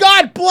my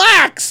God,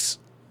 blacks,"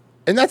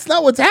 and that's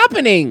not what's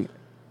happening.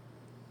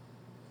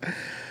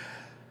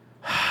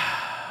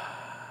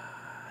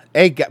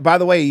 Hey, by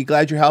the way, are you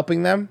glad you're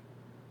helping them?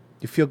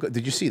 You feel good?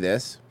 Did you see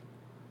this?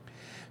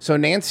 So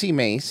Nancy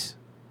Mace,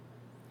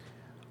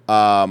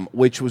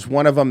 which was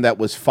one of them that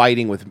was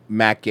fighting with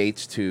Matt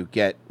Gaetz to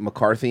get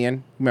McCarthy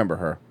in. Remember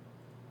her?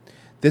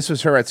 This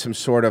was her at some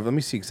sort of, let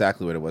me see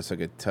exactly what it was so I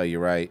could tell you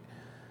right.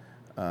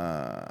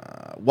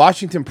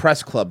 Washington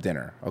Press Club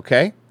dinner,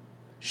 okay?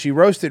 She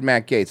roasted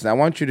Matt Gaetz. And I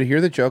want you to hear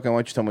the joke. I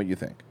want you to tell me what you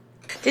think.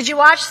 Did you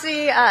watch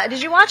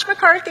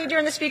McCarthy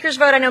during the speaker's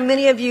vote? I know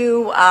many of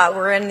you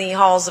were in the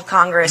halls of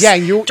Congress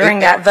during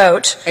that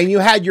vote. And you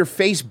had your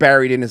face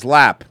buried in his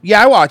lap.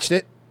 Yeah, I watched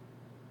it.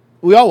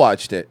 We all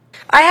watched it.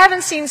 I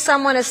haven't seen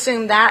someone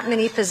assume that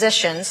many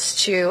positions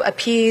to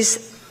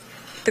appease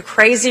the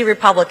crazy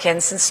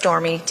Republicans since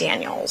Stormy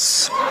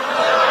Daniels.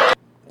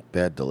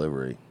 Bad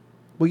delivery.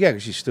 Well, yeah,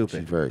 because she's stupid.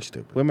 She's very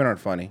stupid. Women aren't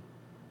funny.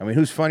 I mean,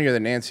 who's funnier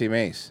than Nancy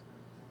Mace?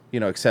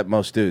 Except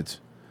most dudes.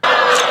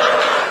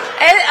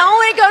 It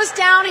only goes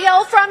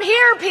downhill from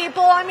here,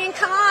 people. I mean,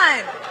 come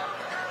on.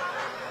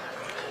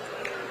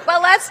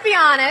 But let's be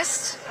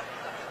honest.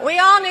 We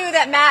all knew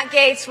that Matt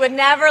Gaetz would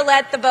never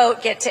let the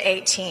vote get to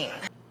 18.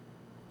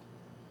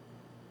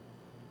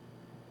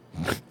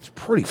 It's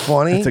pretty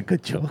funny. It's a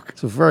good joke.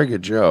 It's a very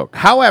good joke.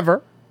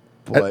 However,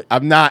 but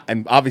I'm not,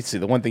 and obviously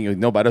the one thing you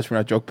know about us, we're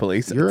not joke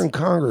police. You're in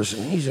Congress,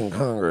 and he's in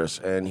Congress,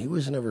 and he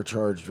was never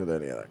charged with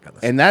any of that kind of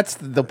stuff. And that's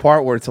the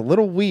part where it's a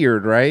little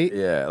weird, right?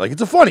 Yeah, like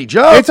it's a funny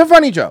joke. It's a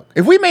funny joke.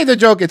 If we made the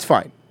joke, it's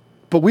fine.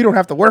 But we don't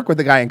have to work with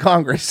the guy in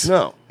Congress.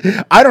 No.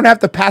 I don't have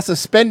to pass a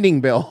spending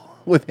bill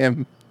with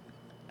him.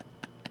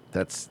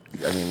 That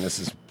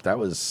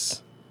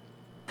was...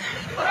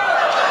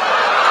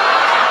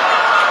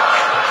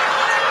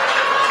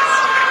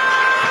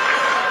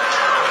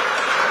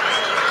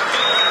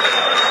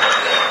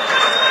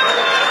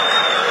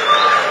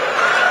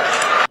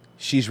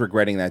 She's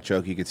regretting that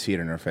joke. You could see it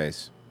in her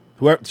face.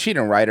 Whoever, she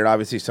didn't write it.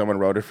 Obviously, someone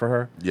wrote it for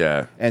her.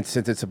 Yeah. And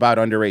since it's about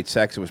underage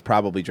sex, it was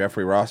probably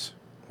Jeffrey Ross.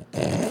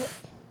 Yeah.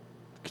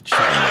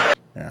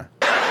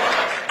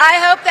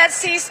 I hope that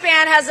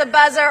C-SPAN has a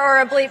buzzer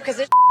or a bleep because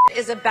this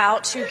is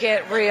about to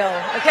get real,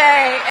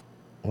 okay?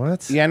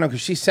 What? Yeah, no,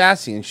 because she's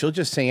sassy and she'll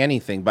just say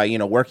anything by,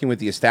 working with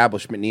the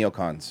establishment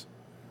neocons.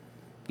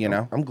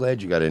 I'm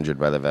glad you got injured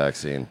by the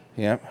vaccine.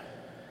 Yep.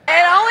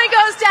 It only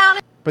goes down.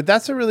 But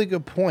that's a really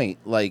good point.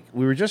 Like,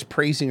 we were just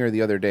praising her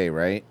the other day,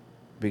 right?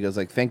 Because,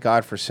 thank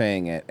God for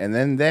saying it. And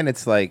then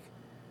it's like,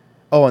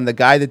 oh, and the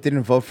guy that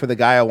didn't vote for the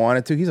guy I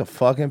wanted to, he's a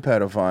fucking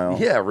pedophile.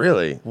 Yeah,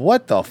 really.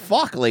 What the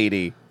fuck,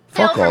 lady?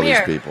 Fuck all these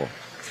here. people.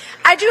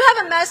 I do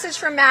have a message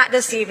from Matt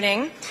this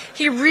evening.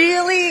 He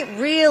really,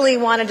 really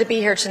wanted to be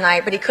here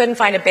tonight, but he couldn't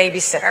find a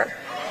babysitter.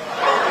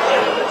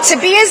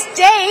 To be his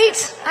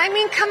date, I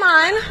mean, come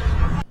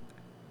on.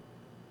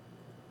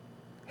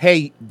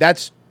 Hey,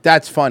 that's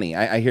funny.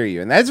 I hear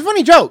you. And that's a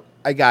funny joke.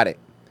 I got it.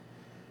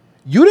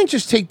 You didn't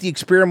just take the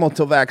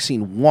experimental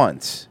vaccine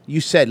once. You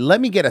said, let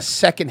me get a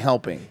second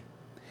helping.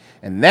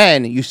 And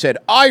then you said,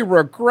 I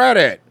regret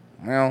it.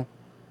 Well,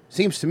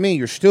 seems to me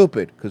you're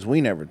stupid because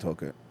we never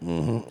took it.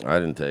 Mm-hmm. I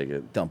didn't take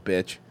it. Dumb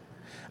bitch.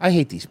 I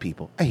hate these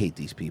people. I hate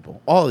these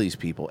people. All of these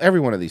people. Every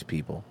one of these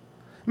people.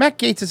 Matt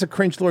Gaetz is a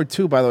cringe lord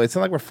too, by the way. It's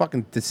not like we're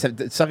fucking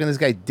sucking this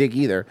guy dick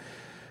either.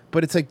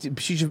 But it's like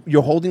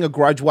you're holding a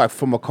grudge, what,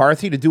 for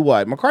McCarthy to do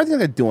what? McCarthy's not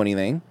going to do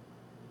anything.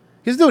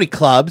 He doesn't do any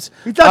clubs.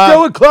 He's not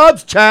doing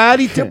clubs, Chad.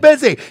 He's too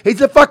busy. He's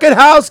a fucking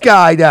house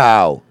guy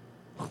now.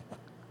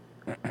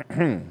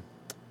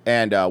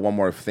 And one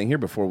more thing here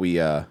before we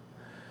go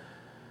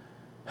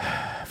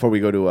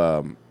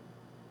to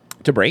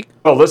break.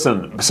 Well,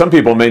 listen, some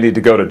people may need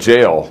to go to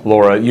jail,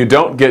 Laura. You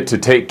don't get to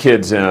take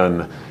kids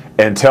in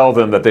and tell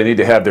them that they need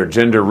to have their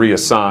gender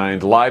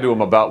reassigned, lie to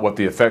them about what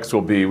the effects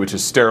will be, which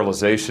is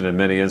sterilization in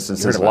many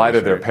instances, lie to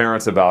their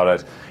parents about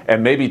it,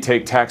 and maybe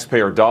take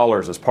taxpayer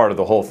dollars as part of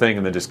the whole thing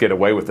and then just get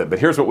away with it. But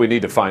here's what we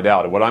need to find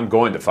out, and what I'm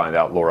going to find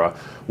out, Laura.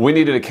 We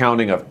need an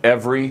accounting of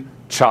every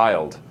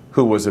child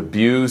who was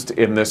abused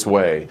in this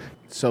way.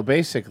 So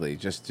basically,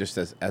 just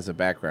as a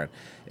background,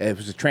 it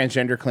was a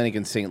transgender clinic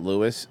in St.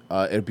 Louis.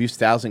 It abused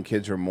 1,000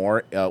 kids or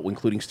more,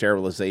 including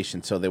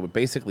sterilization. So they would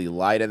basically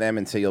lie to them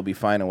and say you'll be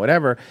fine or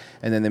whatever,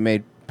 and then they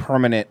made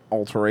permanent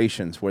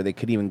alterations where they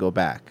could even go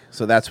back.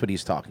 So that's what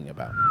he's talking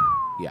about.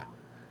 Yeah.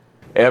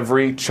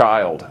 Every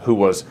child who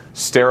was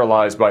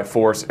sterilized by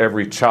force,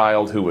 every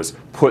child who was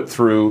put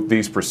through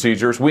these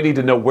procedures, we need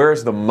to know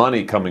where's the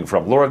money coming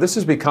from. Laura, this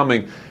is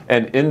becoming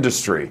an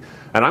industry,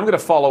 and I'm going to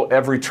follow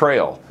every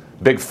trail.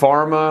 Big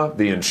pharma,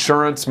 the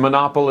insurance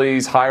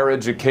monopolies, higher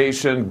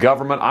education,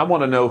 government. I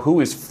want to know who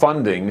is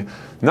funding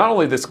not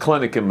only this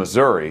clinic in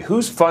Missouri,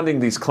 who's funding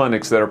these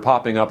clinics that are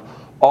popping up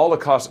all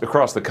across the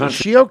country. Is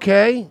she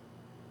okay?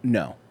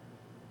 No.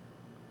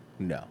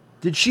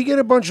 Did she get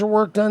a bunch of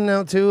work done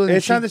now too?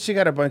 It's not that she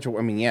got a bunch of.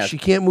 I mean, yeah, she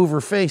can't move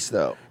her face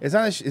though. It's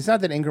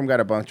not that Ingram got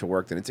a bunch of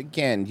work done. It's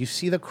again, you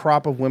see the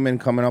crop of women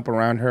coming up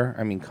around her.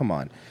 I mean, come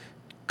on.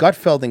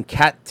 Gutfeld and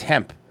Kat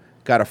Temp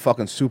got a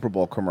fucking Super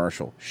Bowl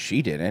commercial.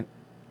 She didn't.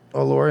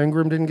 Oh, Laura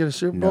Ingram didn't get a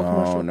Super Bowl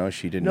commercial? No,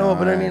 she did not. No,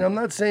 but I mean, I'm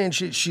not saying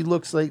she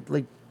looks like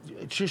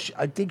it's just,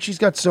 I think she's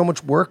got so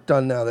much work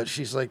done now that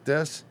she's like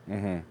this.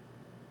 Mm-hmm.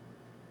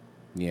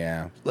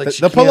 Yeah. Like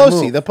she the can't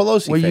Pelosi, move. the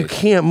Pelosi Where face. you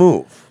can't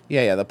move.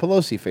 Yeah, the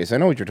Pelosi face. I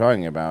know what you're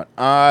talking about.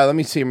 Let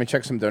me see. I'm going to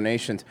check some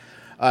donations.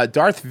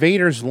 Darth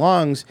Vader's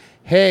lungs.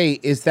 Hey,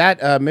 is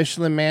that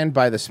Michelin Man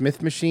by the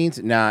Smith Machines?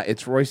 Nah,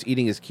 it's Royce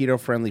eating his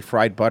keto-friendly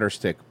fried butter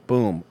stick.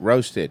 Boom,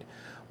 roasted.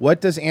 What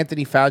does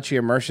Anthony Fauci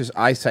and Mersh's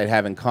eyesight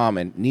have in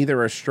common?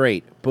 Neither are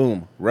straight.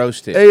 Boom,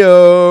 roasted.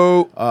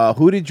 Ayo.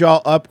 Who did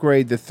y'all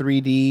upgrade the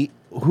 3D?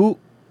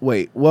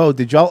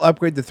 Did y'all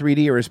upgrade the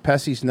 3D or is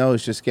Pessy's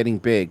nose just getting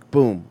big?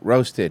 Boom,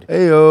 roasted.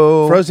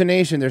 Ayo. Frozen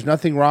Nation, there's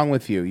nothing wrong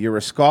with you. You're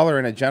a scholar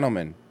and a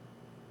gentleman.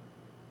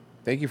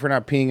 Thank you for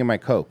not peeing in my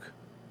Coke.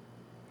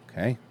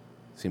 Okay.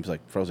 Seems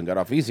like Frozen got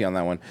off easy on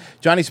that one.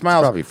 Johnny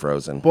Smiles. It's probably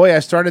Frozen. Boy, I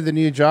started the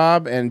new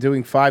job and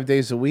doing 5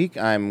 days a week.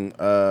 I'm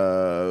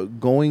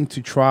going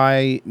to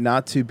try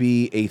not to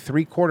be a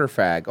 3/4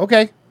 fag.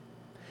 Okay.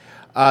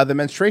 The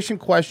menstruation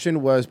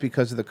question was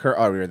because of the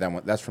that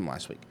one. That's from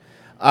last week.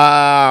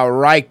 All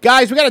right,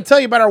 guys, we got to tell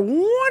you about our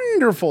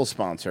wonderful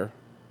sponsor,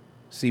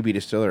 CB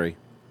Distillery.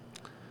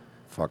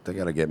 Fuck, they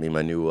got to get me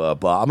my new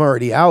bottle. I'm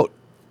already out.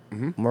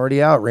 I'm already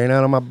out. Ran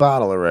out of my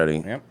bottle already.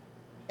 Yep.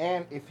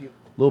 And if you...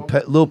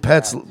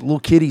 Little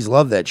kitties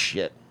love that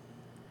shit.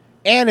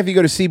 And if you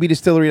go to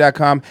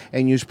cbdistillery.com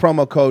and use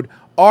promo code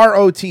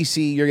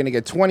ROTC, you're going to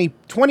get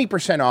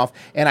 20% off.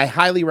 And I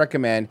highly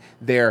recommend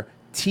their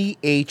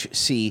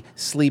THC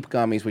sleep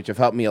gummies, which have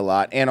helped me a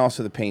lot, and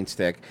also the pain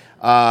stick.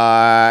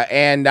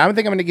 And I think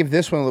I'm going to give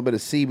this one a little bit of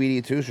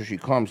CBD too, so she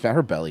calms down.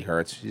 Her belly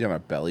hurts. She's having a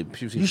belly.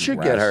 You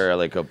should get her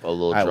like a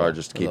little jar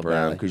just to keep her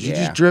around, because you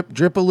Yeah. just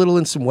drip a little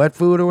in some wet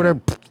food or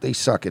whatever. They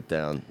suck it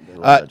down. They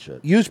love that shit.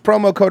 Use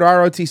promo code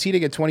ROTC to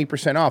get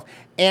 20% off.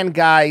 And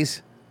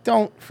guys,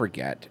 don't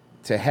forget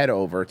to head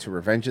over to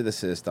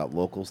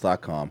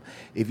revengeofthesis.locals.com.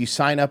 If you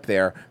sign up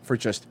there for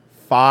just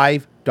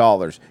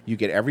 $5, you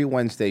get every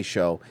Wednesday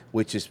show,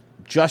 which is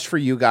just for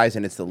you guys,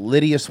 and it's the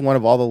littiest one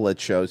of all the lit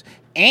shows.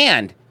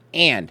 And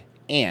not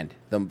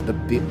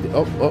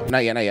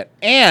yet.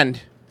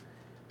 And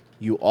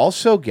you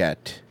also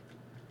get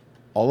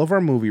all of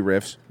our movie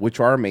riffs, which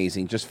are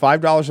amazing. Just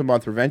 $5 a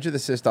month,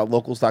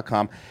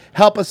 revengeofthesis.locals.com.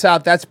 Help us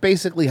out. That's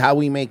basically how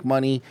we make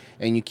money,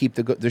 and you keep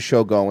the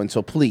show going.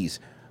 So please,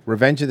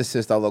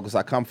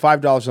 revengeofthesis.locals.com.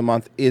 $5 a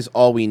month is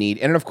all we need.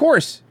 And of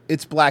course,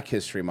 it's Black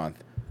History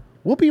Month.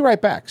 We'll be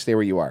right back. Stay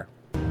where you are.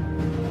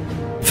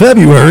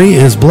 February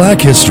is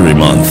Black History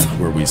Month,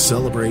 where we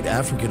celebrate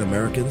African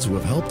Americans who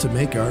have helped to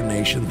make our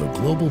nation the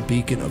global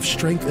beacon of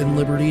strength and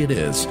liberty it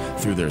is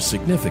through their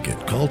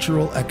significant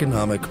cultural,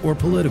 economic, or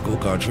political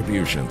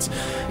contributions.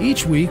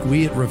 Each week,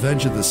 we at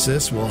Revenge of the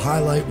Cis will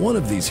highlight one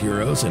of these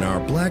heroes in our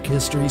Black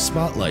History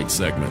Spotlight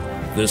segment.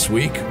 This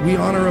week, we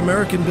honor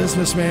American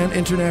businessman,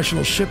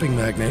 international shipping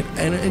magnate,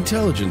 and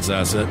intelligence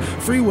asset,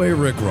 Freeway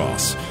Rick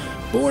Ross.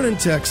 Born in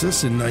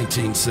Texas in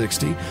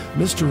 1960,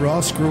 Mr.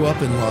 Ross grew up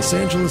in Los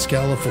Angeles,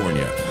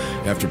 California.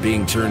 After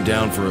being turned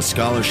down for a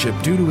scholarship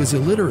due to his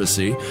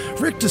illiteracy,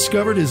 Rick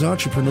discovered his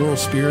entrepreneurial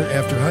spirit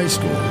after high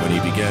school when he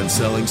began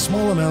selling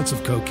small amounts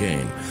of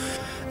cocaine.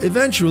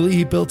 Eventually,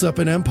 he built up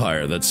an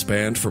empire that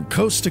spanned from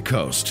coast to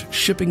coast,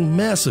 shipping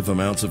massive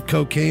amounts of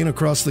cocaine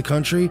across the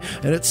country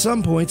and at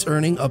some points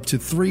earning up to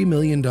 $3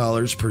 million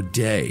per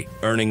day.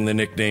 Earning the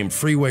nickname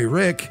Freeway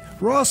Rick,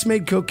 Ross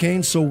made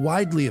cocaine so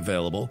widely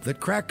available that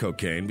crack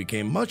cocaine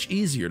became much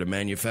easier to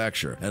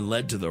manufacture and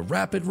led to the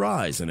rapid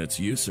rise in its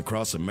use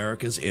across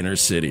America's inner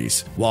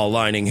cities. While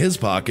lining his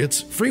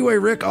pockets, Freeway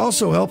Rick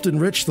also helped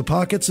enrich the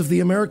pockets of the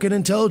American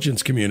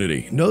intelligence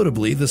community,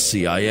 notably the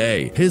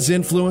CIA. His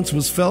influence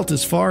was felt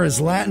as far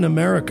as Latin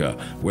America,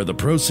 where the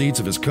proceeds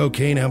of his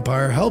cocaine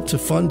empire helped to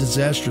fund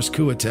disastrous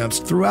coup attempts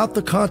throughout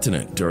the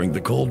continent during the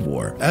Cold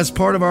War. As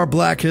part of our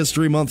Black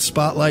History Month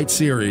Spotlight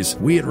series,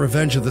 we at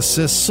Revenge of the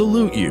Cis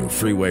salute you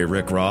Freeway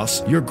Rick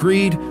Ross. Your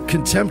greed,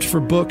 contempt for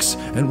books,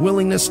 and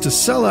willingness to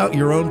sell out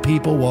your own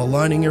people while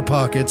lining your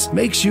pockets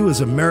makes you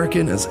as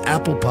American as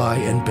apple pie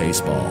and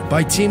baseball.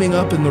 By teaming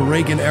up in the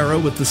Reagan era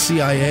with the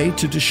CIA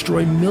to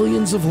destroy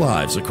millions of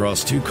lives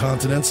across 2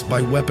 continents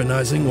by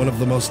weaponizing one of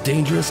the most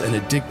dangerous and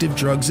addictive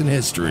drugs in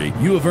history,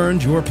 you have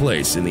earned your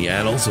place in the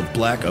annals of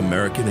Black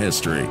American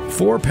history.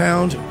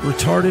 4-pound,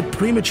 retarded,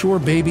 premature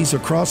babies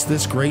across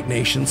this great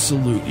nation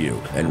salute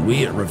you, and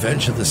we at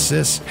Revenge of the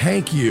Sis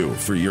thank you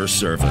for your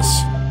service.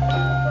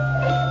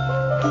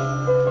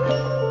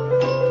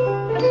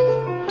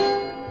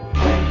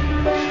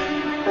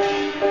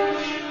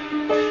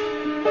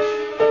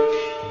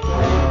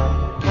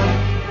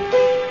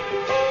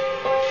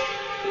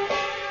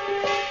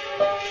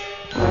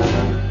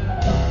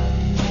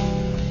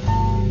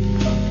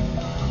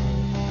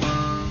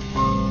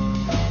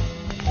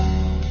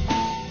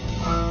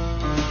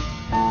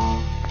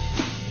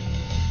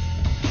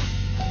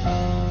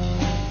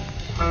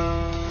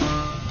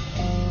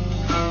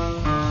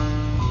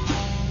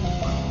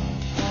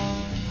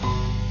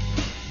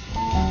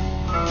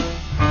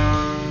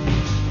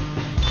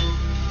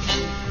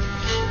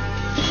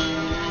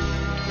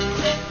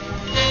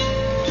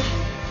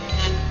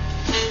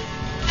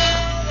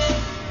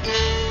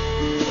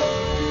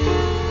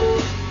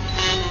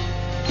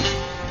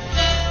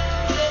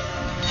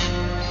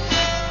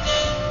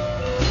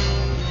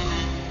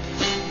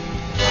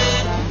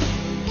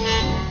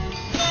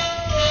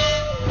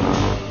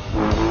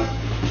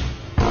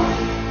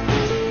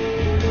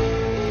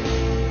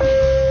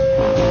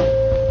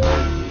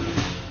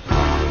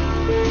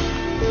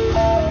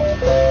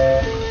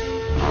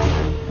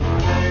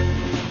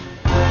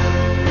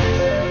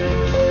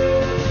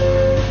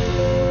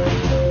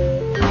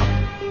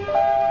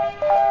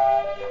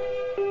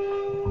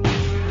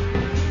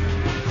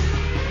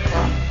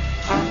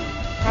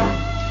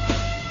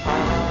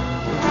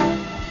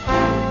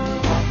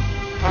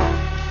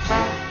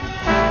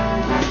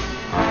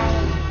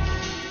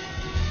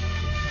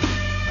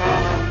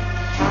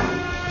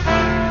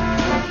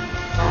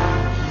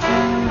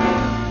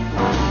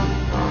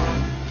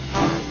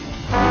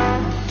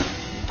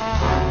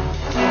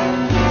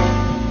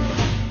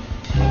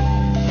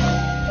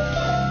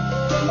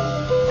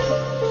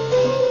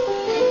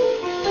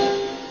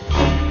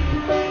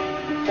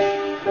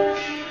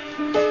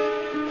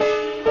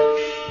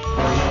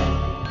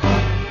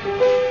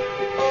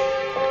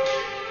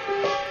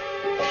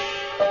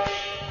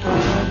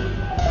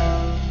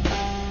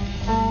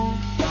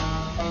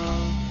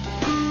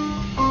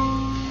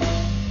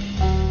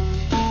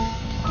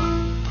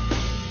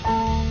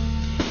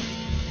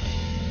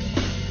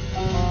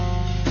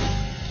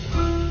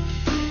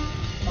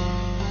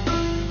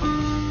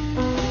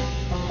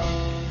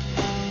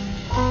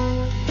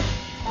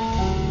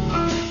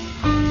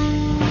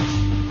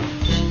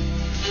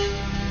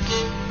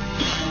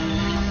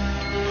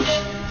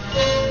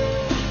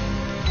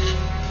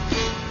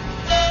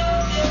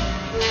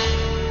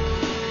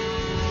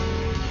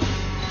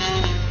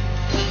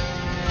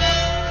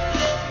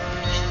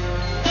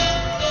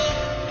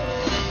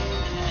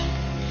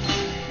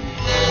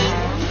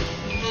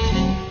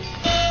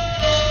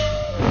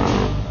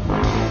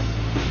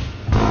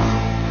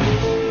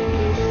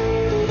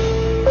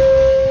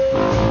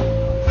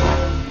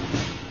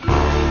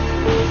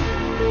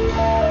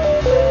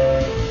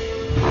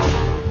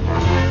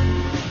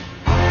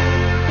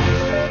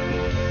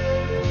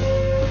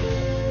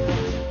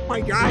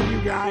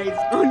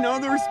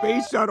 Another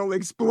space shuttle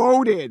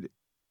exploded.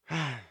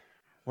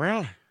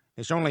 Well,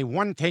 there's only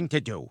one thing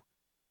to do.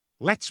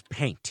 Let's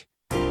paint.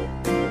 Painting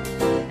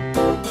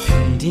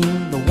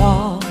the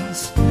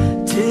walls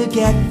to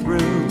get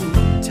through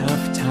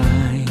tough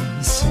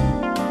times.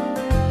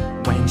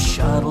 When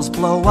shuttles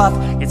blow up,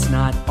 it's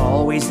not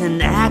always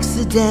an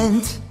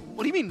accident.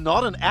 What do you mean,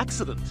 not an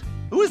accident?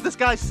 Who is this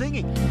guy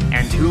singing?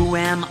 And who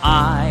am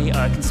I,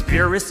 a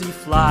conspiracy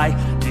fly?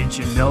 Did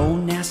you know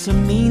NASA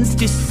means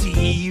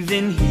deceive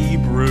in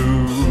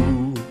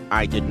Hebrew?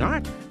 I did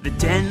not. The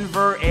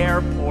Denver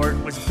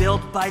airport was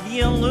built by the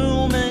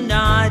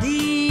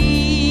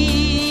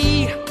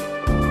Illuminati.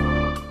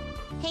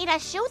 Peter,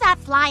 shoo that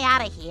fly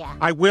out of here.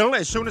 I will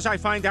as soon as I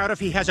find out if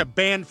he has a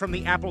band from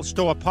the Apple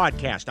Store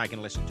podcast I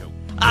can listen to.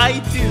 I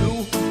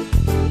do.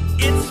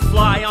 It's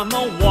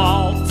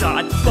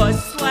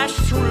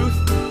flyonthewall.buzz/truth.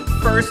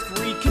 First,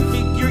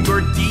 reconfigure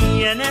your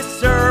DNS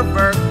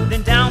server,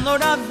 then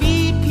download a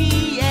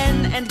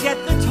VPN and get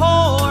the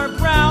Tor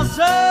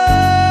browser.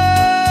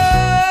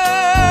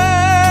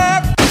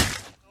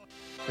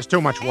 It's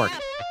too much work.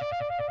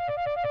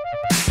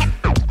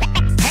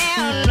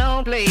 Hell,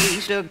 no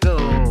place to go.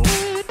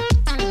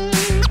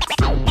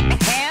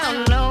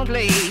 Hell, no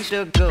place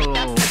to go.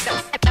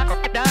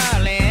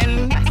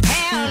 Darling,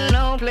 hell,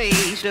 no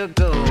place to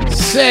go.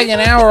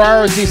 Second hour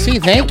ROTC,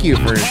 thank you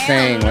for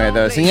staying with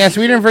us. And yes,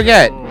 we didn't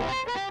forget.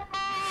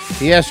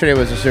 Yesterday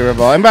was the Super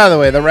Bowl. And by the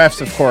way, the refs,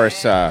 of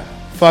course,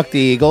 fuck the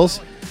Eagles.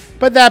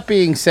 But that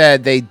being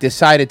said, they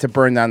decided to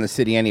burn down the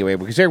city anyway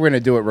because they were going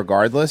to do it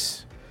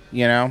regardless,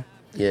 you know?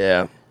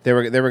 Yeah. They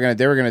were gonna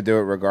do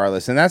it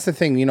regardless, and that's the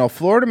thing. You know,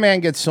 Florida man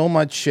gets so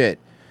much shit,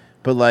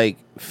 but like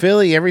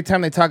Philly, every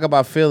time they talk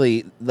about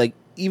Philly, like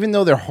even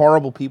though they're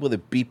horrible people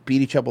that beat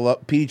each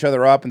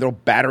other up, and throw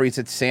batteries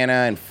at Santa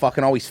and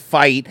fucking always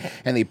fight,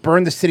 and they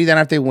burn the city down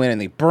if they win, and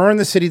they burn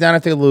the city down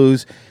if they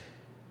lose.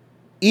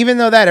 Even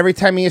though that, every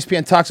time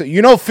ESPN talks,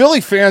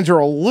 Philly fans are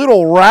a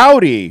little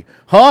rowdy,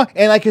 huh?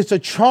 And like it's a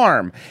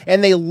charm,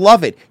 and they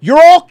love it.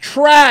 You're all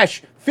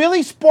trash.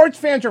 Philly sports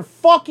fans are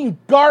fucking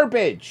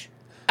garbage.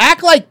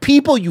 Act like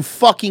people, you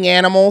fucking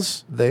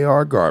animals. They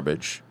are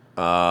garbage.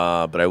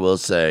 But I will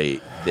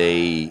say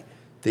they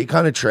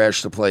kind of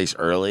trashed the place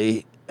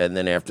early, and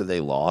then after they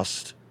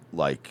lost,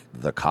 like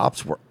the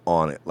cops were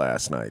on it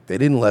last night. They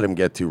didn't let him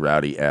get too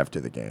rowdy after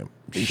the game.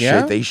 They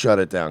shut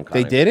it down.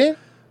 They did it?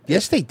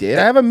 Yes, they did.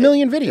 I have a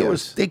million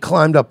videos. They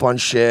climbed up on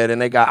shit,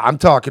 and I'm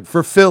talking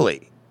for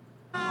Philly.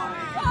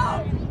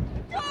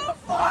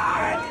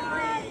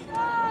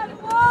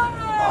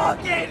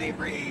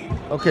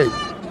 Okay.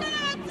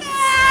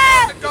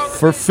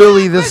 For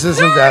Philly, this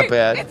isn't that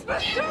bad.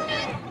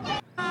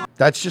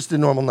 That's just a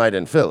normal night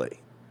in Philly.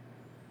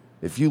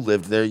 If you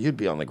lived there, you'd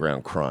be on the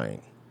ground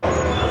crying. Oh,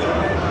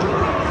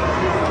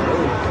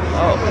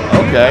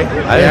 okay.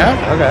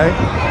 Okay.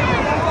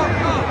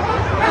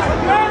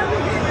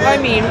 I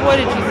mean, what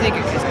did you think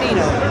of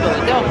Casino in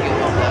Philadelphia?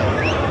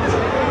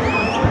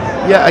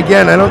 Yeah,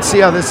 again, I don't see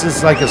how this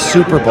is like a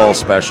Super Bowl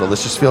special.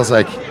 This just feels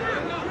like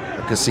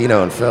a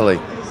casino in Philly.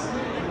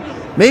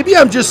 Maybe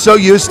I'm just so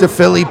used to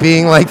Philly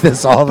being like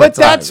this all the time. But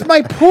that's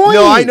my point.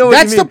 No, I know what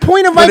that's you mean. the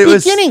point of my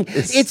beginning.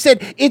 It's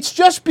that it's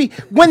just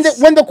when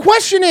the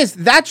question is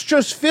that's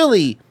just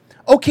Philly.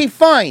 Okay,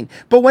 fine.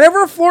 But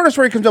whenever a Florida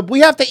story comes up, we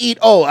have to eat.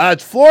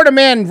 It's Florida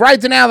man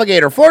rides an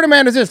alligator. Florida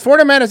man is this.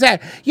 Florida man is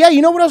that. Yeah,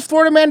 you know what else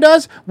Florida man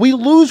does? We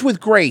lose with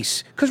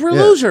grace because we're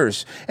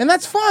losers, and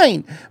that's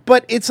fine.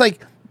 But it's like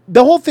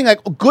the whole thing,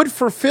 like good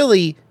for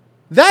Philly.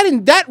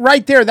 That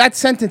right there, that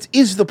sentence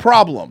is the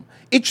problem.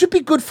 It should be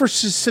good for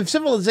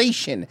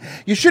civilization.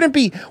 You shouldn't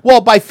be,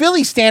 by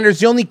Philly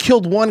standards, you only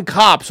killed one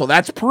cop, so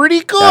that's pretty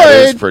good.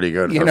 That is pretty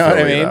good you for know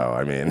Philly, what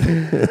I mean?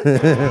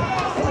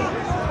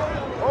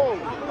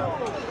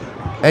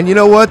 And you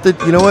know what?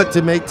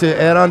 To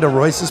add on to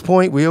Royce's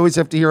point, we always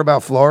have to hear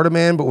about Florida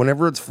man, but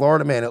whenever it's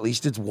Florida man, at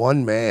least it's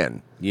one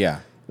man. Yeah.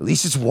 At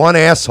least it's one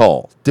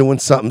asshole doing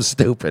something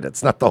stupid.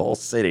 It's not the whole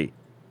city.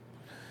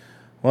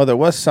 Well, there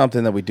was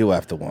something that we do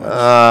have to watch.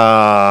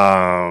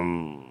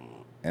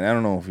 And I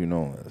don't know if you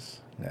know this,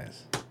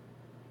 guys.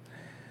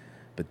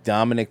 But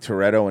Dominic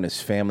Toretto and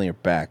his family are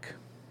back.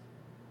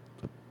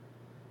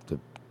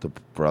 The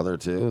brother,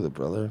 too? The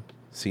brother?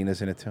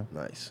 Cena's in it, too.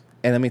 Nice.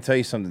 And let me tell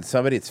you something.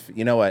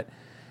 You know what?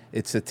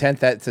 It's the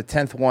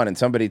 10th one, and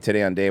somebody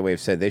today on Daywave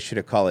said they should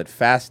have called it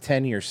Fast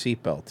 10 Your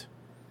Seatbelt.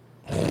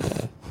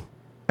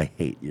 I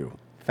hate you.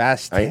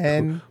 Fast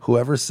 10.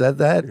 Whoever said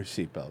that? Your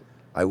seatbelt.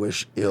 I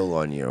wish ill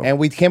on you. And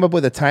we came up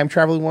with a time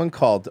traveling one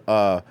called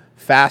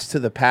Fast to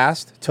the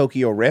Past,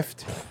 Tokyo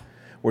Rift,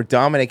 where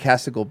Dominic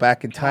has to go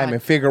back in time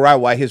and figure out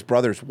why his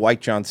brother's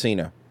white John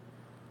Cena.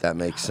 That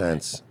makes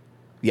sense.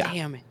 Yeah.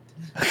 Damn it.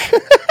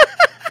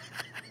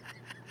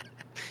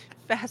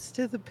 Fast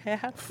to the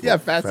past? Yeah,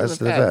 Fast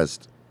to the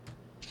Past.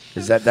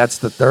 That's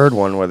the third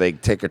one where they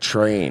take a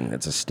train.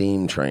 It's a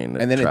steam train.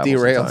 And then it travels in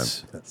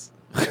derails.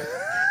 time.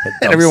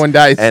 And everyone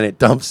dies. And it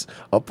dumps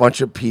a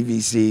bunch of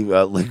PVC,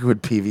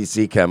 liquid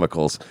PVC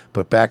chemicals,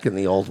 but back in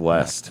the Old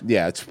West.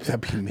 Yeah,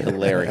 that'd be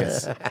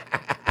hilarious.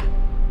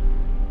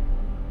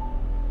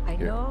 I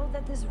know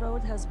that this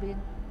road has been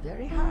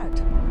very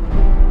hard.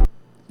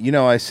 You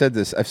know, I've said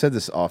this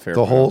off air.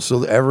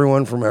 So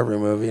everyone from every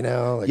movie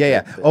now? Like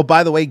Yeah. Oh,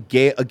 by the way,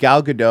 Gal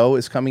Gadot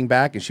is coming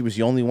back, and she was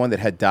the only one that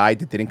had died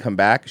that didn't come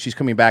back. She's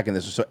coming back in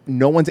this. So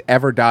no one's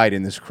ever died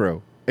in this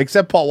crew.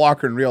 Except Paul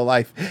Walker in real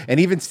life. And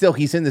even still,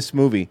 he's in this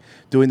movie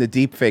doing the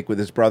deep fake with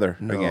his brother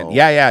again.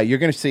 Yeah, you're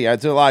going to see.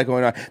 There's a lot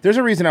going on. There's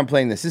a reason I'm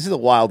playing this. This is a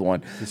wild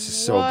one. This is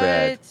so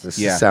bad. This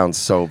Yeah. sounds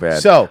so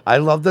bad. So- I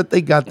love that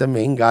they got the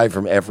main guy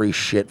from every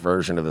shit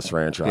version of this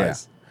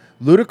franchise.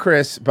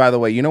 Ludacris, by the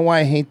way, you know why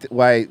I hate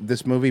why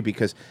this movie?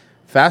 Because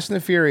Fast and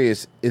the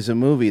Furious is a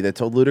movie that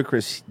told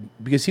Ludacris,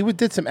 because he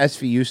did some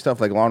SVU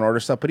stuff, like Law and Order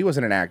stuff, but he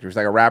wasn't an actor. He was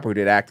like a rapper who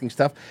did acting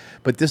stuff.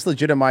 But this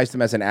legitimized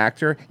him as an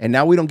actor, and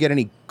now we don't get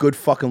any good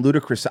fucking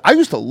Ludacris. I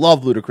used to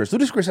love Ludacris.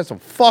 Ludacris had some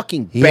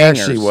fucking He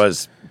bangers. actually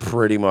was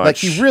pretty much Like,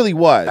 he really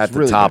was. at the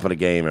really top good. of the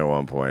game at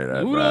one point.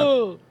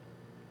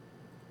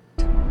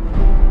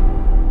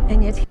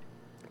 And yet,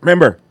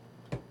 Remember,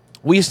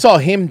 we saw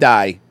him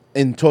die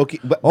in Tokyo.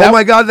 Oh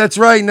my God, that's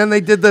right. And then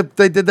they did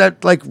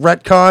that like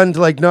retconned,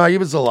 like, no, he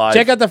was alive.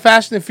 Check out the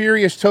Fast and the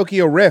Furious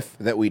Tokyo Riff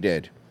that we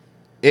did.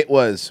 It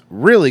was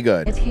really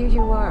good. yet here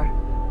you are,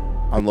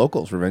 On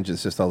Locals,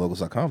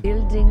 RevengeOfTheSith.locals.com.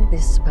 building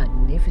this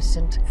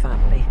magnificent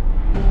family.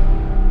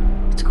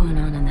 What's going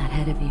on in that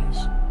head of yours?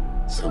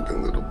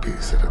 Something little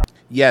piece of it.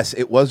 Yes,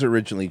 it was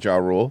originally Ja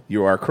Rule.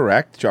 You are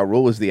correct. Ja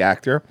Rule was the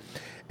actor.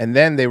 And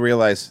then they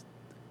realized,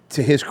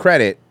 to his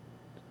credit,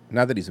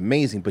 not that he's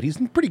amazing, but he's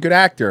a pretty good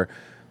actor,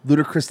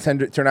 Ludacris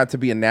turned out to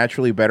be a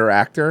naturally better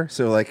actor.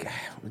 So like,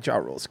 Ja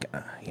Rule's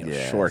kind of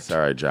short.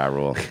 Sorry, Ja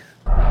Rule.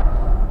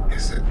 He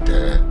said,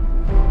 Dad,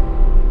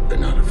 they're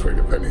not afraid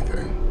of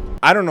anything.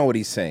 I don't know what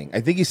he's saying. I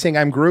think he's saying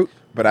I'm Groot,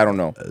 but I don't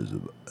know. Cars,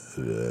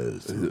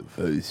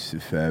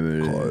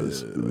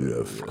 we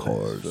have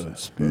cars,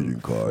 speeding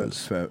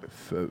cars,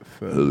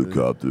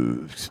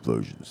 helicopter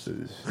explosions.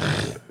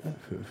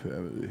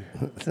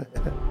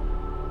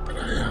 But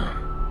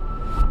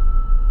I'm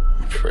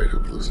afraid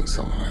of losing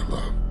someone I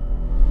love.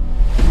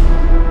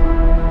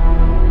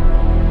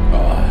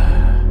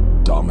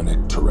 Dominic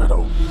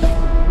Toretto.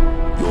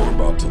 You're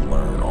about to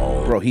learn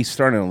all. Bro, he's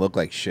starting to look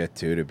like shit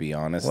too. To be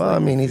honest. Well, I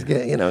mean, he's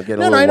getting a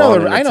little. I know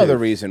the tooth.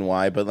 reason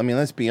why, but I mean,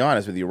 let's be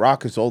honest with you.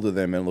 Rock is older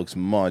than him and looks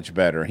much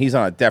better. He's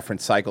on a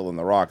different cycle than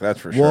The Rock. That's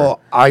for sure.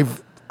 Well, I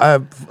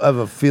have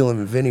a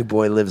feeling Vinny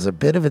Boy lives a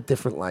bit of a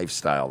different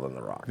lifestyle than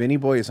The Rock. Vinny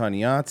Boy is on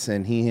yachts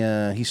and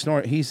he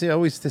snort. He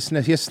always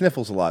he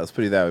sniffles a lot. Let's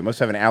put it that way. He must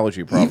have an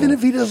allergy problem. Even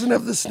if he doesn't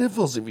have the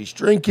sniffles, if he's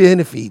drinking,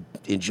 if he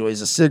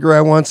enjoys a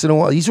cigarette once in a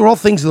while, these are all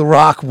things The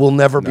Rock will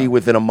never be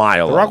within a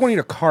mile. The Rock of. won't eat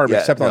a carb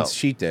except on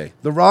cheat day.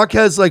 The Rock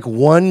has like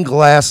one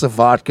glass of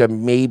vodka,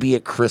 maybe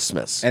at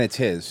Christmas, and it's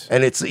his.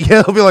 And it's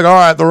he'll be like, all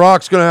right, The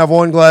Rock's gonna have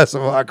one glass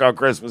of vodka on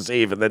Christmas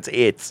Eve, and that's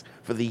it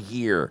for the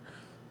year.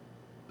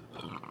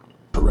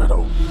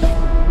 Toretto.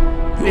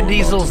 Vin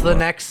Diesel's the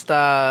next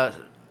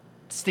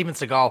Steven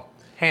Seagal,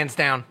 hands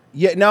down.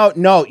 Yeah,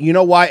 no. You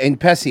know why? And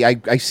Pessy,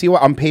 I see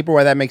what on paper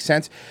why that makes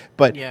sense,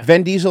 but Yeah.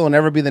 Vin Diesel will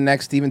never be the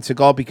next Steven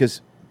Seagal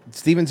because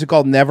Steven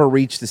Seagal never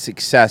reached the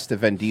success that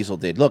Vin Diesel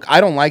did. Look,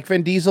 I don't like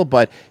Vin Diesel,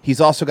 but he's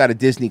also got a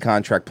Disney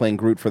contract playing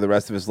Groot for the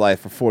rest of his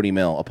life for $40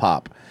 million a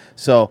pop.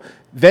 So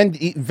Vin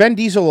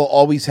Diesel will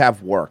always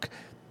have work.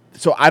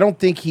 So I don't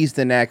think he's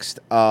the next.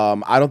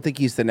 I don't think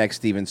he's the next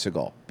Steven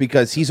Seagal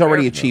because he's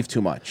already achieved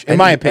too much, in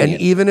my opinion.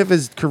 And even if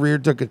his career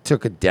took a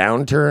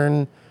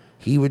downturn,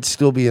 he would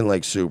still be in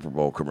like Super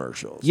Bowl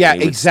commercials. Yeah, He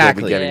would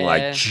exactly. Still be getting Yeah.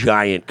 like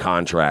giant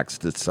contracts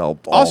to sell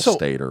Also,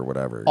 Allstate or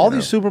whatever. All you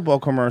these know? Super Bowl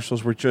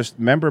commercials were just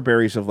member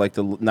berries of like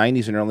the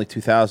 90s and early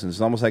 2000s. It's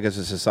almost like as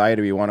a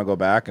society we want to go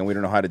back and we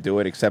don't know how to do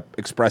it except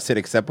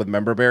with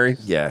member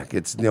berries. Yeah,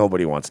 it's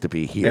nobody wants to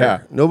be here.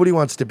 Yeah. Nobody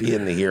wants to be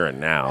in the here and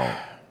now.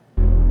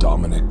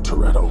 Dominic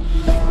Toretto.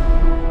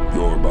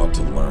 You're about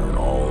to learn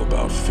all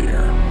about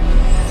fear.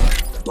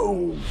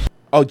 Boom.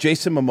 Oh,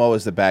 Jason Momoa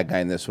is the bad guy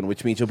in this one,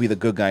 which means you'll be the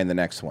good guy in the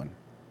next one.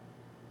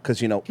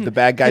 Because, you know, the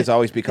bad guys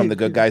always become the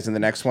good guys in the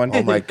next one.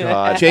 Oh, my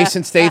God.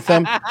 Jason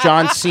Statham,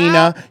 John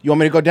Cena. You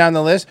want me to go down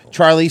the list?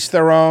 Charlize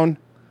Theron.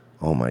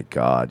 Oh, my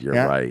God. You're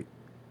Yeah. right.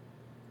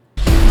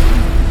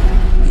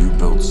 You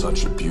built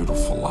such a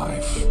beautiful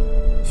life,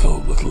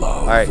 filled with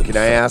love. All right, and can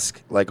I faith.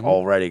 ask, like,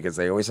 already, because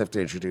they always have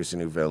to introduce a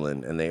new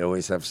villain, and they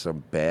always have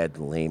some bad,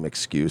 lame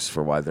excuse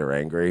for why they're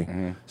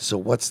angry. So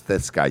what's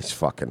this guy's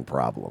fucking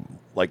problem?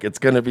 Like, it's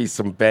going to be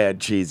some bad,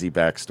 cheesy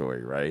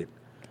backstory, right?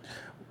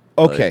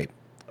 Okay,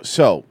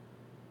 so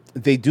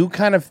they do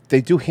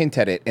hint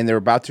at it, and they're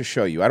about to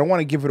show you. I don't want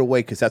to give it away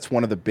because that's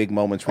one of the big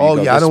moments. Where Oh, you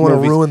go, yeah, I this don't wanna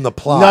movie's- ruin the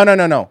plot.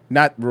 No,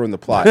 not ruin the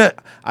plot.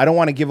 I don't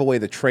want to give away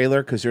the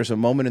trailer because there's a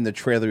moment in the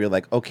trailer you're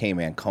like, okay,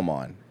 man, come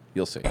on,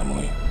 you'll see.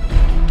 Emily,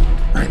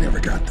 I never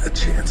got that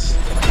chance.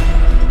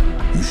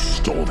 You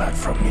stole that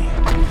from me.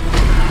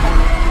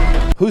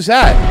 Who's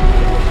that?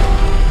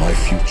 My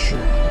future.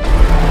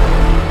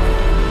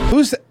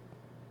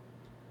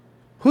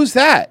 Who's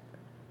that?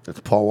 That's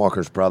Paul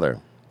Walker's brother.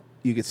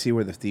 You can see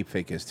where the deep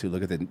fake is too.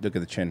 Look at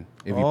the chin.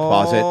 If you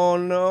pause it. Oh,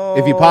 no.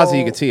 If you pause it,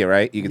 you can see it,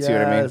 right? You can see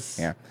what I mean? Yes.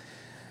 Yeah.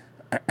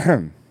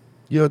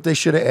 You know what they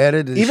should have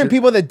added? They Even should-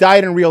 people that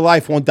died in real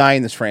life won't die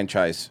in this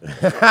franchise.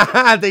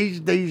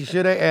 they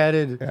should have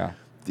added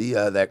the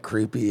that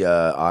creepy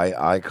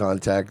eye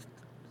contact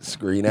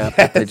screen app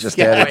that they just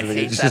Yeah. added. I and it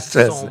hate just that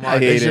says, so much. I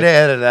they hate should it.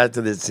 have added that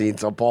to the scene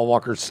so Paul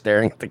Walker's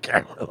staring at the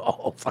camera the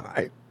whole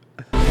time.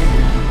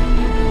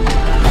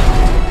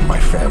 My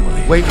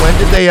family. Wait, when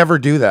did they ever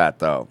do that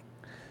though?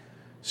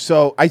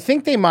 So I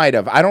think they might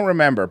have. I don't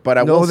remember, but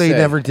I No, will they say-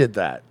 never did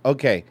that.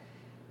 Okay.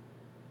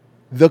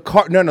 The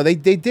car. No, they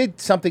did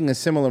something in a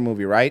similar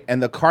movie, right?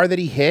 And the car that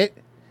he hit.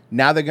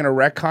 Now they're going to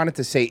retcon it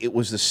to say it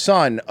was the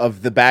son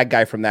of the bad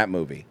guy from that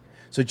movie.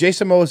 So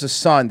Jason Momoa is a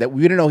son that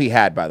we didn't know he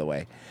had, by the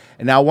way.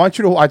 And now I want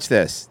you to watch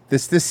this.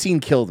 This scene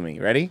killed me.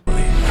 Ready?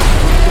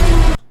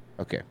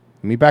 Okay.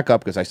 Let me back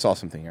up because I saw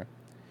something here.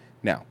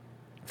 Now,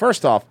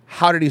 first off,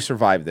 how did he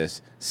survive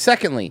this?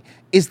 Secondly,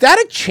 is that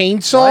a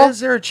chainsaw? Why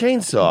is there a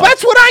chainsaw?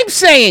 That's what I'm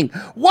saying.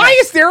 Why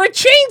is there a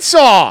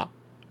chainsaw?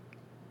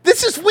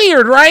 This is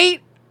weird,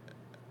 right?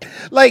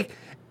 Like,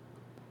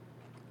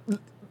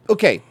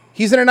 okay,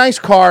 he's in a nice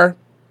car.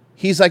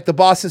 He's like the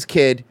boss's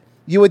kid.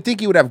 You would think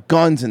he would have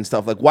guns and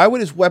stuff. Like, why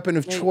would his weapon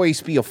of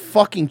choice be a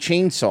fucking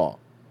chainsaw?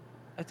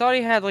 I thought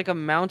he had like a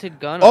mounted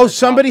gun. Oh,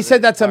 somebody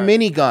said that's a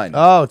minigun.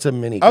 Oh, it's a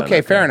minigun.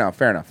 Okay, fair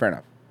enough.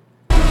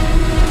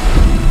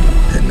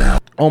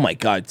 Oh my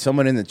God,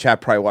 someone in the chat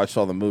probably watched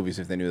all the movies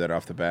if they knew that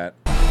off the bat.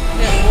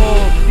 Yeah,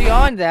 well,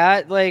 beyond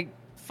that, like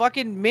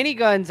fucking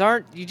miniguns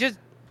aren't. You just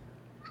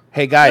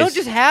Hey You guys, don't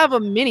just have a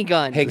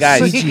minigun. Hey,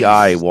 guys.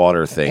 CGI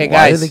water thing. Hey,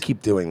 Why do guys. they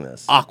keep doing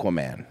this?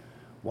 Aquaman.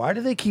 Why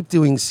do they keep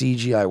doing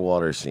CGI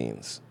water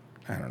scenes?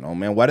 I don't know,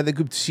 man. Why do they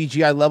do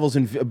CGI levels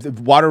in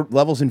water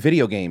levels in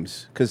video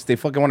games? Because they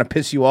fucking want to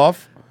piss you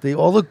off. They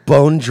all look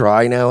bone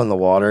dry now in the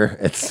water.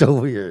 It's so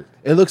weird.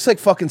 It looks like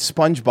fucking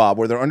SpongeBob,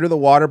 where they're under the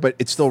water, but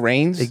it still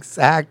rains.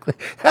 Exactly.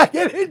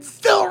 It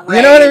still rains.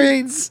 You know what I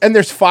mean? And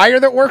there's fire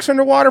that works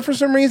underwater for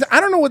some reason. I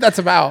don't know what that's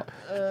about.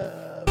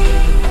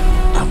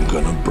 I'm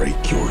gonna break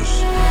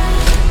yours.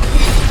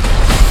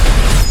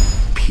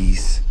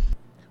 Peace.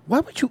 Why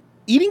would you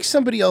eating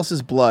somebody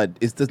else's blood?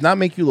 Does not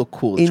make you look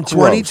cool. It's In gross.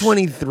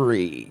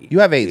 2023, You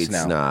have AIDS it's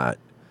now. not.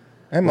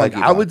 I'm Like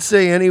like I would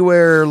say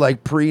anywhere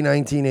like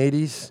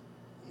pre-1980s.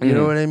 You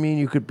know Mhm. what I mean?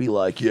 You could be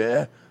like,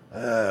 yeah,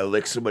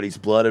 lick somebody's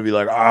blood and be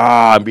like,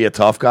 and be a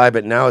tough guy.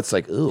 But now it's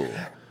like, ooh,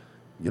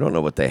 you don't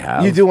know what they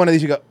have. You do one of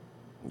these, you go,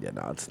 yeah,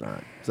 no, it's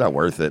not. It's not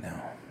worth it.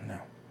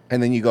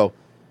 and then you go,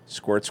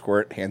 squirt,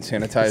 squirt, hand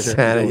sanitizer.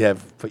 Santa, you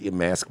have put your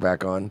mask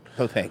back on.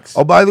 Oh, thanks.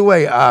 Oh, by the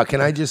way, can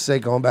I just say,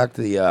 going back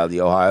to the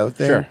Ohio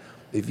thing, Sure.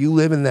 if you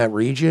live in that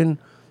region,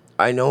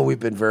 I know we've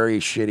been very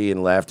shitty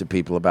and laughed at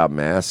people about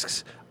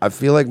masks. I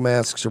feel like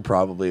masks are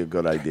probably a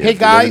good idea. Hey if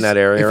you live guys, in that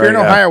area if right you're in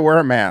now. Ohio, wear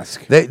a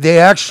mask. They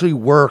actually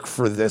work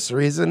for this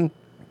reason.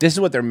 This is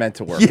what they're meant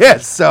to work.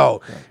 Yes.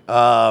 So,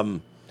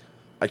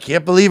 I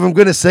can't believe I'm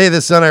going to say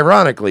this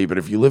unironically, but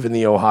if you live in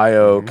the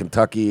Ohio,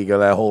 Kentucky, you got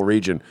that whole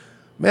region,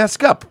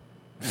 mask up.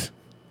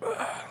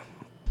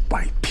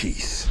 By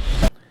peace.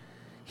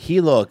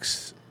 He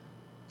looks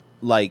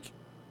like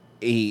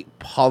a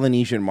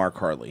Polynesian Mark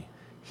Harley.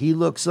 He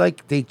looks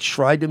like they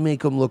tried to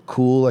make him look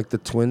cool, like the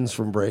twins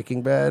from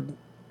Breaking Bad,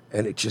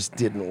 and it just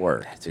didn't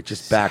work. It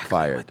just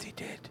backfired. What they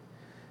did.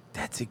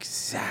 That's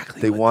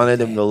exactly. They wanted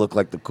him to look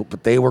like the cool,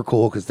 but they were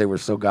cool because they were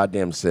so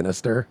goddamn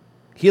sinister.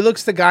 He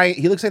looks like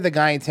the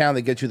guy in town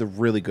that gets you the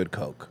really good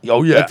Coke.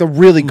 Oh yeah, like the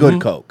really good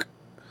Mhm. Coke.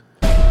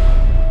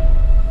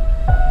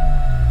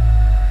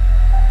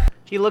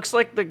 He looks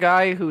like the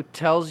guy who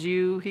tells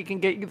you he can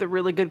get you the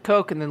really good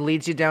Coke and then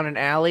leads you down an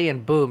alley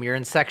and boom, you're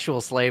in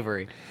sexual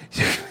slavery.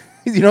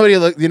 You know what he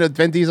look? You know,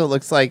 Vin Diesel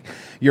looks like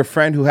your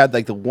friend who had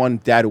like the one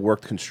dad who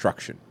worked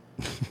construction.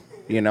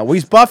 You know, well,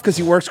 he's buff because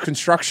he works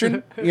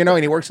construction. You know,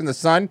 and he works in the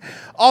sun.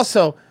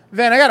 Also,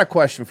 Van, I got a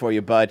question for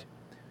you, bud.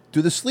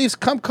 Do the sleeves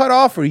come cut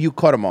off or you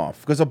cut them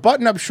off? Because a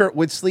button-up shirt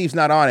with sleeves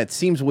not on it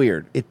seems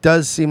weird. It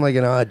does seem like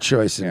an odd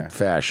choice in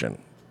fashion.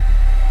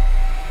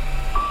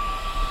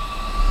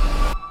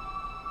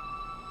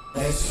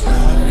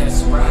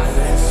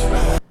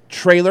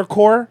 Trailer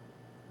core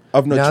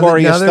of Now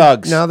Notorious they're-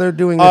 Thugs. now they're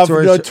doing of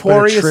Notorious- but a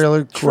Notorious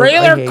Trailer Core- I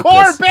Trailer hate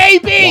core, this.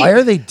 baby. Why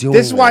are they doing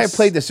This is why I this?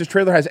 played this. This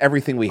trailer has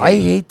everything we hate. I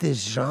hate this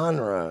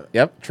genre.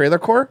 Yep, Trailer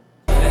core.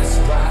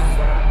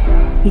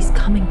 He's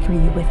coming for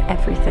you with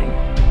everything.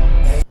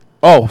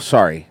 Oh,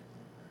 sorry,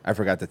 I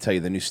forgot to tell you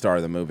the new star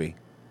of the movie.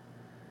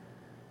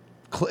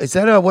 Is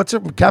that what's her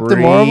Captain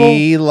Brie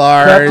Marvel?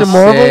 Larson. Captain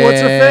Marvel, what's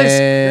her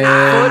face?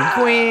 Foot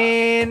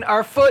Queen,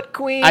 our Foot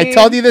Queen. I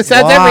told you this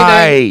has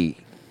everything.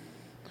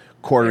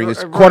 Quartering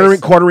is Royce.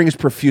 quartering is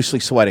profusely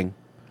sweating.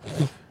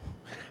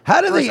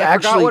 How do Royce, they I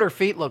forgot actually? what her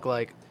feet look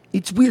like.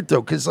 It's weird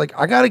though, because like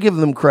I got to give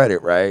them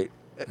credit, right?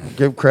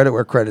 Give credit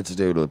where credit's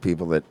due to the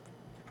people that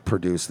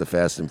produce the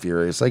Fast and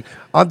Furious. Like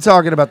I'm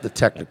talking about the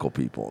technical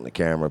people and the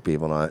camera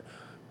people, not.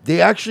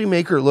 They actually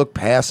make her look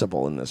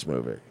passable in this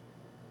movie.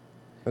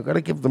 I got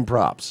to give them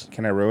props.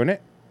 Can I ruin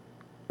it?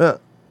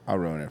 I'll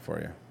ruin it for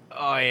you.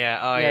 Oh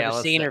yeah, You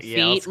ever seen her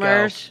feet,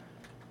 Mersh?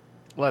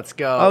 Let's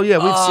go. Oh yeah,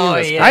 we've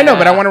seen this. I know,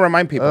 but I want to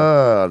remind people.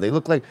 They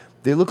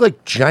look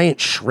like giant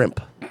shrimp.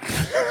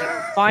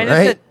 Find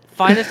Right?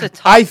 us a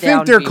top I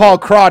think they're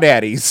called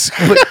crawdaddies.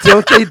 But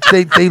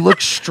don't they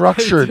look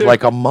structured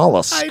like a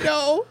mollusk? I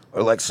know.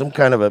 Or like some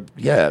kind of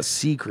a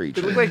sea They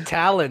creature. look like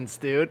talons,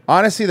 dude.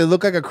 Honestly, they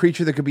look like a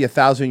creature that could be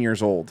 1,000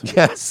 years old.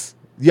 Yes.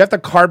 You have to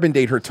carbon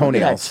date her Look at that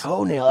toenails.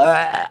 toenail.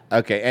 Ah.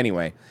 Okay,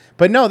 anyway.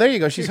 But no, there you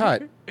go. She's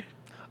hot.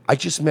 I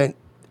just meant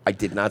I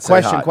did not say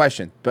hot.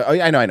 Question. But oh,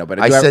 yeah, I know. But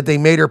I do have- said they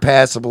made her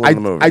passable in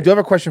the movie. I do have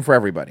a question for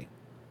everybody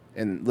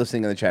and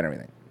listening in the chat and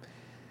everything.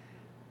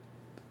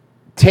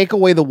 Take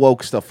away the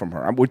woke stuff from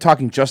her. We're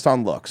talking just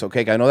on looks,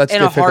 okay? I know that's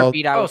In a difficult.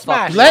 heartbeat, I would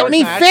fuck. Let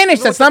me finish.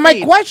 That's not my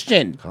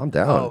question. Calm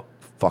down.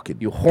 Fucking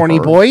You horny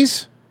perv.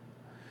 boys.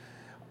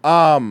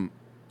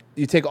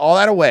 You take all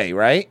that away,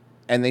 right?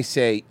 And they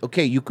say,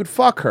 okay, you could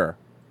fuck her,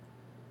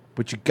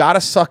 but you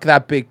gotta suck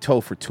that big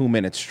toe for 2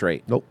 minutes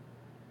straight. Nope.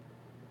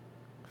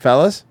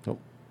 Fellas? Nope.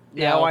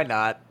 Yeah, why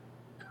not?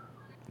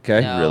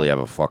 Okay. You really have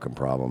a fucking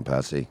problem,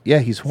 Pessy. Yeah,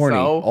 he's horny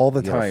So? all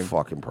the You have a time.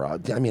 fucking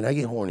problem. I mean, I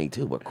get horny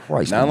too, but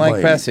Christ, Not like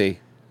almighty. Pessy.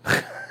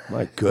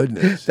 My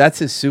goodness. That's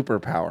his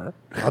superpower.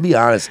 I'll be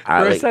honest.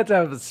 I First like, had to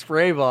have a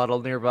spray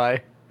bottle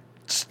nearby.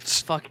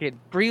 Fucking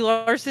Brie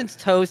Larson's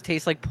toes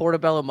taste like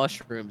portobello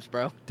mushrooms,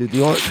 bro. dude,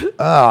 the only,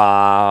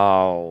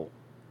 oh,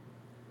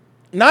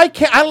 No, I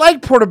can't. I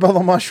like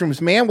portobello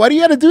mushrooms, man. Why do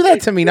you got to do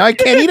that to me? Now I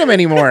can't eat them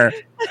anymore.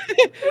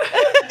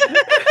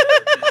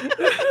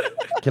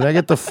 can I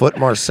get the foot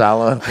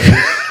marsala?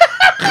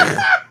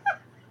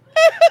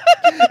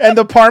 And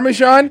the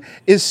Parmesan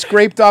is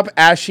scraped up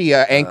ashy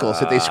ankles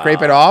that they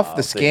scrape it off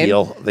the skin.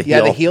 The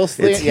heel.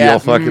 It's heel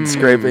fucking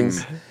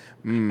scrapings.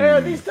 Hey,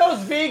 are these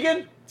toast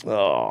vegan?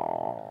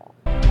 Oh.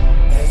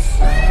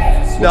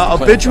 Now, a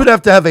bitch would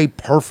have to have a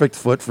perfect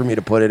foot for me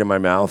to put it in my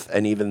mouth,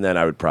 and even then,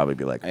 I would probably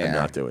be like, I'm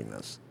not doing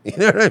this. You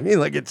know what I mean?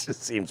 Like, it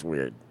just seems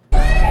weird.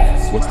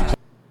 What's the?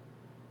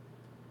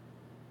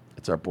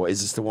 It's our boy.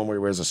 Is this the one where he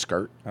wears a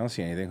skirt? I don't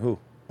see anything. Who?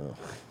 Oh.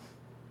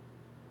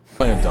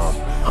 Playing dumb.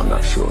 I'm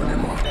not sure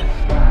anymore.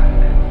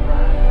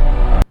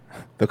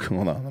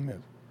 Hold on.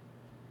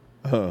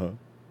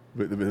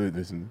 Let me.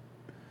 Listen.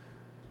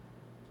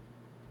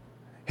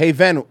 Hey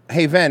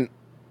Ven.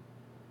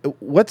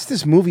 What's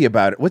this movie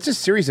about? What's this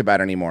series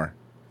about anymore?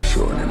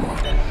 Sure anymore.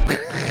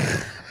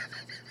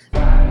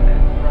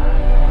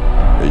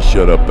 Hey,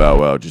 shut up,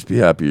 Bow Wow. Just be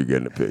happy you're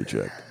getting a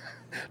paycheck.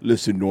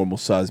 Listen, normal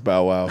size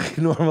Bow Wow.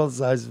 Normal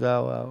size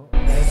Bow Wow.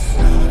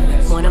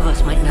 One of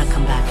us might not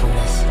come back from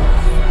this.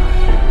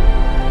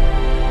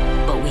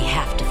 But we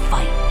have to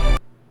fight.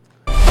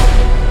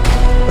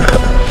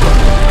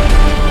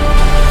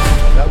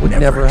 That would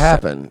never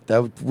happen.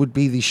 That would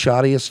be the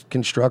shoddiest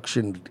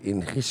construction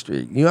in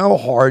history. You know how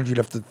hard you'd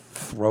have to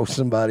throw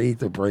somebody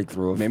to break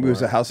through a Maybe it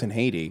was a house in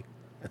Haiti.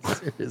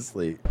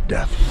 Seriously.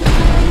 Death.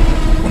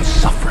 When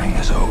suffering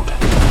is owed.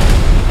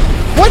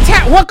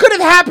 What could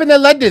have happened that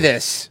led to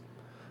this?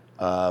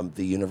 The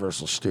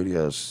Universal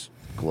Studios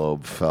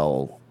globe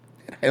fell.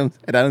 And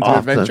I don't do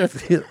adventure.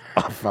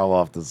 Fell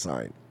off the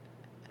sign.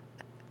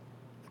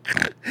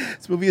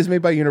 This movie is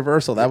made by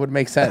Universal. That would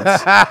make sense.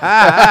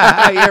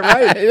 You're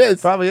right. It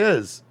is. Probably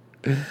is.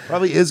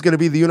 Probably is going to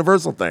be the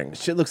Universal thing.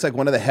 Shit looks like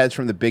one of the heads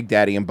from the Big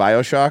Daddy in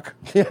BioShock.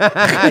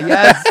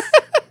 Yes.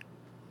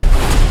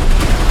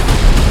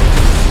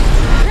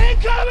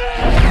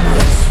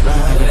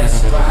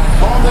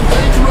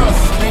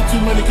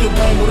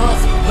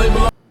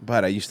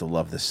 But I used to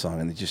love this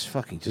song, and it just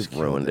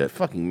ruined it.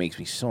 Fucking makes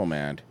me so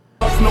mad.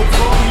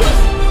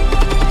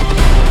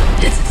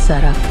 It's a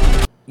setup.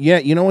 Yeah,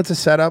 you know what's a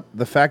setup?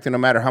 The fact that no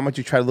matter how much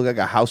you try to look like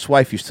a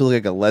housewife, you still look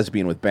like a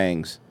lesbian with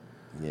bangs.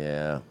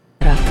 Yeah.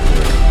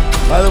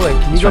 By the way,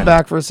 can you go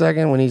back for a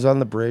second when he's on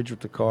the bridge with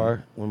the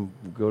car? When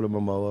we go to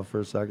Momoa for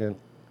a second.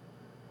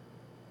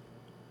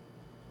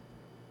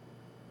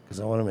 Because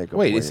I want to make a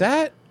Wait, point. is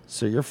that?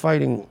 So you're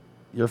fighting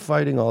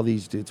all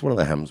these dudes. It's one of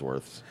the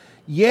Hemsworths.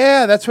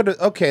 Yeah, that's what.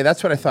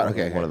 That's what I thought.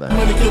 Okay, one of the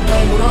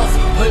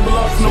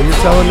Hemsworths. So you're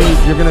telling me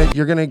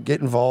you're gonna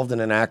get involved in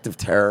an act of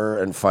terror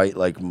and fight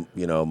like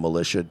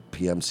militia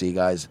PMC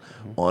guys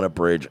on a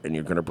bridge, and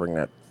you're gonna bring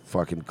that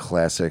fucking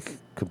classic,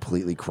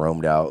 completely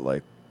chromed out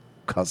like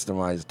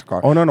customized car.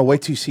 Oh no!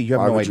 Wait till you see. You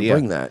have Why no would idea. you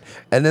bring that?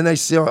 And then I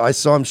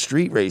saw him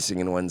street racing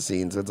in one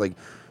scene. So it's like,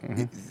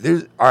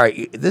 there's all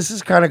right. This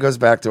is kind of goes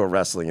back to a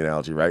wrestling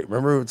analogy, right?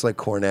 Remember, it's like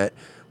Cornette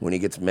when he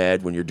gets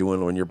mad when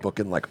you're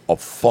booking like a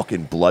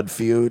fucking blood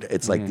feud.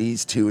 It's like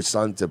these two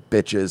sons of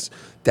bitches.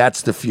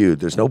 That's the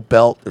feud. There's no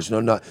belt. There's no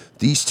nut.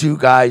 These two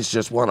guys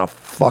just want to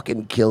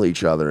fucking kill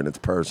each other, and it's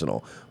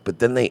personal. But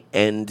then they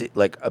end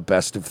like a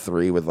best of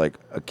 3 with like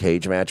a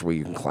cage match where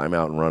you can climb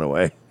out and run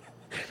away.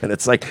 And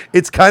it's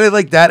kind of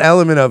like that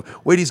element of,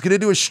 wait, he's going to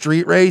do a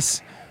street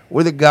race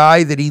with a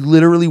guy that he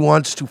literally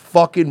wants to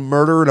fucking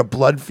murder in a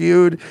blood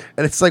feud.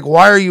 And it's like,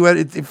 why are you at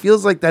it? It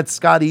feels like that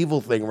Scott Evil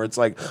thing where it's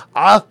like,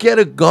 I'll get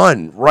a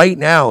gun right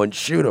now and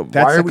shoot him.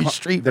 Why are we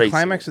street The racing?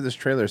 climax of this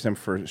trailer is them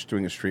first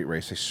doing a street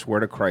race. I swear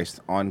to Christ,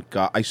 on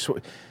God, I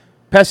swear.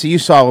 Pessy, you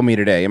saw with me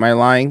today. Am I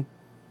lying?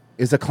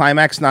 Is the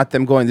climax not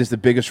them going, this is the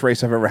biggest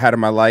race I've ever had in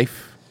my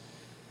life?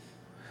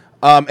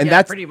 And Yeah,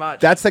 that's pretty much.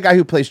 That's the guy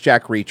who plays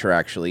Jack Reacher,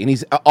 actually. And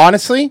he's,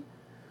 honestly,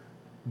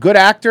 good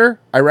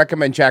actor. I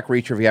recommend Jack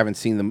Reacher if you haven't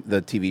seen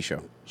the TV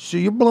show. So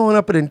you're blowing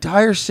up an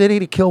entire city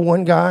to kill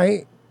one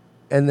guy,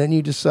 and then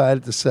you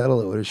decided to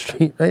settle it with a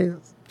street race?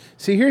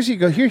 See, here's you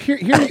go. Here.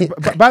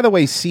 By the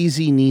way,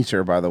 CZ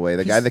Neeser, by the way,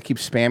 the guy that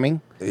keeps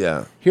spamming.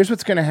 Yeah. Here's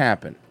what's going to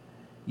happen.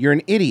 You're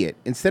an idiot.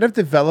 Instead of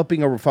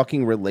developing a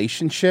fucking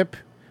relationship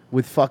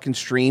with fucking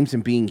streams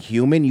and being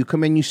human, you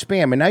come in, you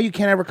spam, and now you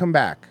can't ever come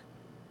back.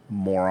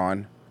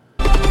 Moron.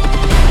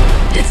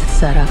 It's a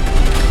setup.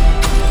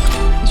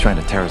 He's trying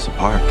to tear us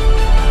apart.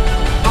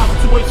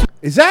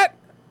 Is that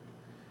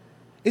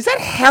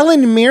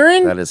Helen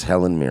Mirren? That is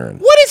Helen Mirren.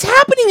 What is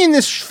happening in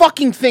this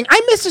fucking thing?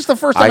 I missed this the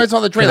first time I saw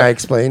the trailer. Can I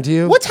explain to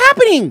you? What's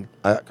happening?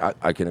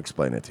 I can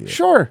explain it to you.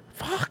 Sure.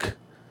 Fuck.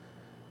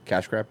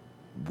 Cash grab.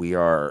 We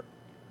are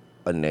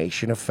a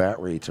nation of fat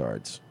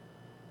retards.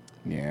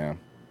 Yeah.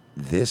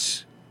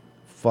 This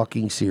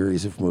fucking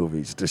series of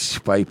movies,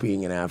 despite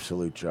being an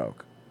absolute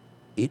joke,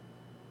 it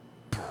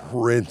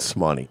prints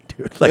money,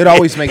 dude. It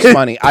always makes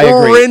money. I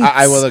agree.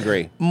 I will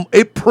agree.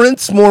 It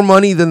prints more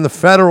money than the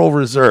Federal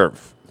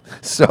Reserve.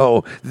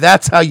 So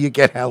that's how you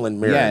get Helen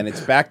Mirren. Yeah, and it's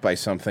backed by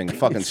something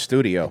fucking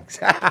studio.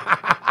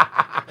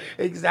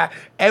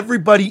 Exactly.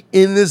 Everybody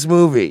in this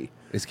movie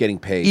is getting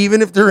paid.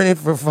 Even if they're in it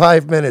for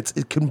 5 minutes,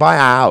 it can buy a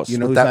house You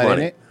know with who's that not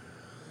money. in it?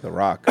 The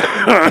Rock.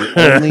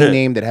 The only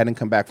name that hadn't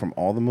come back from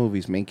all the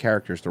movies, main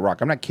character, is The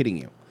Rock. I'm not kidding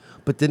you.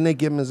 But didn't they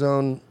give him his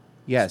own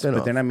Yes, spin-off?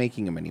 but they're not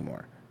making him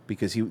anymore.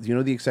 because you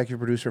know the executive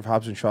producer of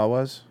Hobbs and Shaw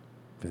was?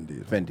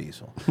 Vin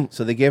Diesel.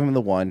 So they gave him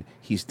the one.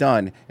 He's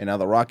done, and now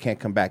The Rock can't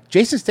come back.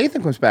 Jason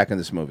Statham comes back in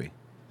this movie.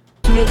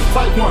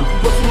 Fight one.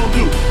 What you gonna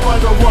do? I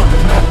got one.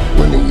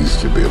 Winning used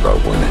to be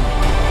about winning.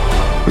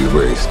 We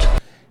raced.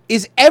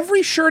 Is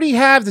every shirt he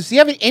have? Does he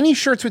have any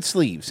shirts with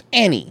sleeves?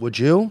 Any? Would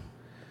you?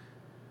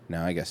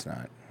 No, I guess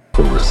not.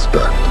 For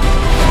respect.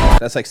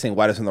 That's like saying,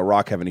 why doesn't The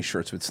Rock have any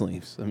shirts with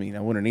sleeves? I mean, I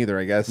wouldn't either,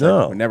 I guess.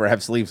 No. I would never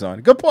have sleeves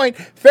on. Good point.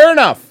 Fair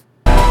enough.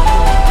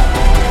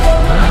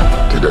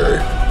 Today,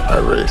 I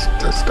raced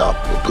to stop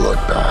the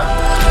bloodbath.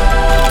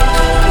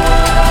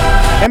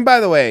 And by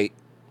the way,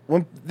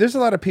 there's a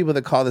lot of people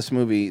that call these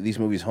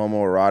movies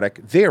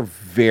homoerotic. They're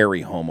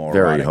very homoerotic.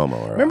 Very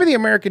homoerotic. Remember the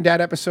American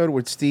Dad episode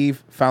where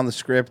Steve found the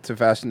script to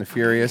Fast and the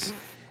Furious,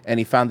 and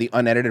he found the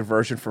unedited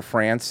version for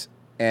France,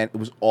 and it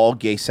was all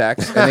gay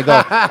sex? And they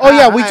go, oh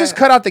yeah, we just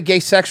cut out the gay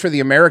sex for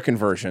the American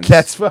version.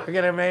 That's fucking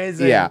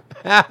amazing. Yeah.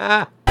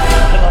 I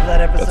love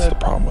that episode. That's the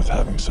problem with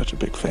having such a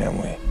big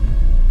family.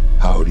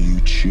 How do you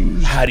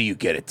choose? How do you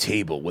get a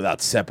table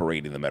without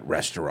separating them at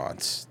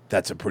restaurants?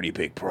 That's a pretty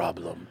big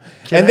problem.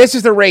 This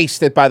is the race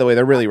that, by the way,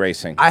 they're really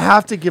racing. I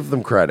have to give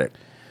them credit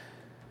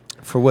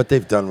for what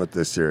they've done with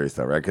this series,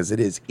 though, right? Because it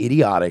is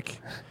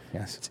idiotic.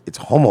 Yes. It's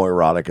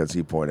homoerotic, as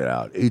he pointed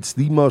out. It's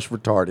the most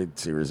retarded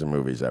series of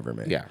movies ever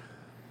made. Yeah.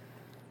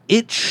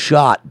 It's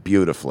shot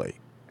beautifully.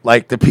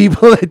 Like, the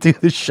people that do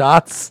the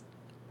shots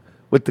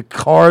with the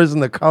cars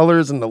and the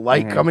colors and the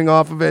light coming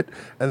off of it,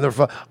 and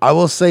I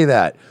will say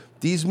that.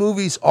 These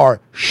movies are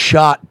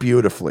shot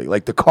beautifully.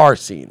 Like the car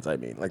scenes, I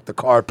mean. Like the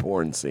car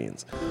porn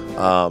scenes.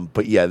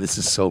 But yeah, this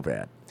is so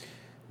bad.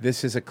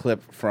 This is a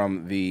clip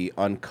from the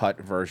uncut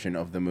version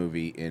of the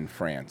movie in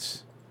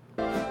France.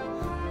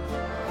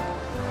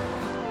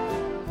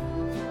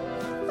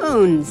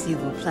 S'il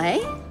vous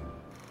plaît.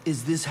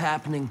 Is this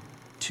happening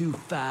too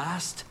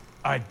fast?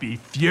 I'd be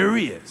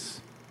furious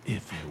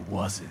if it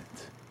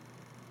wasn't.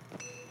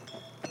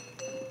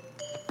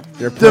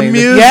 They're The playing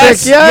music,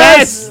 yes!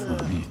 yes!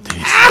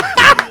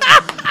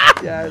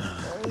 Yes.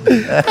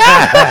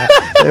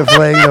 They're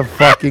playing the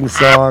fucking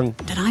song.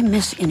 Did I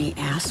miss any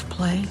ass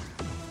play?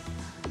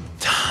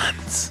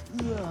 Tons.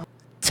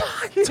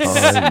 Tons.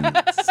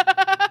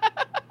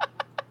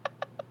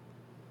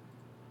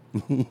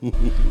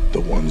 The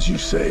ones you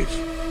save.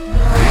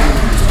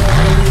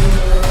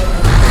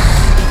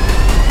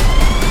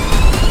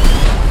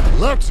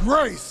 Let's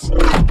race.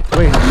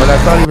 Wait, but I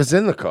thought he was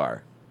in the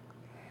car.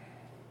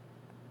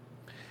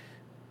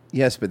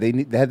 Yes, but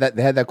they had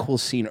that cool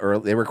scene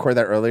early. They recorded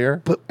that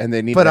earlier, and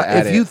they needed But to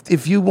add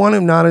if you want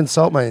to not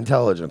insult my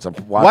intelligence, I'm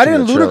watching why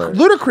didn't the trailer.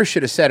 Ludacris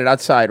should have said it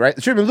outside, right?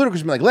 It should have been Ludacris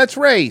been like, "Let's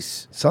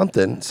race."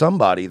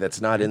 Somebody that's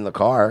not in the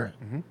car.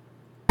 All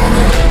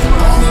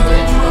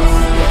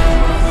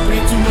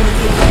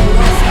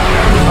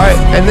right,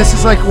 and this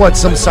is like what,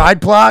 some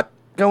side plot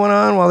going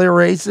on while they're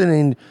racing,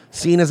 and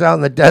Cena's out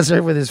in the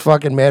desert with his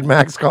fucking Mad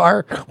Max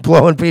car,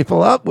 blowing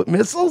people up with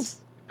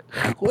missiles.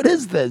 What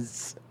is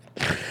this?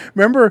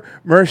 Remember,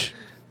 Mersh,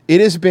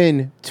 it has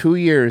been 2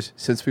 years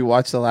since we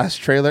watched the last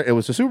trailer. It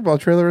was a Super Bowl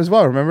trailer as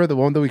well. Remember the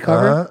one that we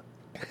covered?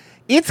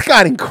 It's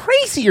gotten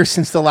crazier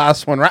since the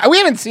last one, right? We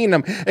haven't seen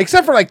them,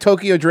 except for like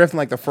Tokyo Drift and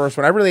like the first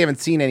one. I really haven't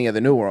seen any of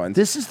the new ones.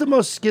 This is the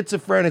most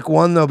schizophrenic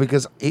one, though,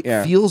 because it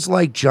feels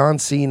like John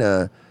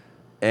Cena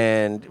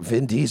and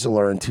Vin Diesel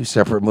are in two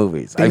separate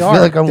movies. They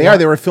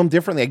were filmed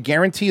differently. I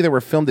guarantee you they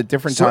were filmed at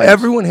different So times.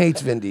 everyone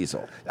hates Vin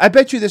Diesel. I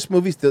bet you this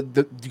movie's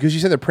because you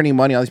said they're printing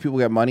money. All these people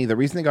get money. The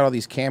reason they got all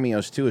these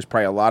cameos too is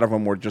probably a lot of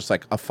them were just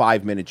like a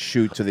 5-minute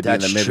shoot, so they'd be in the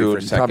That's movie true. for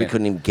a You second. probably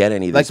couldn't even get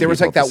any of Like these there was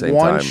people like at the that same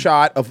one time.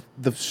 shot of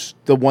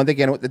the one they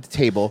get at the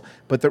table,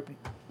 but the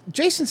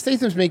Jason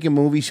Statham's making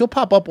movies. He'll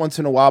pop up once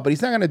in a while, but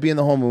he's not going to be in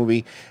the whole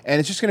movie, and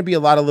it's just going to be a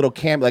lot of little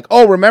like,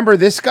 oh, remember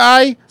this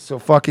guy? So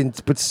what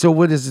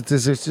is it?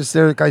 Is it just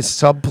there guy's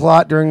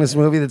subplot during this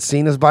movie that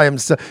Cena's by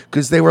himself?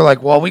 Because they were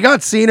like, well, we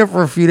got Cena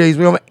for a few days.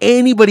 We don't have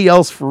anybody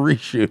else for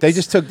reshoots. They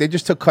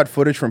just took cut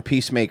footage from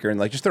Peacemaker and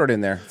like just throw it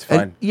in there. It's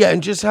fine.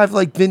 And just have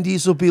like Vin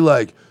Diesel be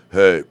like,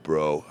 hey,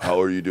 bro,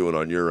 how are you doing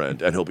on your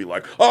end? And he'll be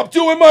like, I'm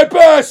doing my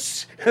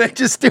best. And they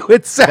just do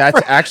it separate.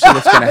 That's actually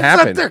what's going to That's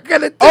happen. what they're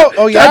going to do.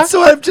 Oh, yeah? That's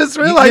what I've just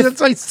realized.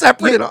 That's why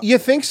separate it. You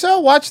think so?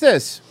 Watch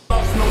this. So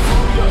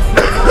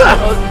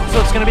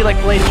it's gonna be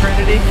like Blade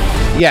Trinity?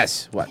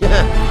 Yes. What? You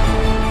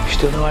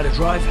still know how to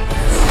drive?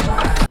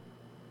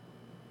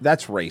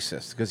 That's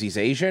racist because he's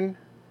Asian.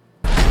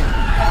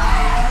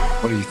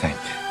 What do you think?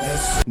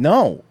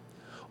 No.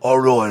 All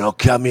right, I'll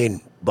come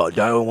in, but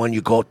the only one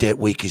you got that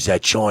week is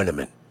that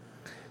Chinaman.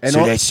 And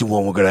So all- that's the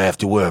one we're going to have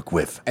to work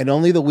with. And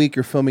only the week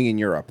you're filming in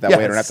Europe. That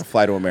way I don't have to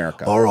fly to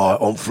America. All right,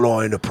 I'm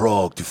flying to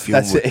Prague to film,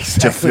 That's it,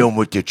 exactly. to film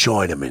with the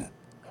Chinaman.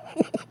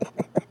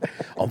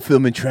 I'm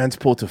filming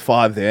Transport to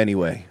 5 there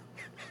anyway.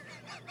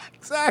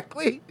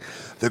 Exactly.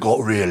 They got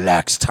real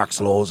lax tax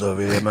laws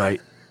over here,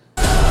 mate.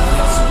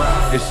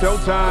 It's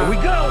showtime. Here we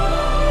go.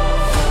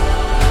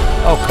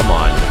 Oh, come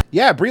on.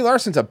 Yeah, Brie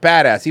Larson's a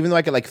badass, even though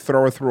I could like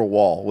throw her through a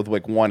wall with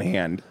like one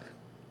hand.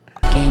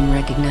 Game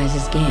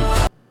recognizes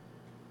game.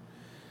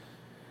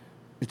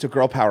 It's a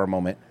girl power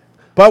moment.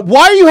 But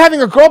why are you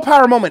having a girl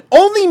power moment?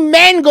 Only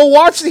men go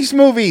watch these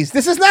movies.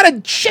 This is not a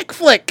chick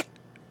flick.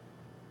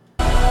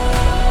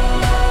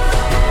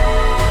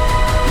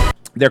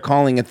 They're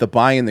calling it The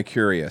Bi and the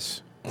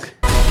Curious.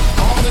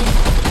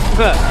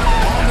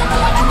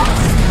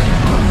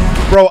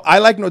 Bro, I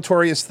like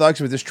Notorious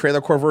Thugs, but this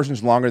Trailer Core version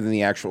is longer than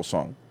the actual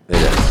song. It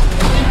is.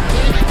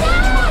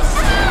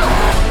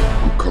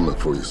 I'm coming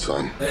for you,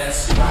 son.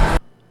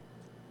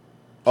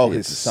 Oh,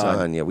 his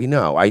son. Yeah, we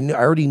know. I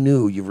already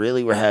knew you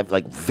really were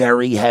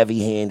very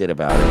heavy-handed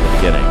about it in the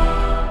beginning.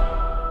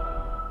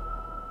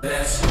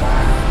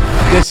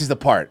 This is the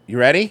part. You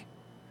ready?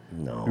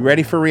 No. You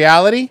ready for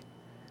reality?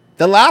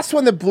 The last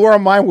one that blew our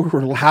mind, we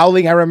were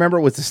howling, I remember,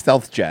 was the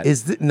stealth jet.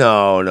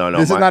 No.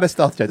 This is not a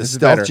stealth jet. The This is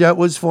stealth better. jet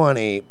was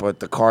funny, but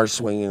the car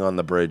swinging on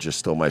the bridge is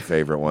still my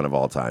favorite one of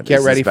all time. Get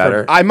Is ready this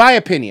better? for my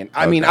opinion.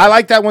 I mean, I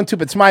like that one too,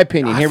 but it's my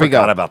opinion. Here we go.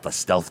 I forgot about the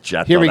stealth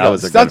jet. Here though. we That go.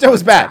 was a Stealth good jet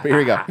was one. bad, but here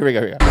we go. Here we go.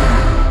 Here we go.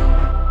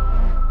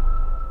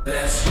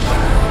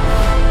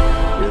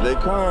 Here they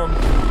come.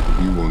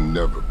 You will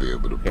never be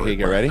able to break Okay,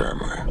 get my ready.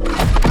 family.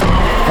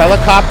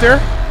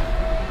 Helicopter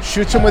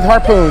shoots him with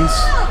harpoons,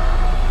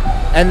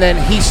 and then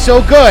he's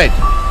so good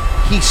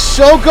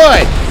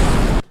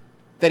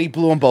that he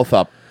blew them both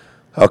up.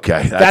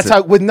 Okay, That's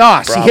how with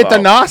Nos. He hit the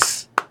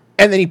Nos,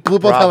 and then he blew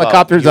both Bravo.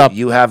 helicopters up.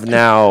 You have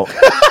now.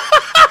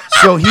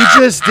 So he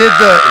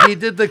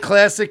did the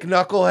classic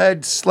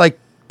knuckleheads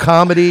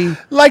comedy,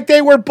 like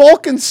they were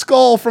Bulk and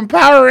Skull from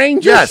Power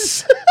Rangers.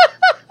 Yes.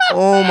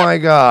 Oh my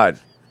God.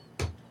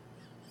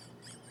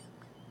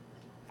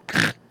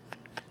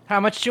 How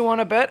much do you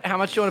want to bet? How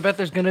much do you want to bet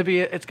it's going to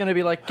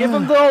be like, give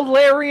him the old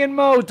Larry and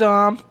Moe,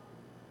 Dom.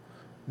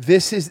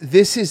 This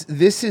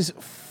is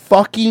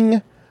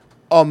fucking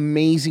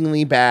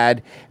amazingly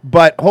bad.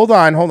 But hold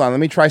on. Let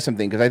me try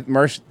something because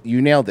Mersh,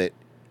 you nailed it.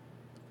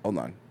 Hold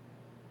on.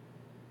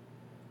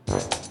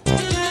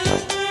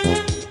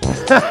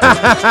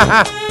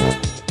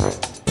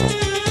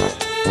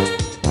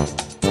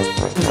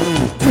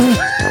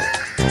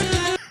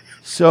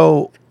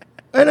 So,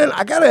 and then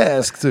I gotta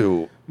ask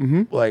too.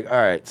 All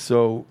right,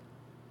 so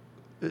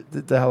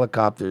the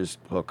helicopters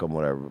hook him,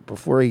 whatever.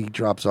 Before he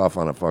drops off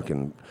on a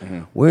fucking,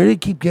 where do they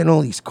keep getting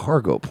all these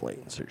cargo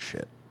planes or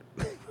shit?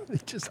 They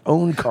just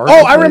own cargo.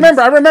 Oh, planes?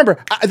 I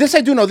remember. This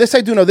I do know.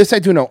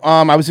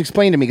 I was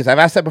explained to me because I've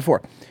asked that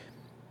before.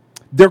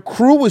 Their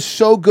crew was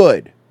so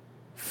good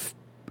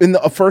in the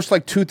first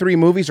 2-3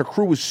 movies. Their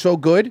crew was so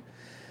good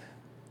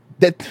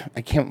that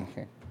I can't.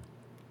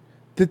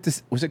 That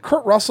this was it.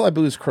 Kurt Russell, I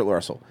believe it was Kurt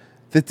Russell.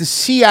 That the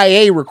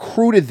CIA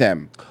recruited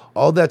them.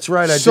 Oh, that's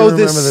right. I So do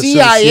the remember this.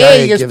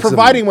 CIA is gives them-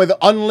 providing with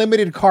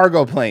unlimited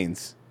cargo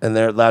planes. and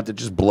they're allowed to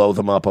just blow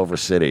them up over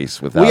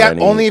cities without We have,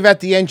 any. only if at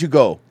the end you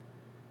go,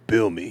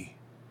 bill me.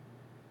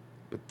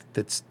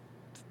 That's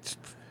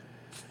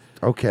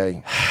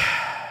okay.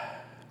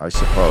 I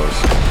suppose.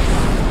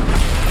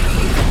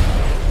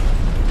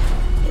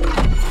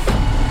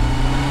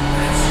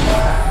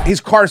 His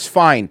car's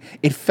fine.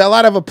 It fell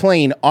out of a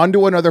plane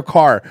onto another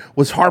car,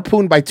 was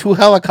harpooned by 2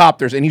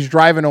 helicopters, and he's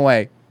driving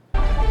away.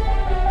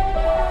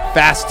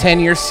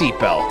 Fasten your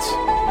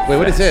seatbelt. Wait,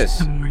 what is this?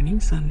 Good morning,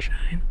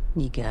 sunshine.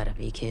 You gotta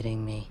be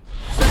kidding me.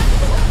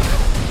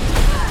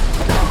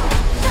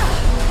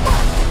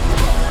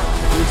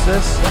 Who's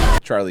this?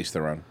 Charlize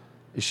Theron.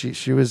 Is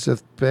she was a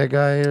bad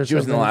guy or something? She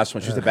was in the last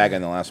one. She was the bad guy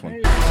in the last one.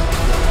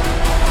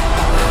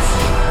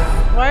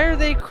 Why are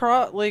they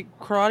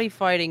karate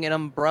fighting at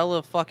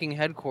Umbrella fucking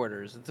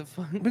headquarters? It's a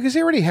Because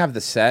they already have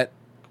the set.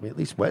 Can we at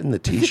least weten the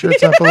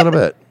t-shirts up a little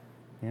bit.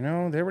 You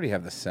know, they already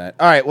have the set.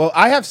 All right. Well,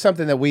 I have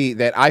something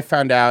that I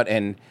found out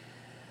and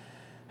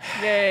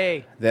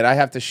Yay. that I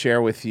have to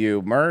share with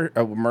you,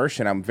 Mersh,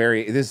 and I'm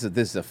very. This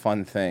is a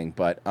fun thing,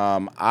 but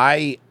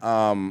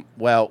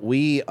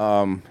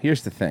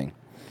here's the thing.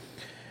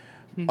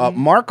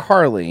 Mark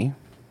Harley.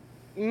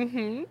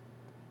 Mm-hmm.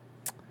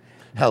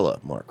 Hella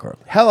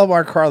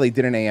Mark Harley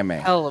did an AMA.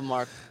 Hella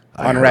Mark.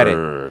 On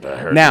Reddit. I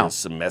heard Now- there was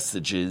some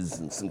messages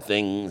and some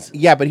things.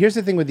 Yeah, but here's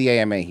the thing with the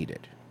AMA he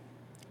did.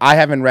 I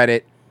haven't read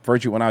it.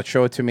 Virgil went out,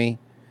 show it to me.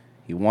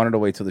 He wanted to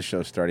wait till the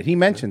show started. He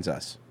mentions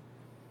us.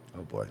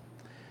 Oh boy.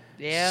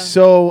 Yeah.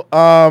 So,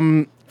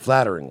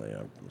 flatteringly,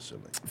 I'm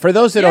assuming. For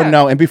those that don't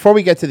know, and before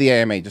we get to the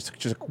AMA,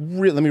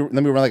 let me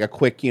run like a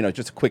quick,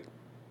 just a quick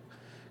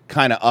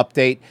kind of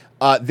update.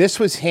 This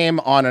was him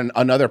on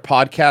another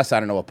podcast. I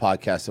don't know what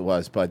podcast it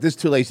was, but this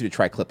is too lazy to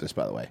try clip this,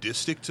 by the way.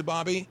 Sadistic to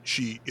Bobby.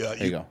 There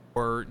you go.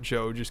 Or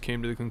Joe just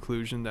came to the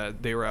conclusion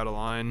that they were out of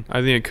line.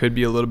 I think it could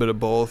be a little bit of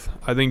both.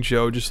 I think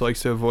Joe just likes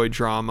to avoid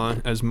drama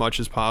as much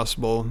as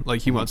possible.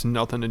 Like, he wants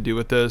nothing to do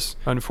with this,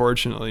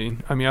 unfortunately.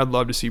 I mean, I'd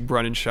love to see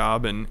Brennan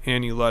Schaub and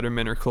Annie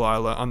Letterman or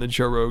Kalila on the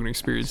Joe Rogan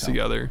Experience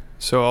together.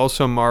 So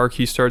also Mark,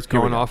 he starts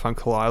going off on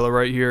Kalila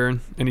right here,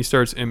 and he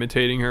starts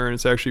imitating her, and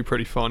it's actually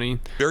pretty funny.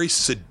 Very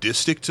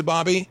sadistic to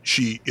Bobby.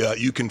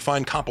 You can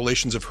find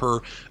compilations of her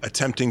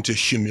attempting to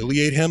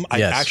humiliate him. I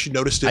Yes. actually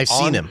noticed it. I've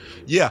seen him.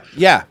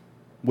 Yeah,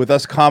 with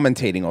us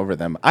commentating over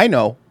them. I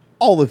know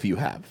all of you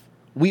have.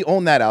 We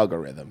own that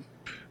algorithm.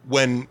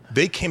 when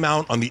they came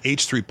out on the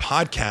H3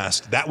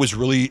 podcast, that was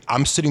really,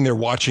 I'm sitting there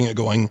watching it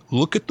going,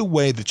 look at the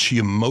way that she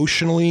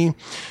emotionally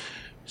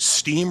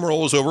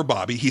steamrolls over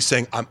Bobby. He's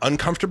saying, I'm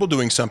uncomfortable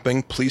doing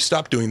something. Please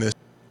stop doing this.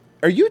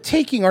 Are you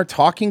taking our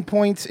talking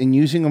points and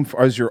using them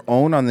as your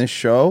own on this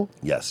show?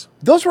 Yes.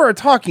 Those were our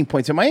talking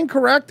points. Am I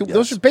incorrect? Yes.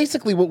 Those are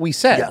basically what we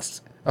said.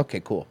 Yes. Okay,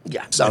 cool.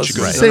 Yeah. That was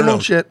the same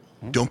old shit.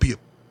 Don't be a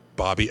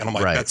Bobby. And I'm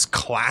like, that's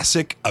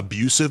classic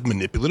abusive,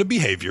 manipulative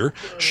behavior.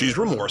 She's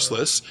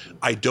remorseless.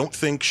 I don't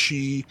think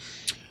she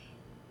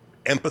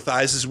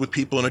empathizes with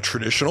people in a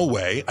traditional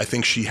way. I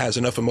think she has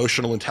enough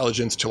emotional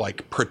intelligence to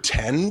like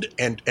pretend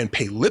and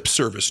pay lip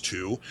service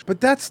to. But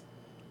that's...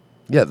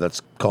 Yeah,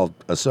 that's called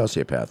a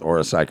sociopath or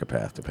a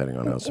psychopath, depending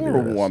on how severe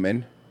it is. Or a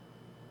woman.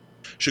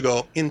 She'll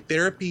go, in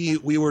therapy,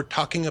 we were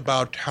talking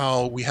about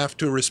how we have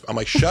to... I'm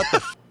like, shut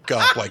the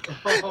up. Like,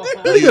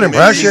 pretty good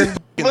impression.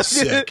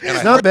 Sick.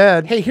 It's not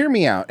bad. Hey, hear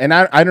me out. And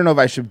I don't know if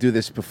I should do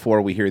this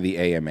before we hear the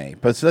AMA,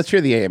 but so let's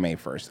hear the AMA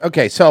first.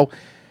 Okay, so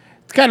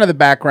it's kind of the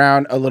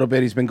background a little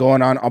bit. He's been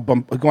going on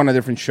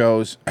different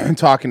shows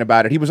talking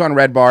about it. He was on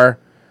Red Bar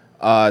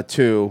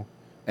too,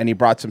 and he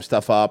brought some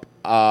stuff up.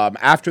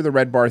 After the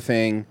Red Bar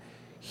thing,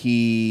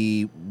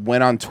 he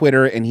went on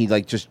Twitter and he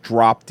like just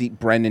dropped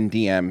Brendan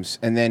DMs,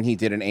 and then he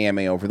did an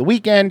AMA over the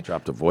weekend.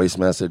 Dropped a voice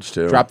message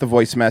too. Dropped the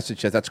voice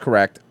message. Yes, that's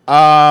correct.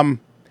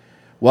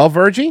 Well,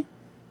 Virgie,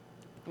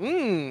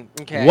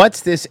 okay. What's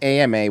this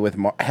AMA with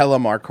Hella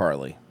Mark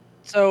Harley?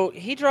 So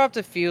he dropped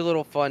a few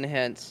little fun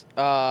hints.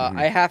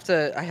 I have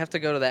to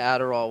go to the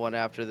Adderall one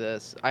after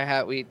this. I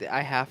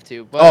have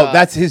to. But,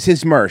 that's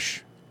his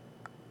Mersh.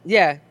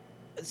 Yeah.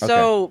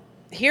 So Okay.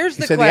 here's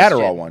He the said question.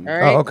 the Adderall one. All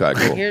right? Oh, okay,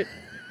 cool.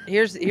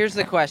 Here's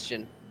the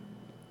question.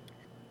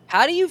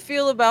 How do you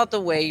feel about the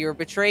way you're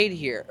betrayed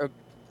here? Or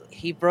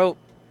he wrote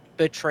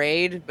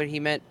betrayed, but he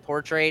meant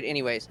portrayed.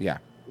 Anyways. Yeah.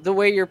 The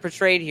way you're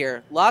portrayed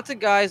here. Lots of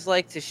guys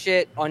like to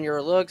shit on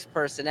your looks,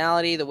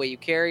 personality, the way you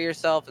carry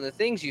yourself, and the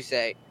things you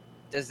say.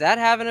 Does that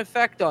have an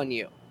effect on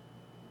you?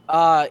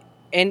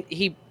 And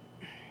he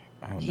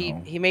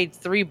made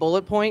 3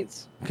 bullet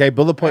points. Okay,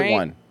 bullet point Right?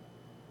 1.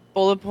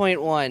 Bullet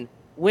point 1.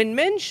 When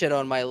men shit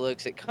on my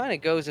looks, it kind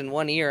of goes in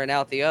one ear and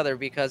out the other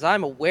because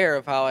I'm aware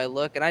of how I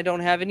look and I don't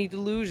have any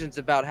delusions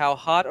about how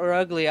hot or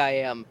ugly I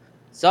am.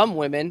 Some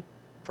women,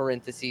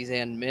 parentheses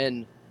and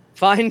men,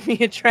 find me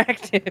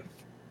attractive.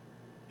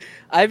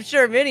 I'm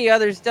sure many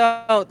others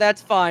don't.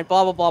 That's fine.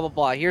 Blah, blah, blah, blah,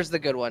 blah. Here's the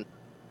good one.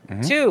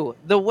 2,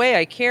 the way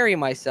I carry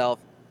myself.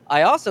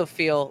 I also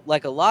feel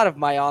like a lot of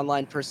my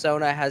online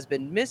persona has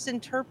been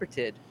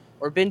misinterpreted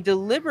or been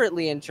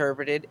deliberately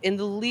interpreted in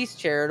the least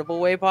charitable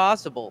way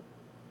possible.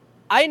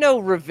 I know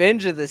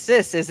Revenge of the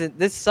Cis isn't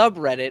this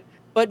subreddit,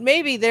 but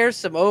maybe there's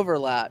some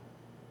overlap.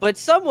 But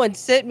someone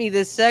sent me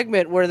this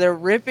segment where they're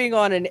ripping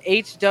on an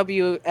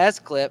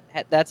HWS clip.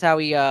 That's how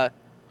he...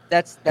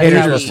 That's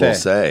Haters how will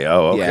say.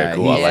 Oh, okay, Yeah,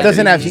 cool. I he like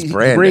doesn't it. have He's he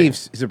branding.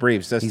 breathes. He's a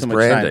briefs. That's He's too much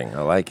branding. time.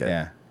 I like it.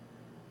 Yeah.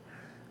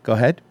 Go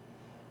ahead,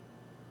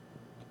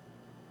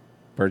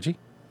 Virgie.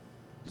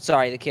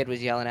 Sorry, the kid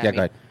was yelling at Yeah, me.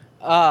 go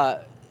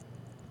ahead.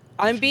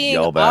 I'm being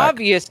Yell back.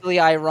 obviously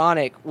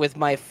ironic with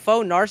my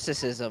faux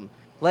narcissism.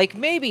 Like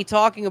maybe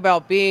talking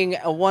about being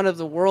one of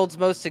the world's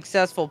most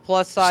successful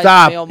plus-size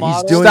male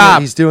models.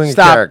 He's doing a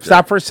character.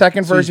 Stop for a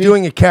second, So he's Virgie.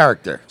 doing a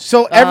character.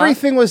 So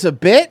everything was a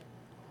bit?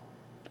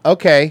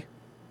 Okay.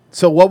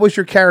 So what was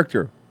your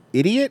character?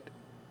 Idiot?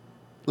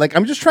 Like,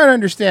 I'm just trying to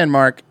understand,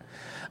 Mark.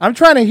 I'm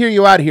trying to hear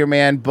you out here,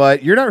 man,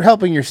 but you're not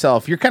helping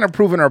yourself. You're kind of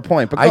proving our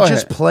point. But go I ahead.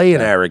 just play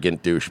an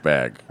arrogant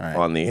douchebag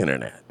on the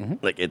internet.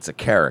 Like, it's a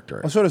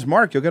character. Well, so does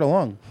Mark. You'll get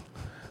along.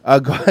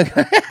 Go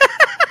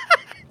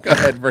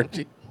ahead,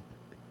 Virgie.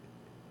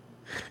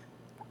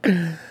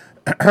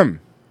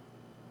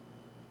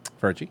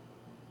 Virgie.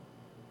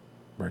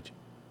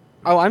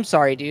 Oh, I'm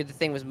sorry, dude. The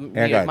thing was muted.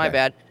 go ahead, My go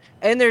ahead. bad.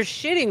 And they're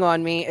shitting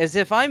on me as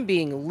if I'm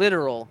being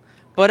literal.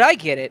 But I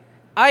get it.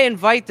 I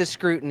invite the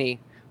scrutiny.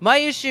 My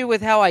issue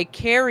with how I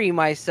carry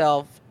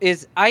myself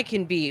is I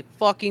can be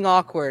fucking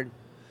awkward.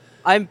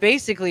 I'm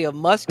basically a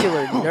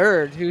muscular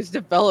nerd who's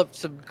developed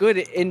some good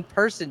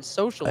in-person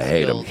social I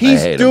hate him. skills.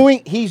 He's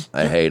doing.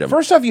 I hate him.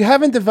 First off, you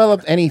haven't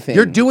developed anything.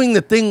 You're doing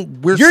the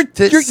thing we're You're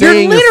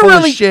saying you're full of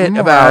literally- shit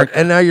Mark. about,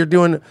 and now you're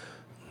doing.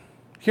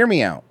 Hear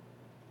me out.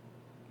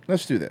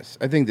 Let's do this.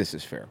 I think this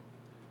is fair.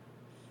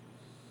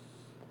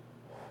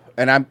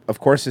 And of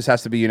course, this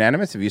has to be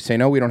unanimous. If you say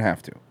no, we don't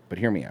have to. But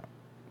hear me out.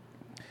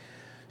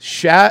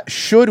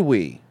 Should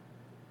we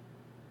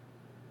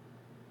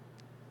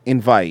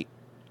invite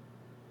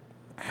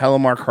Hella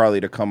Mark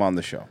Harley to come on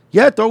the show?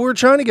 Yeah, I thought we were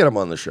trying to get him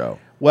on the show.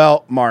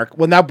 Well, Mark.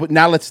 Well,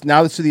 now let's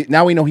do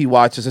now we know he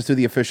watches. Let's do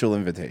the official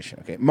invitation.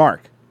 Okay,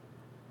 Mark.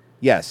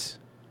 Yes,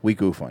 we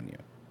goof on you,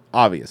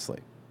 obviously.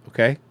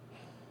 Okay,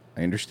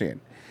 I understand,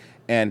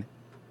 and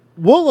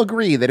we'll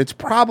agree that it's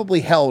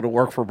probably hell to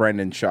work for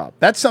Brendan Schaub.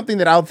 That's something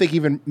that I don't think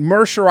even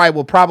Mersh or I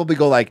will probably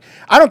go like,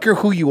 I don't care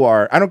who you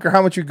are. I don't care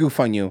how much you goof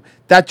on you.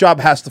 That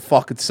job has to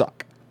fucking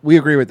suck. We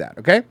agree with that,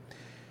 okay?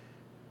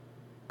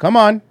 Come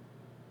on.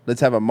 Let's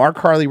have a Mark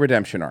Harley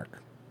redemption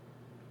arc.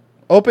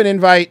 Open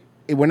invite.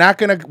 We're not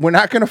gonna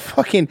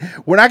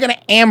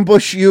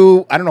ambush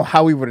you. I don't know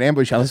how we would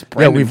ambush you unless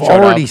Brandon we've showed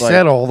already up, but-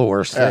 said all the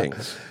worst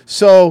things.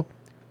 So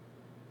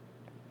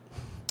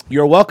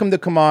you're welcome to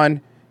come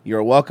on.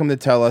 You're welcome to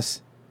tell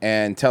us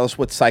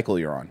what cycle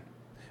you're on.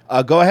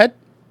 Go ahead.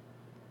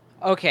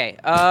 Okay.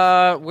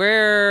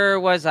 Where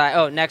was I?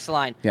 Oh, next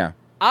line. Yeah.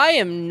 I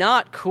am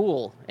not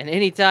cool, and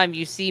anytime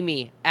you see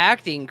me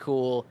acting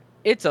cool,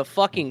 it's a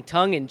fucking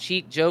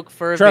tongue-in-cheek joke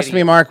for a Trust video.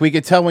 me, Mark. We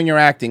could tell when you're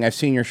acting. I've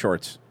seen your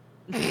shorts.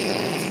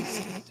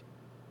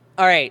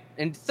 All right,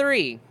 and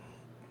 3,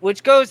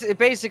 which goes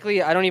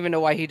basically. I don't even know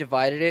why he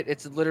divided it.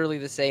 It's literally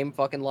the same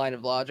fucking line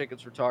of logic.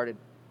 It's retarded.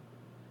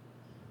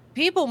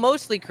 People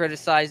mostly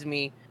criticize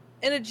me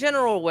in a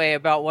general way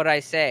about what I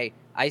say.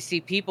 I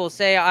see people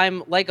say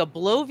I'm like a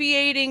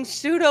bloviating,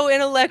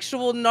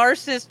 pseudo-intellectual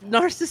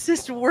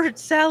narcissist word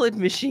salad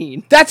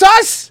machine. That's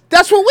us.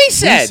 That's what we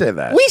said. say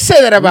that. We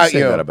say that about say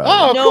you. that about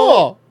oh, No,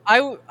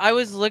 cool. I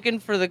was looking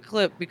for the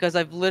clip because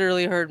I've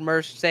literally heard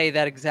Mersh say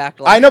that exact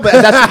line. I know, but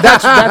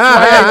that's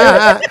why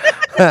I did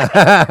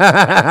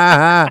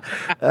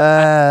it.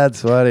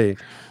 That's funny.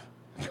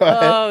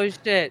 Oh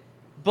shit!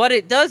 But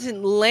it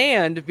doesn't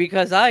land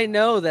because I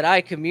know that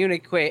I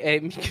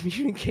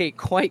communicate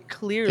quite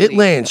clearly. It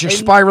lands. You're And-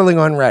 spiraling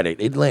on Reddit.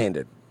 It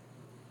landed.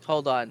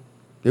 Hold on.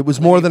 It was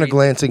more than a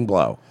glancing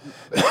blow.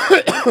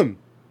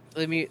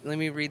 Let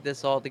me read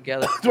this all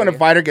together. That's when a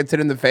fighter gets hit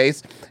in the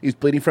face. He's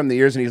bleeding from the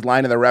ears, and he's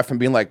lying to the ref and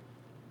being like,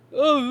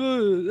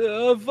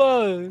 "Oh, I'm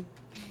fine."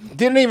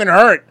 Didn't even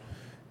hurt.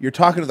 You're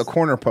talking to the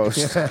corner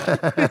post.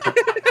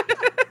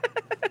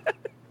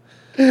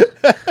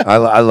 I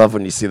love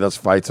when you see those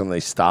fights when they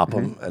stop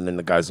them, and then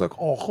the guy's like,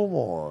 "Oh, come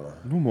on,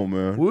 come on,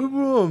 man,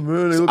 come on,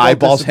 man." They His look all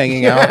eyeballs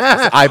hanging out.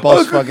 His eyeballs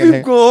I could fucking keep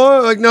hang-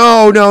 going. Like,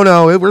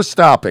 no, we're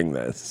stopping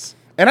this.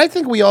 And I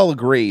think we all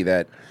agree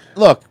that,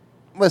 look,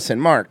 listen,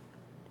 Mark,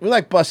 we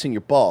like busting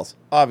your balls.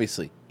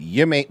 Obviously,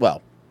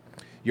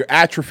 your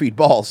atrophied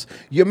balls.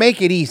 You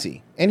make it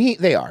easy, and He's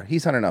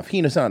not enough.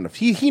 He's not enough.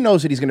 He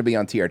knows that he's going to be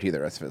on TRT the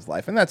rest of his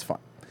life, and that's fine.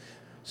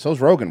 So's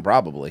Rogan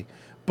probably,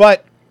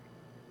 but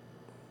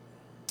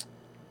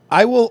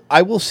I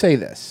will say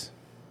this.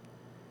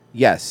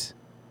 Yes.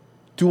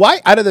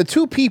 Out of the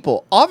two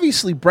people,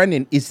 obviously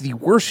Brendan is the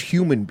worst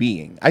human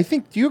being. I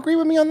think, do you agree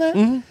with me on that?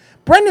 Mm-hmm.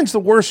 Brendan's the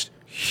worst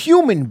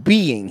human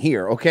being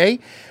here, okay?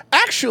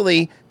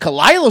 Actually,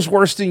 Kalila's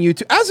worse than you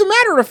two. As a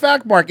matter of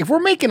fact, Mark, if we're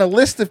making a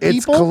list of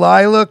It's people...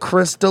 Kalila,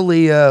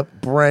 Crystalia,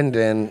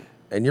 Brendan,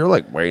 and you're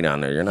like way down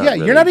there. You're not. Yeah,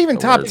 you're not even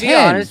top To 10. be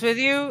honest with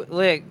you,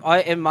 like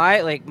in my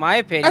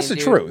opinion, That's the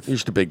dude, truth. You're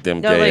just a big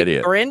dumb No, gay like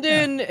idiot.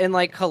 Brendan and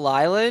like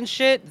Kalila and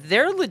shit,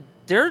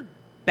 they're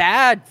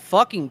bad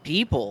fucking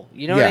people.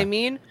 You know what I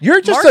mean?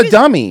 You're just Mark a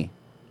dummy.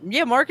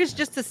 Yeah, Mark is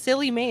just a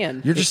silly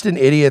man. You're just an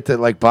idiot that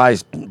like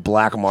buys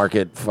black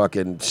market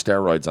fucking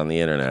steroids on the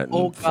internet.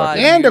 Oh,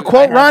 fucking- And to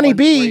quote Ronnie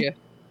B,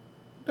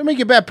 don't make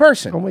you a bad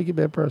person. Don't make you a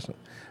bad person.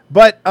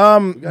 But We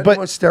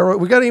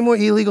got any more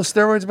illegal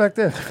steroids back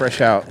there?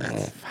 Fresh out.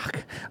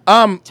 Fuck.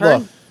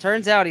 Look.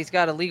 Turns out he's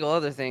got illegal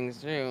other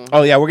things too.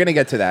 Oh yeah, we're gonna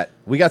get to that.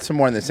 We got some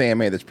more in this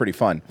AMA that's pretty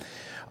fun.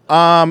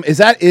 Is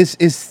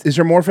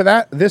there more for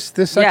that? This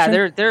section?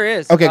 Yeah, there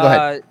is. Okay, go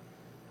ahead.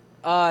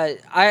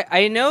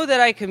 I know that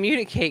I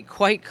communicate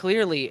quite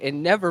clearly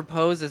and never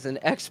pose as an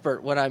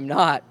expert when I'm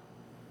not.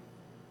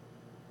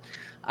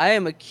 I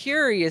am a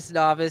curious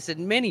novice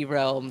in many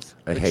realms,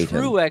 I a hate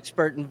true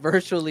expert in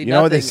virtually You nothing.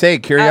 know what they say?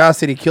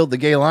 Curiosity killed the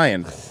gay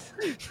lion.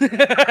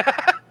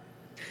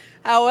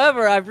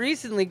 However, I've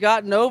recently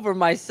gotten over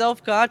my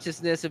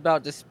self-consciousness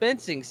about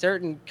dispensing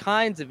certain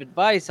kinds of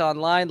advice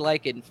online,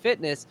 like in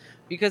fitness,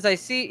 because I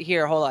see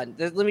here. Hold on,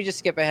 let me just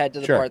skip ahead to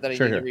the part that I need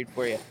to read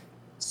for you.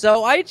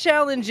 So I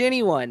challenge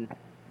anyone: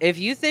 if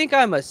you think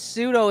I'm a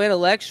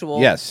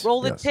pseudo-intellectual,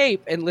 roll the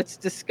tape and let's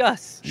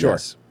discuss. Sure.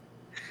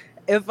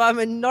 If I'm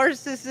a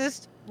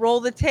narcissist,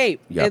 roll the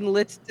tape and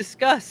let's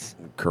discuss.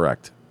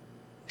 Correct.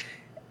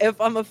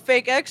 If I'm a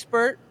fake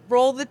expert,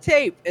 roll the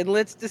tape and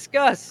let's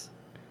discuss.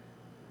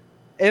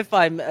 If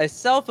I'm a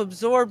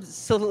self-absorbed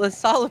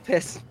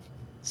solipsist,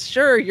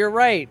 sure, you're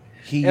right.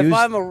 If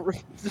I'm a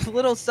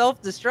little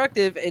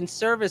self-destructive in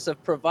service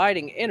of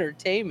providing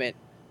entertainment,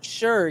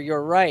 sure,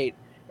 you're right.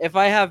 If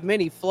I have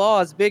many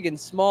flaws, big and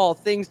small,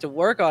 things to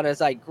work on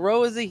as I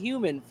grow as a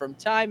human, from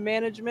time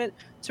management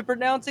to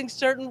pronouncing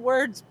certain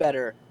words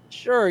better,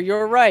 sure,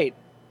 you're right.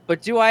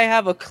 But do I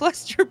have a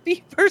cluster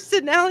B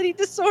personality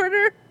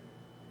disorder?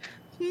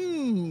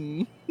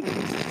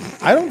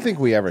 I don't think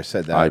we ever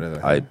said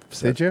that.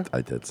 Did you?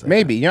 I did say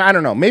Maybe. Yeah, I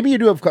don't know. Maybe you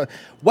do have.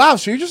 Wow.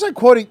 So you're just like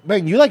quoting.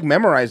 Man, you like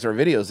memorize our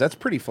videos. That's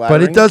pretty flattering.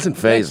 But it doesn't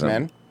faze Thanks, him.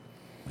 man.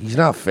 He's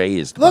not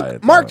phased by Look,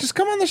 it. Mark, though. just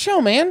come on the show,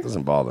 man.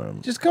 Doesn't bother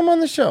him. Just come on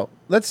the show.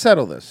 Let's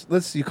settle this.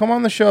 You come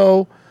on the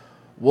show.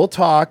 We'll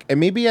talk, and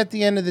maybe at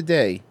the end of the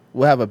day,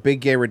 we'll have a big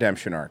gay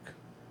redemption arc.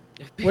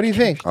 What do you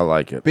think? I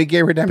like it. Big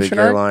gay redemption Big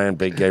arc. gay lion,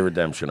 big gay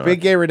redemption arc.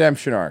 Big gay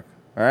redemption arc.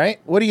 All right.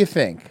 What do you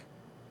think?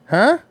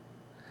 Huh?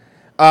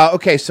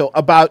 Okay. So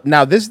about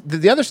now,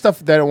 the other stuff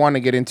that I want to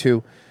get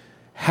into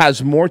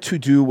has more to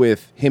do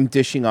with him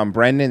dishing on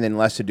Brendan than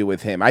less to do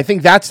with him. I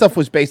think that stuff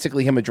was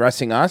basically him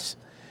addressing us.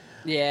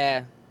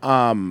 Yeah.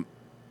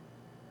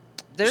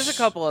 There's a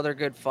couple other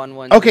good fun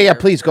ones. Okay, yeah,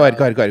 there. please go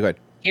ahead.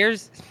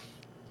 Here's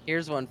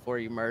one for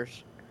you,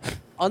 Mersh.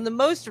 On the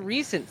most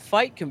recent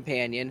Fight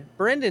Companion,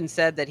 Brendan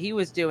said that he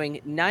was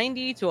doing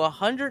 90 to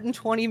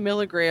 120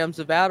 milligrams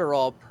of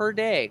Adderall per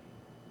day.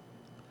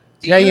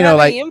 Do Yeah, you have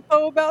like any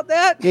info about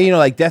that? Yeah,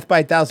 like death by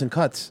 1,000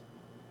 cuts.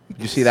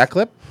 Did you see that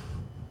clip?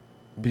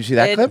 Did you see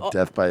that clip?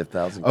 Death by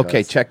 1,000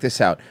 Okay, cuts. check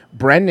this out.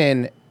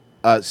 Brendan,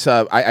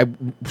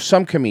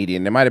 some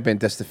comedian, it might have been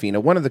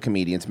Destefino, one of the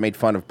comedians made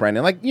fun of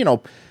Brendan, like,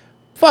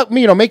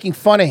 making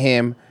fun of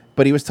him.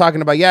 But he was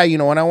talking about,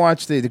 when I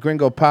watched the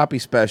Gringo Poppy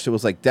special, it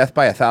was like death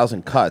by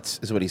 1,000 cuts,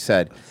 is what he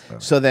said.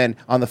 So then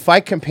on the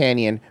Fight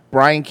Companion,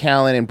 Brian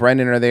Callen and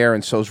Brendan are there,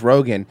 and so's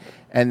Rogan.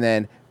 And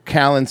then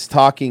Callen's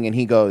talking, and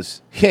he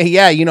goes,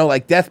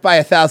 like death by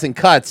 1,000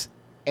 cuts.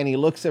 And he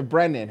looks at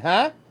Brendan,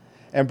 huh?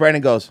 And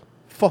Brendan goes,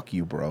 fuck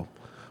you, bro.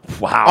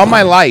 Wow. All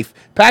my life.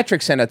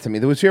 Patrick sent it to me.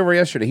 There was here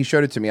yesterday. He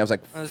showed it to me. I was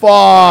like, fuck.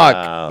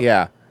 Wow.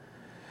 Yeah.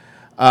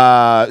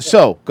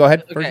 So, go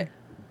ahead. Okay.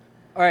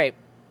 All right.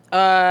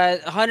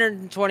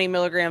 120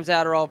 milligrams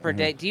Adderall per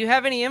day. Do you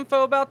have any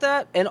info about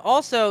that? And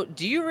also,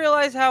 do you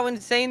realize how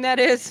insane that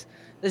is?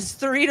 This is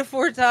 3 to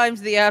 4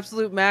 times the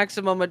absolute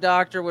maximum a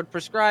doctor would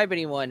prescribe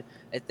anyone.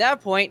 At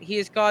that point, he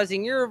is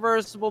causing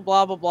irreversible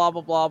blah, blah, blah,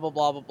 blah, blah, blah,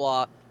 blah, blah,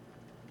 blah.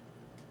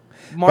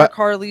 Mark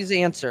Harley's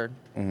answer.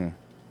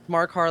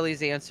 Mark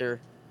Harley's answer.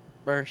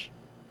 Mersh.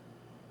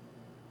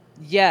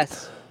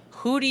 Yes.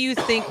 Who do you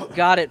think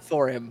got it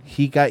for him?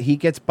 He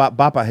gets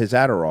Bapa his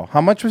Adderall. How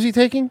much was he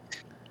taking?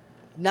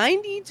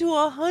 90 to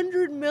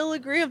 100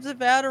 milligrams of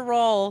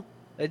Adderall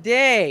a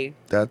day.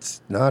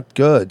 That's not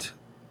good.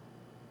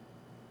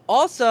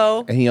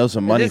 Also, And he owes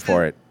him money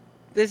for it.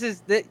 This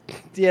is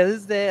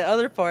the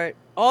other part.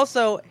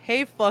 Also,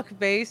 hey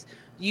fuckface,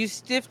 you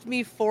stiffed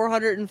me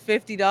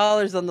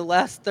 $450 on the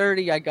last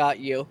 30 I got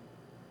you.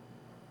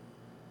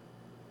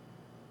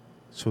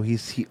 So he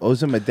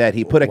owes him a debt.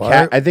 He put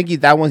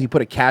he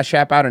put a Cash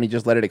App out and he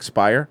just let it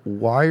expire.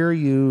 Why are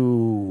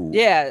you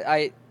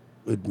Yeah,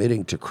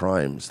 admitting to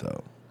crimes,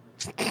 though?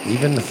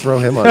 Even to throw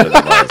him under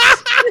the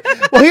bus.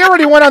 Well, he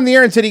already went on the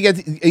air and said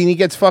he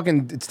gets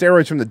fucking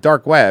steroids from the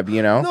dark web,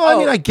 No, I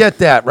mean, I get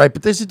that, right?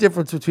 But there's a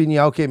difference between,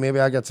 okay, maybe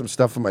I got some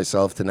stuff for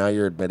myself, to now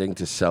you're admitting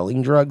to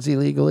selling drugs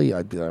illegally.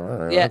 I'd be like, I don't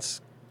know,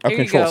 that's a Here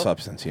you controlled go.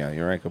 substance. Yeah,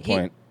 you're right. Good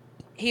point.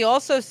 He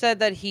also said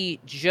that he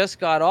just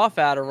got off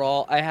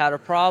Adderall. I had a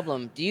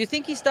problem. Do you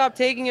think he stopped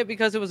taking it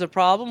because it was a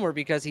problem or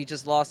because he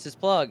just lost his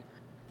plug?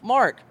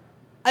 Mark,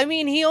 I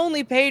mean, he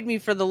only paid me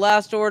for the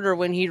last order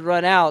when he'd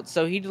run out,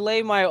 so he'd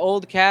delay my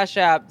old Cash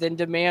App, then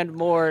demand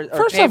more.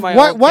 First off,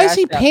 why is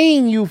he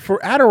paying you for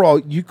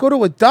Adderall? You go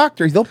to a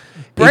doctor. Brendan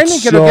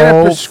it's can get it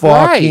so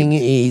prescribed. fucking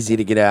easy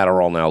to get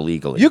Adderall now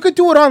legally. You could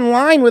do it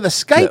online with a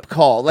Skype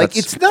call. Like,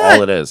 That's it's not.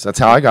 all it is. That's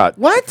how I got.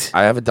 What?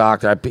 I have a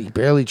doctor. He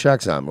barely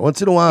checks on me.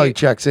 Once in a while, he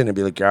checks in and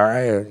be like, all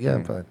right,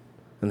 yeah, fine.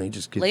 And he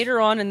just gets... Later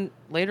on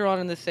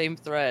in the same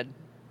thread.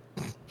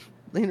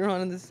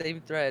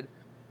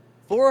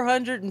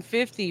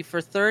 450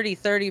 for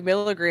 30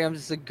 milligrams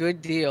is a good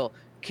deal.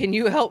 Can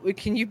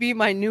you be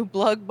my new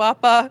plug,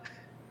 Bapa?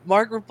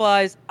 Mark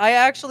replies, I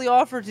actually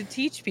offer to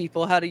teach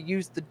people how to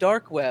use the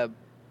dark web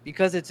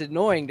because it's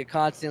annoying to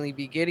constantly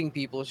be getting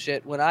people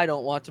shit when I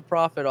don't want to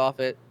profit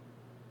off it.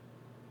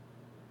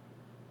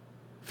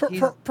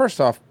 First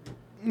off,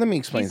 let me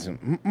explain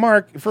something.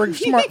 Mark, for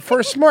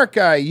a smart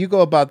guy, you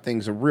go about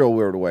things a real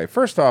weird way.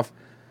 First off,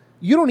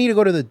 you don't need to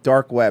go to the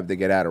dark web to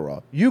get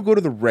Adderall. You go to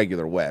the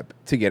regular web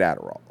to get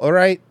Adderall. All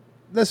right?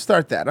 Let's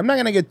start that. I'm not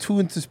going to get too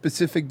into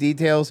specific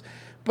details,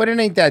 but it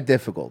ain't that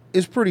difficult.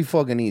 It's pretty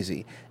fucking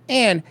easy.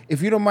 And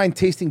if you don't mind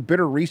tasting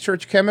bitter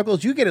research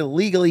chemicals, you get it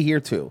legally here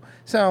too.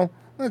 So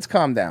let's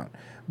calm down.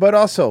 But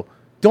also,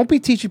 don't be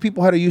teaching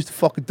people how to use the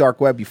fucking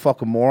dark web, you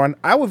fucking moron.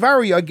 If I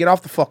were you, I'd get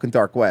off the fucking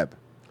dark web.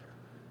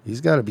 He's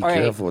got to be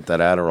careful with that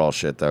Adderall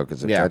shit, though,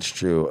 because if that's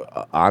true,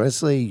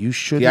 honestly, you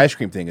shouldn't... The ice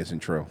cream thing isn't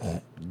true.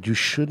 You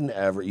shouldn't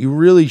ever... You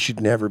really should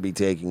never be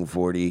taking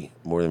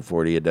more than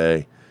 40 a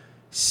day.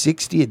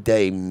 60 a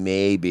day,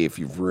 maybe, if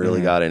you've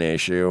really got an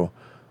issue.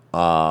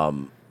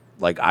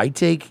 Like, I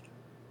take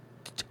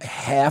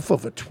half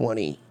of a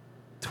 20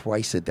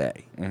 twice a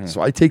day.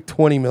 So I take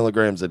 20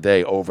 milligrams a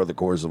day over the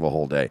course of a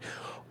whole day.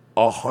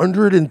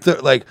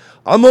 130, like,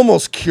 I'm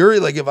almost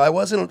curious, like, if I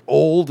wasn't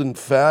old and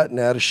fat and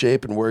out of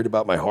shape and worried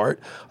about my heart,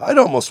 I'd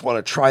almost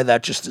want to try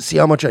that just to see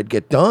how much I'd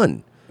get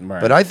done.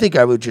 Right. But I think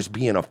I would just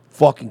be in a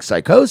fucking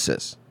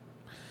psychosis.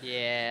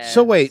 Yeah.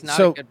 So wait, it's not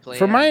so a good plan.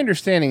 from my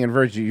understanding, and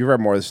Virgil, you read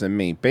more of this than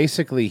me,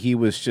 basically he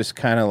was just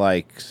kind of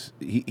like,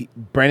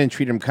 Brandon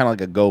treated him kind of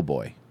like a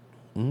go-boy.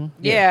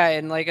 Yeah,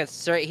 and like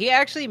he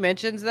actually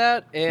mentions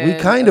that. We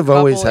kind of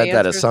always had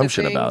that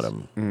assumption about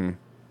him.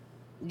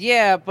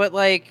 Yeah, but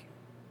like,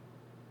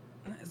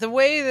 the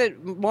way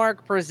that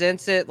Mark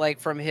presents it, like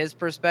from his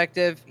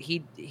perspective,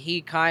 he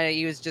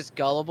was just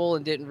gullible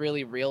and didn't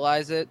really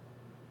realize it.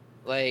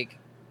 Like,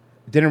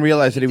 Didn't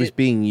realize that he was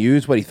being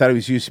used. What he thought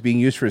he was being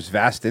used for his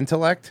vast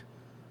intellect.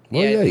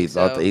 Well, yeah, he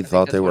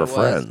thought they were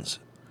friends.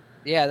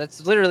 Yeah,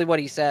 that's literally what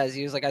he says.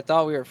 He was like, "I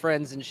thought we were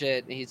friends and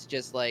shit." And he's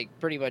just like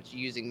pretty much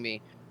using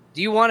me.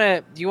 Do you want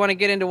to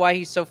get into why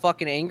he's so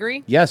fucking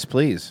angry? Yes,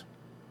 please.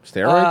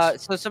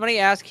 Steroids. So somebody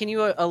asked, "Can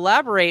you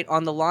elaborate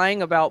on the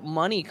lying about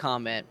money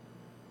comment?"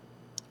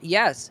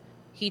 Yes.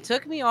 He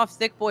took me off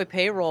Thick Boy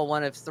payroll,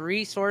 one of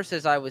 3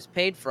 sources I was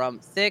paid from,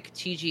 Thick,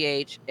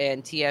 TGH,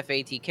 and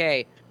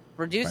TFATK,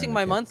 reducing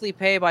my monthly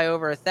pay by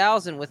over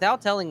 1,000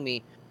 without telling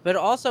me, but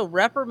also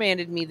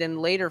reprimanded me, then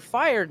later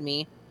fired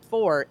me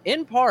for,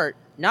 in part,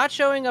 not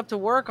showing up to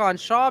work on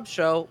Schaub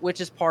Show,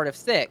 which is part of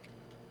Thick.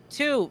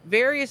 2,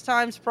 various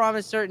times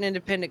promised certain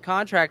independent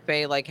contract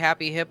pay, like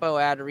Happy Hippo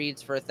ad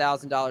reads for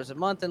 $1,000 a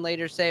month, and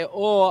later say,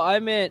 "Oh, I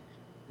meant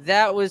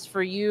that was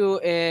for you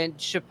and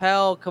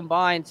Chappelle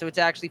combined, so it's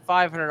actually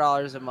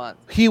 $500 a month."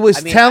 He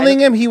was telling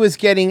him he was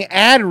getting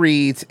ad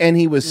reads and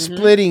he was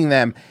splitting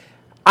them.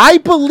 I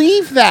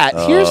believe that.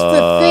 Here's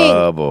the thing.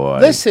 Oh, boy.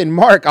 Listen,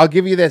 Mark, I'll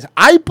give you this.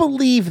 I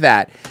believe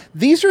that.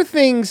 These are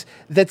things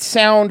that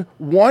sound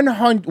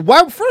 100.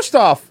 Well, first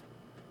off,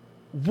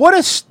 what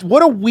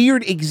a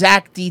weird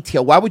exact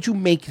detail. Why would you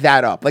make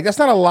that up? Like, that's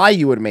not a lie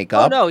you would make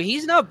up. Oh, no,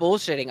 he's not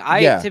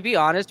bullshitting. To be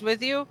honest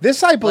with you.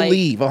 This I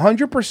believe.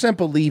 100%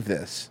 believe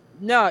this.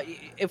 No,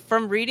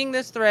 from reading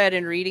this thread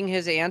and reading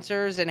his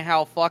answers and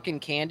how fucking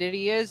candid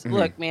he is,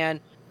 look,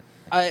 man,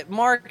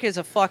 Mark is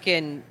a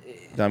fucking...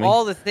 Dummy.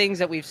 All the things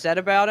that we've said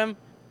about him,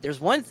 there's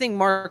one thing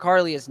Mark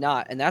Harley is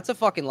not, and that's a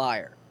fucking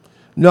liar.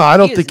 No, I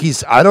don't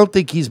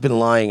think he's been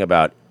lying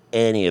about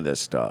any of this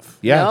stuff.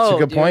 Yeah, that's a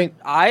good point.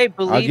 I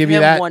believe give you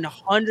him that.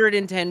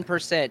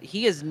 110%.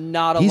 He is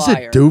not a He's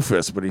liar. a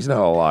doofus, but he's not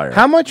a liar.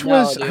 How much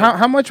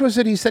how much was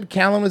it? He said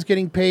Callan was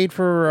getting paid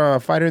for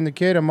Fighter and the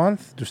Kid a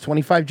month. It was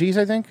 25 G's,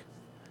 I think.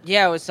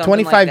 Yeah, it was something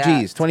 25 like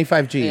that. G's.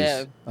 25 G's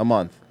Yeah. a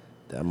month.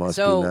 That must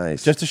be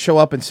nice. Just to show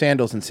up in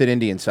sandals and sit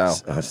Indian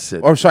style.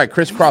 Or sorry,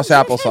 crisscross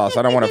applesauce.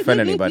 I don't want to offend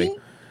anybody.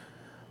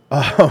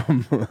 Go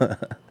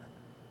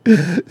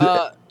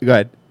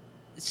ahead.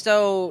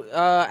 So,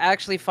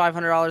 actually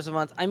 $500 a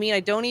month. I mean,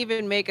 I don't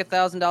even make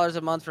 $1,000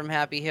 a month from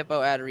Happy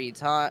Hippo ad reads,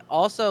 huh?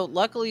 Also,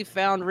 luckily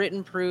found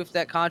written proof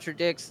that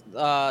contradicts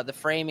the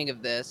framing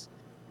of this.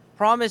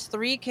 Promised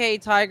 $3K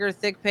Tiger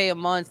thick pay a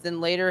month, then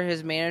later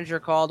his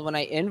manager called when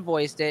I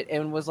invoiced it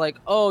and was like,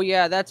 "Oh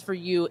yeah, that's for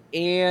you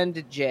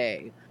and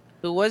Jay,"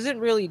 who wasn't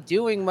really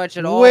doing much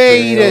at all.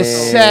 Wait a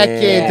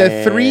second.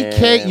 The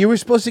 3K, you were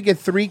supposed to get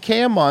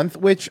 3K a month,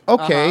 which,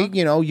 okay,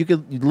 you know, you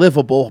could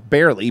livable,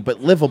 barely,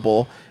 but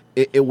livable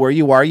where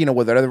you are, you know,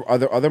 with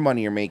other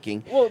money you're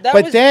making. Well, that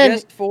but was then,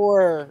 just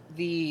for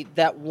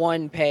that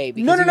one pay.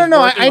 No.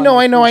 I know.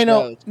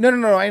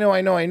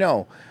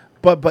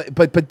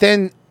 But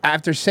then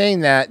after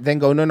saying that, then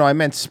go, no, I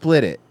meant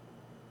split it.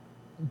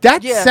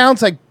 That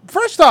sounds like,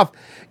 first off,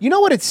 you know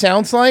what it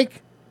sounds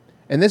like?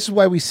 And this is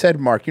why we said,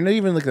 Mark, you're not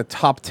even like the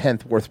top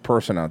 10th worst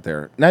person out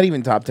there. Not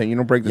even top 10. You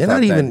don't break the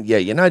top 10.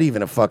 You're not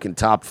even a fucking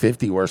top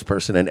 50 worst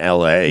person in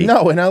L.A.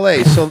 No, in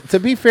L.A. So to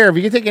be fair, if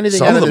you can take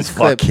anything out of this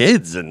clip, fuck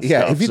kids and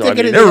stuff. If you so, take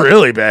anything, they're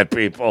really bad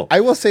people.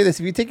 I will say this: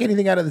 if you take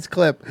anything out of this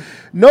clip,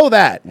 know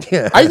that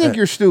I think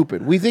you're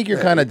stupid. We think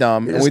you're kind of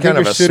dumb. You're we kind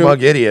think of a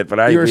smug idiot, but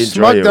you're a enjoy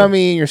smug you.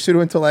 dummy and you're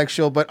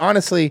pseudo-intellectual. But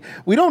honestly,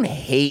 we don't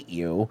hate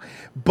you.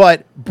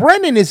 But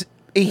Brendan is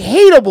a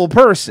hateable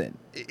person.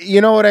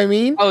 You know what I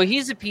mean? Oh,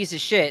 he's a piece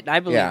of shit, and I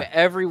believe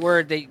every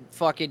word that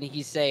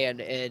he's saying,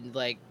 and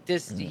like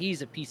this,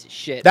 he's a piece of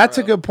shit. That's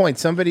a good point.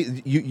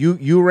 Somebody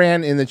you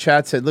ran in the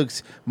chat said, "Look,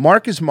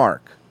 Mark is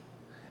Mark,"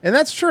 and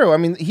that's true. I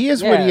mean, he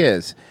is what he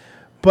is,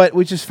 but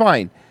which is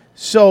fine.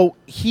 So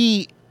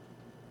the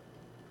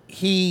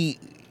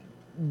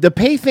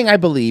pay thing, I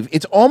believe,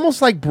 it's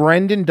almost like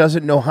Brendan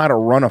doesn't know how to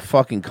run a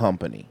fucking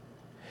company.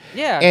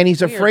 Yeah, and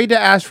he's afraid to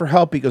ask for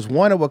help because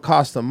 1, it would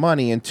cost him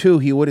money, and 2,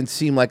 he wouldn't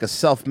seem like a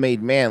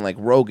self-made man like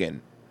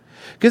Rogan.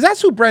 Because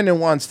that's who Brendan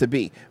wants to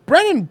be.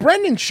 Brendan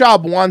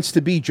Schaub wants to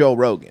be Joe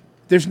Rogan.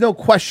 There's no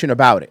question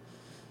about it.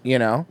 You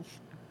know?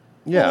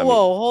 Yeah.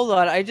 Whoa, hold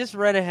on. I just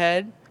read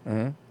ahead.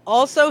 Mm-hmm.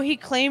 Also, he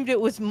claimed it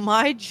was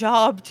my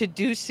job to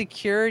do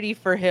security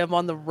for him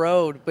on the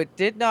road, but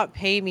did not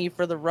pay me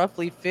for the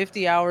roughly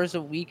 50 hours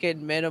a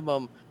weekend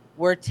minimum,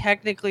 where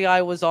technically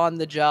I was on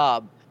the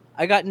job.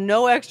 I got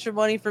no extra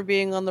money for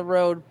being on the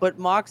road, but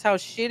mocks how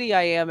shitty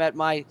I am at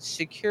my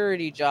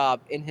security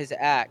job in his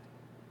act.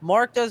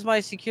 Mark does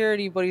my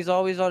security, but he's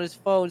always on his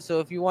phone, so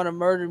if you want to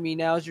murder me,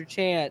 now's your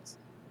chance.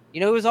 You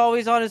know who's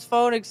always on his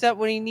phone except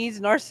when he needs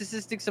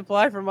narcissistic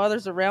supply from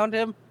others around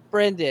him?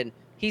 Brendan.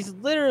 He's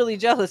literally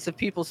jealous of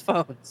people's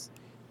phones.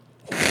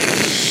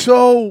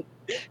 So...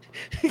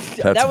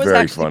 That's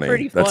very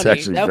funny. That's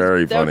actually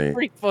very funny. That was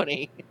pretty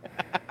funny.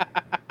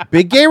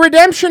 Big gay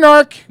redemption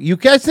arc. You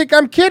guys think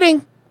I'm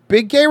kidding?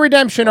 Big gay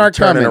redemption arc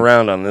turning coming.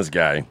 around on this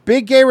guy.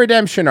 Big gay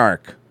redemption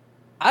arc.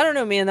 I don't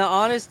know, man. The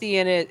honesty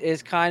in it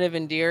is kind of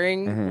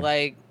endearing. Mm-hmm.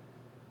 Like,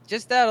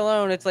 just that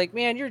alone, it's like,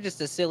 man, you're just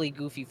a silly,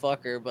 goofy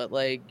fucker, but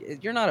like,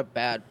 you're not a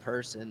bad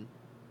person.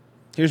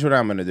 Here's what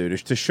I'm going to do.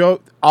 Just to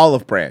show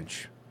Olive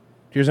Branch.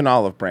 Here's an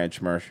olive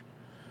branch, Mersh.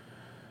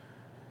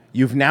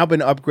 You've now been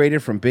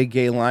upgraded from Big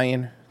Gay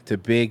Lion to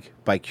Big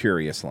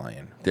Bicurious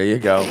Lion. There you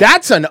go.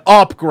 That's an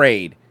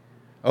upgrade.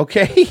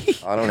 Okay?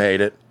 I don't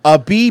hate it. A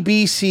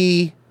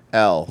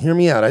BBCL. Hear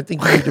me out. I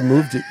think you need to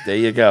move to. There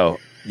you go.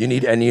 You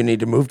need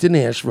to move to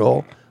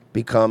Nashville,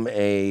 become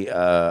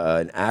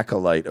an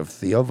acolyte of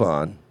Theo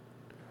Von.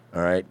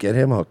 All right, get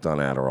him hooked on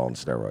Adderall and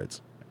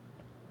steroids.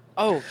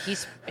 Oh,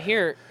 he's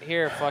here.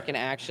 Fucking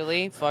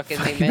actually, fucking.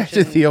 They Imagine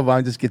mentioned Theo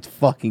Von just gets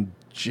fucking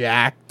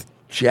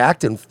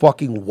jacked and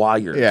fucking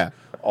wired. Yeah.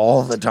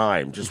 all the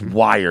time, just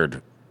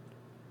wired.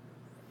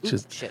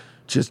 Shit.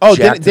 Just Oh,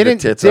 jacked to the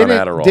tits on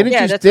Adderall. Didn't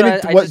Yeah, you? that's Didn't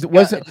what I just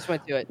was got- it? I just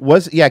went to it.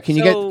 Was yeah? Can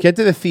you So- get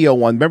to the Theo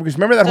one?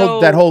 Remember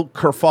that whole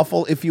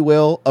kerfuffle, if you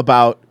will,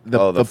 about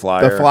the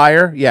flyer? The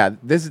flyer. Yeah.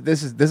 This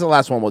is the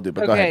last one we'll do.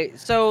 But go ahead. Okay,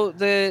 so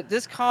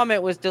this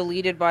comment was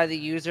deleted by the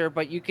user,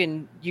 but you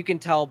can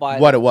tell by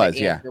What the it was,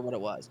 yeah. answer what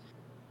it was.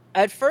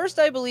 At first,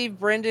 I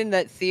believed Brendan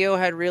that Theo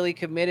had really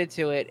committed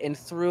to it and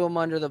threw him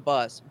under the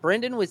bus.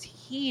 Brendan was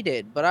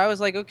heated, but I was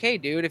like, okay,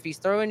 dude, if he's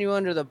throwing you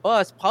under the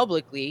bus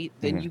publicly,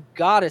 then you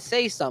gotta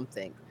say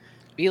something.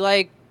 Be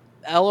like,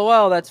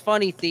 LOL, that's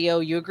funny, Theo.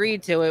 You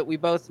agreed to it. We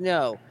both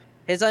know.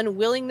 His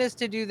unwillingness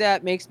to do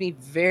that makes me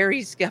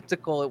very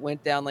skeptical it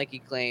went down like he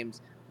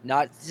claims.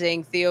 Not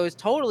saying Theo is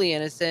totally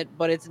innocent,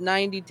 but it's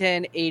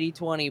 90-10,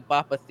 80-20,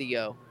 Bappa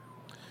Theo.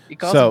 He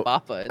calls him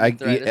Bappa in the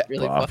thread. It's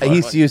really fucking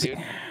he's funny, using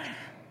dude.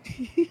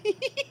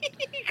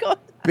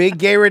 big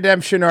gay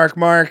redemption arc,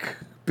 Mark.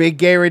 Big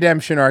gay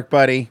redemption arc,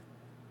 buddy.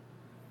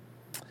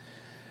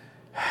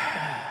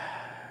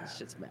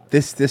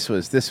 This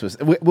was.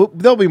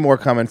 There'll be more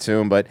coming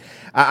soon, but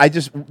I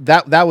just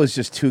that was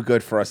just too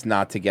good for us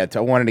not to get to.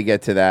 I wanted to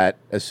get to that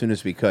as soon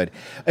as we could.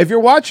 If you're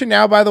watching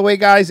now, by the way,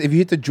 guys, if you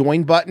hit the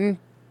join button,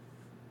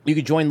 you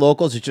can join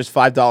Locals. It's just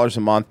 $5 a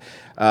month.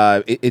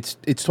 It's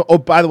oh,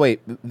 by the way,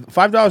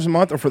 $5 a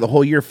month, or for the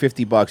whole year,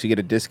 $50. You get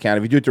a discount.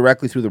 If you do it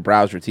directly through the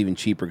browser, it's even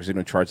cheaper because they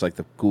don't charge like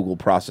the Google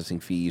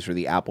processing fees or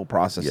the Apple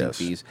processing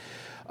fees.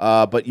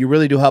 But you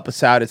really do help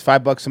us out. It's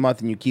 $5 a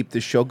month, and you keep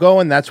this show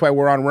going. That's why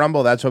we're on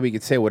Rumble. That's why we can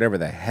say whatever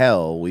the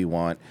hell we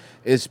want.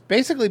 It's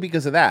basically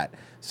because of that.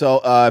 So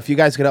if you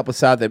guys could help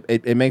us out,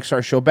 it makes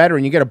our show better,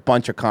 and you get a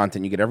bunch of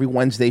content. You get every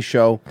Wednesday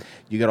show.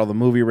 You get all the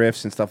movie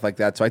riffs and stuff like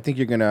that. So I think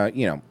you're gonna,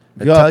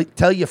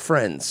 tell your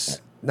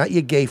friends, not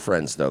your gay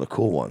friends though, the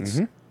cool ones.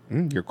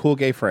 Your cool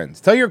gay friends.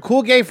 Tell your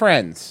cool gay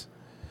friends.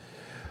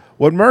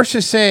 What Mersh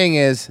is saying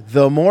is,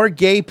 the more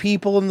gay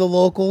people in the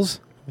Locals,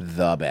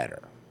 the better.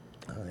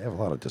 They have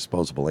a lot of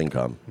disposable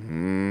income.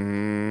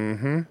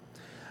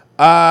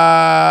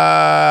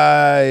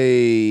 I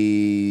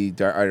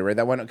already read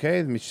that one. Okay,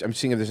 I'm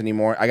seeing if there's any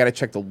more. I got to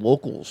check the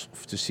Locals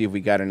to see if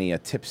we got any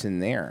tips in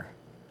there.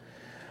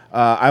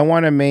 I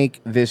want to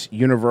make this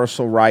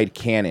Universal ride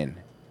canon.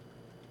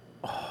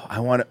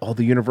 The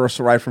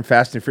Universal ride from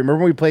Fast and Free. Remember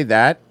when we played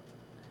that?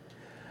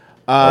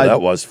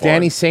 That was fun.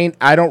 Danny saying,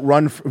 I don't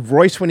run.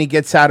 Royce when he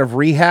gets out of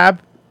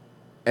rehab.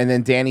 And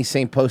then Danny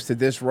Saint posted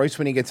this. Royce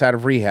when he gets out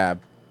of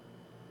rehab.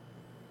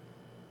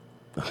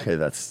 Okay,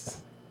 that's...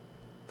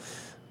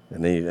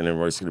 And then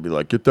Royce is going to be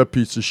like, get that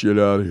piece of shit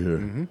out of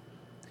here.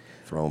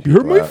 Throwing You hurt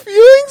people my out.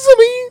 feelings,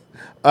 I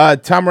mean.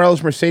 Tom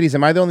Morello's Mercedes.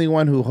 Am I the only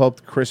one who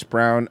hoped Chris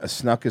Brown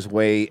snuck his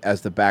way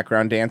as the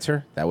background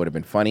dancer? That would have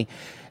been funny.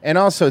 And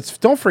also,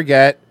 don't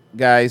forget,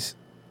 guys,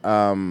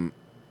 that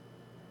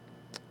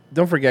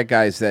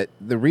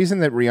the reason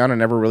that Rihanna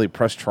never really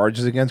pressed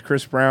charges against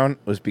Chris Brown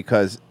was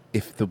because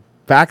if the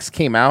facts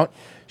came out,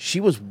 she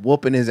was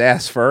whooping his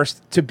ass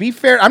first. To be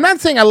fair, I'm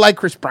not saying I like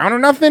Chris Brown or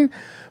nothing,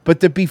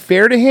 but to be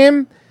fair to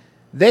him,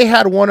 they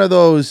had one of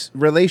those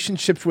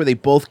relationships where they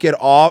both get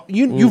off.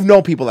 You've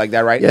known people like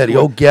that, right? Yeah, the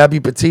old Gabby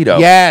Petito.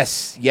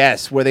 Yes,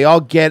 where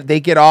they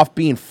get off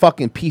being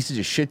fucking pieces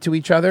of shit to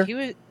each other.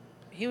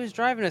 He was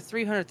driving a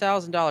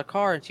 $300,000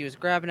 car and she was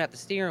grabbing at the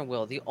steering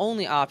wheel. The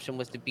only option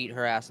was to beat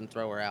her ass and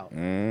throw her out.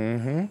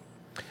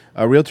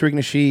 Real Tariq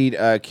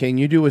Nasheed, can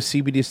you do a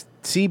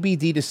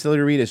CBD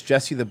distillery read as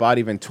Jesse the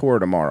Body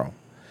Ventura tomorrow?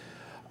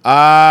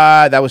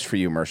 That was for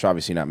you, Mersh.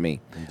 Obviously not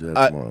me.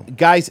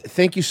 Guys,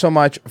 thank you so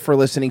much for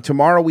listening.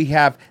 Tomorrow we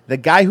have the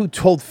guy who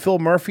told Phil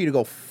Murphy to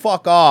go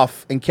fuck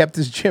off and kept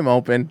his gym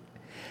open.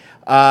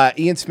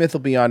 Ian Smith will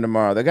be on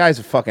tomorrow. The guy's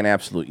a fucking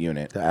absolute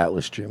unit. The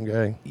Atlas Gym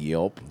guy?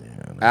 Yup.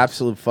 Yeah, nice.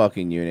 Absolute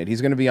fucking unit.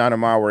 He's going to be on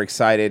tomorrow. We're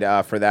excited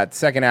for that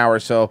second hour.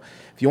 So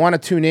if you want to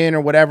tune in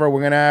or whatever,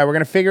 we're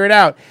gonna figure it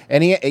out.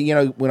 And he,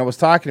 when I was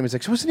talking to him, he's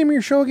like, so what's the name of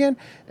your show again?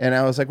 And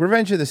I was like,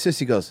 Revenge of the Sis.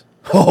 He goes,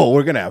 oh,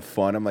 we're going to have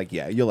fun. I'm like,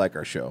 yeah, you'll like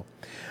our show.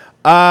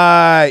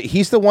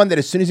 He's the one that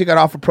as soon as he got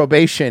off of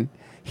probation,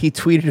 he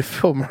tweeted to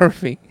Phil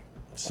Murphy.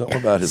 Something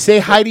about his... Say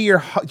hi to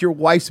your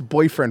wife's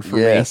boyfriend for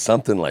me. Yeah,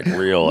 something like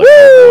real.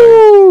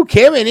 Woo!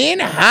 Coming in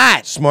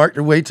hot. Smart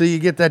to wait till you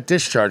get that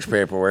discharge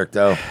paperwork,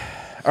 though.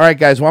 All right,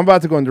 guys. Well, I'm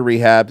about to go into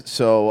rehab,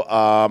 so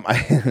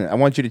I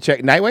want you to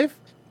check Nightwave.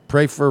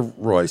 Pray for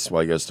Royce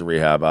while he goes to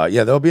rehab.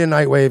 There'll be a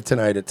Nightwave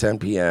tonight at 10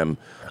 p.m.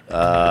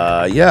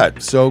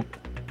 So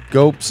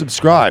go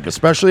subscribe,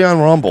 especially on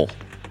Rumble.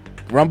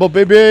 Rumble,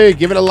 baby.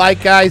 Give it a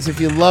like, guys, if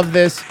you love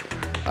this.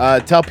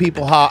 Tell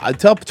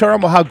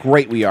Rumble how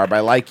great we are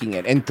by liking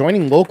it. And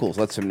joining Locals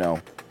lets them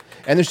know.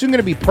 And there's soon going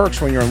to be perks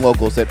when you're in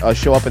Locals that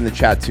show up in the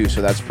chat, too,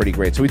 so that's pretty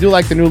great. So we do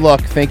like the new look.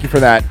 Thank you for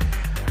that.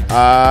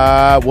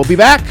 We'll be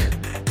back.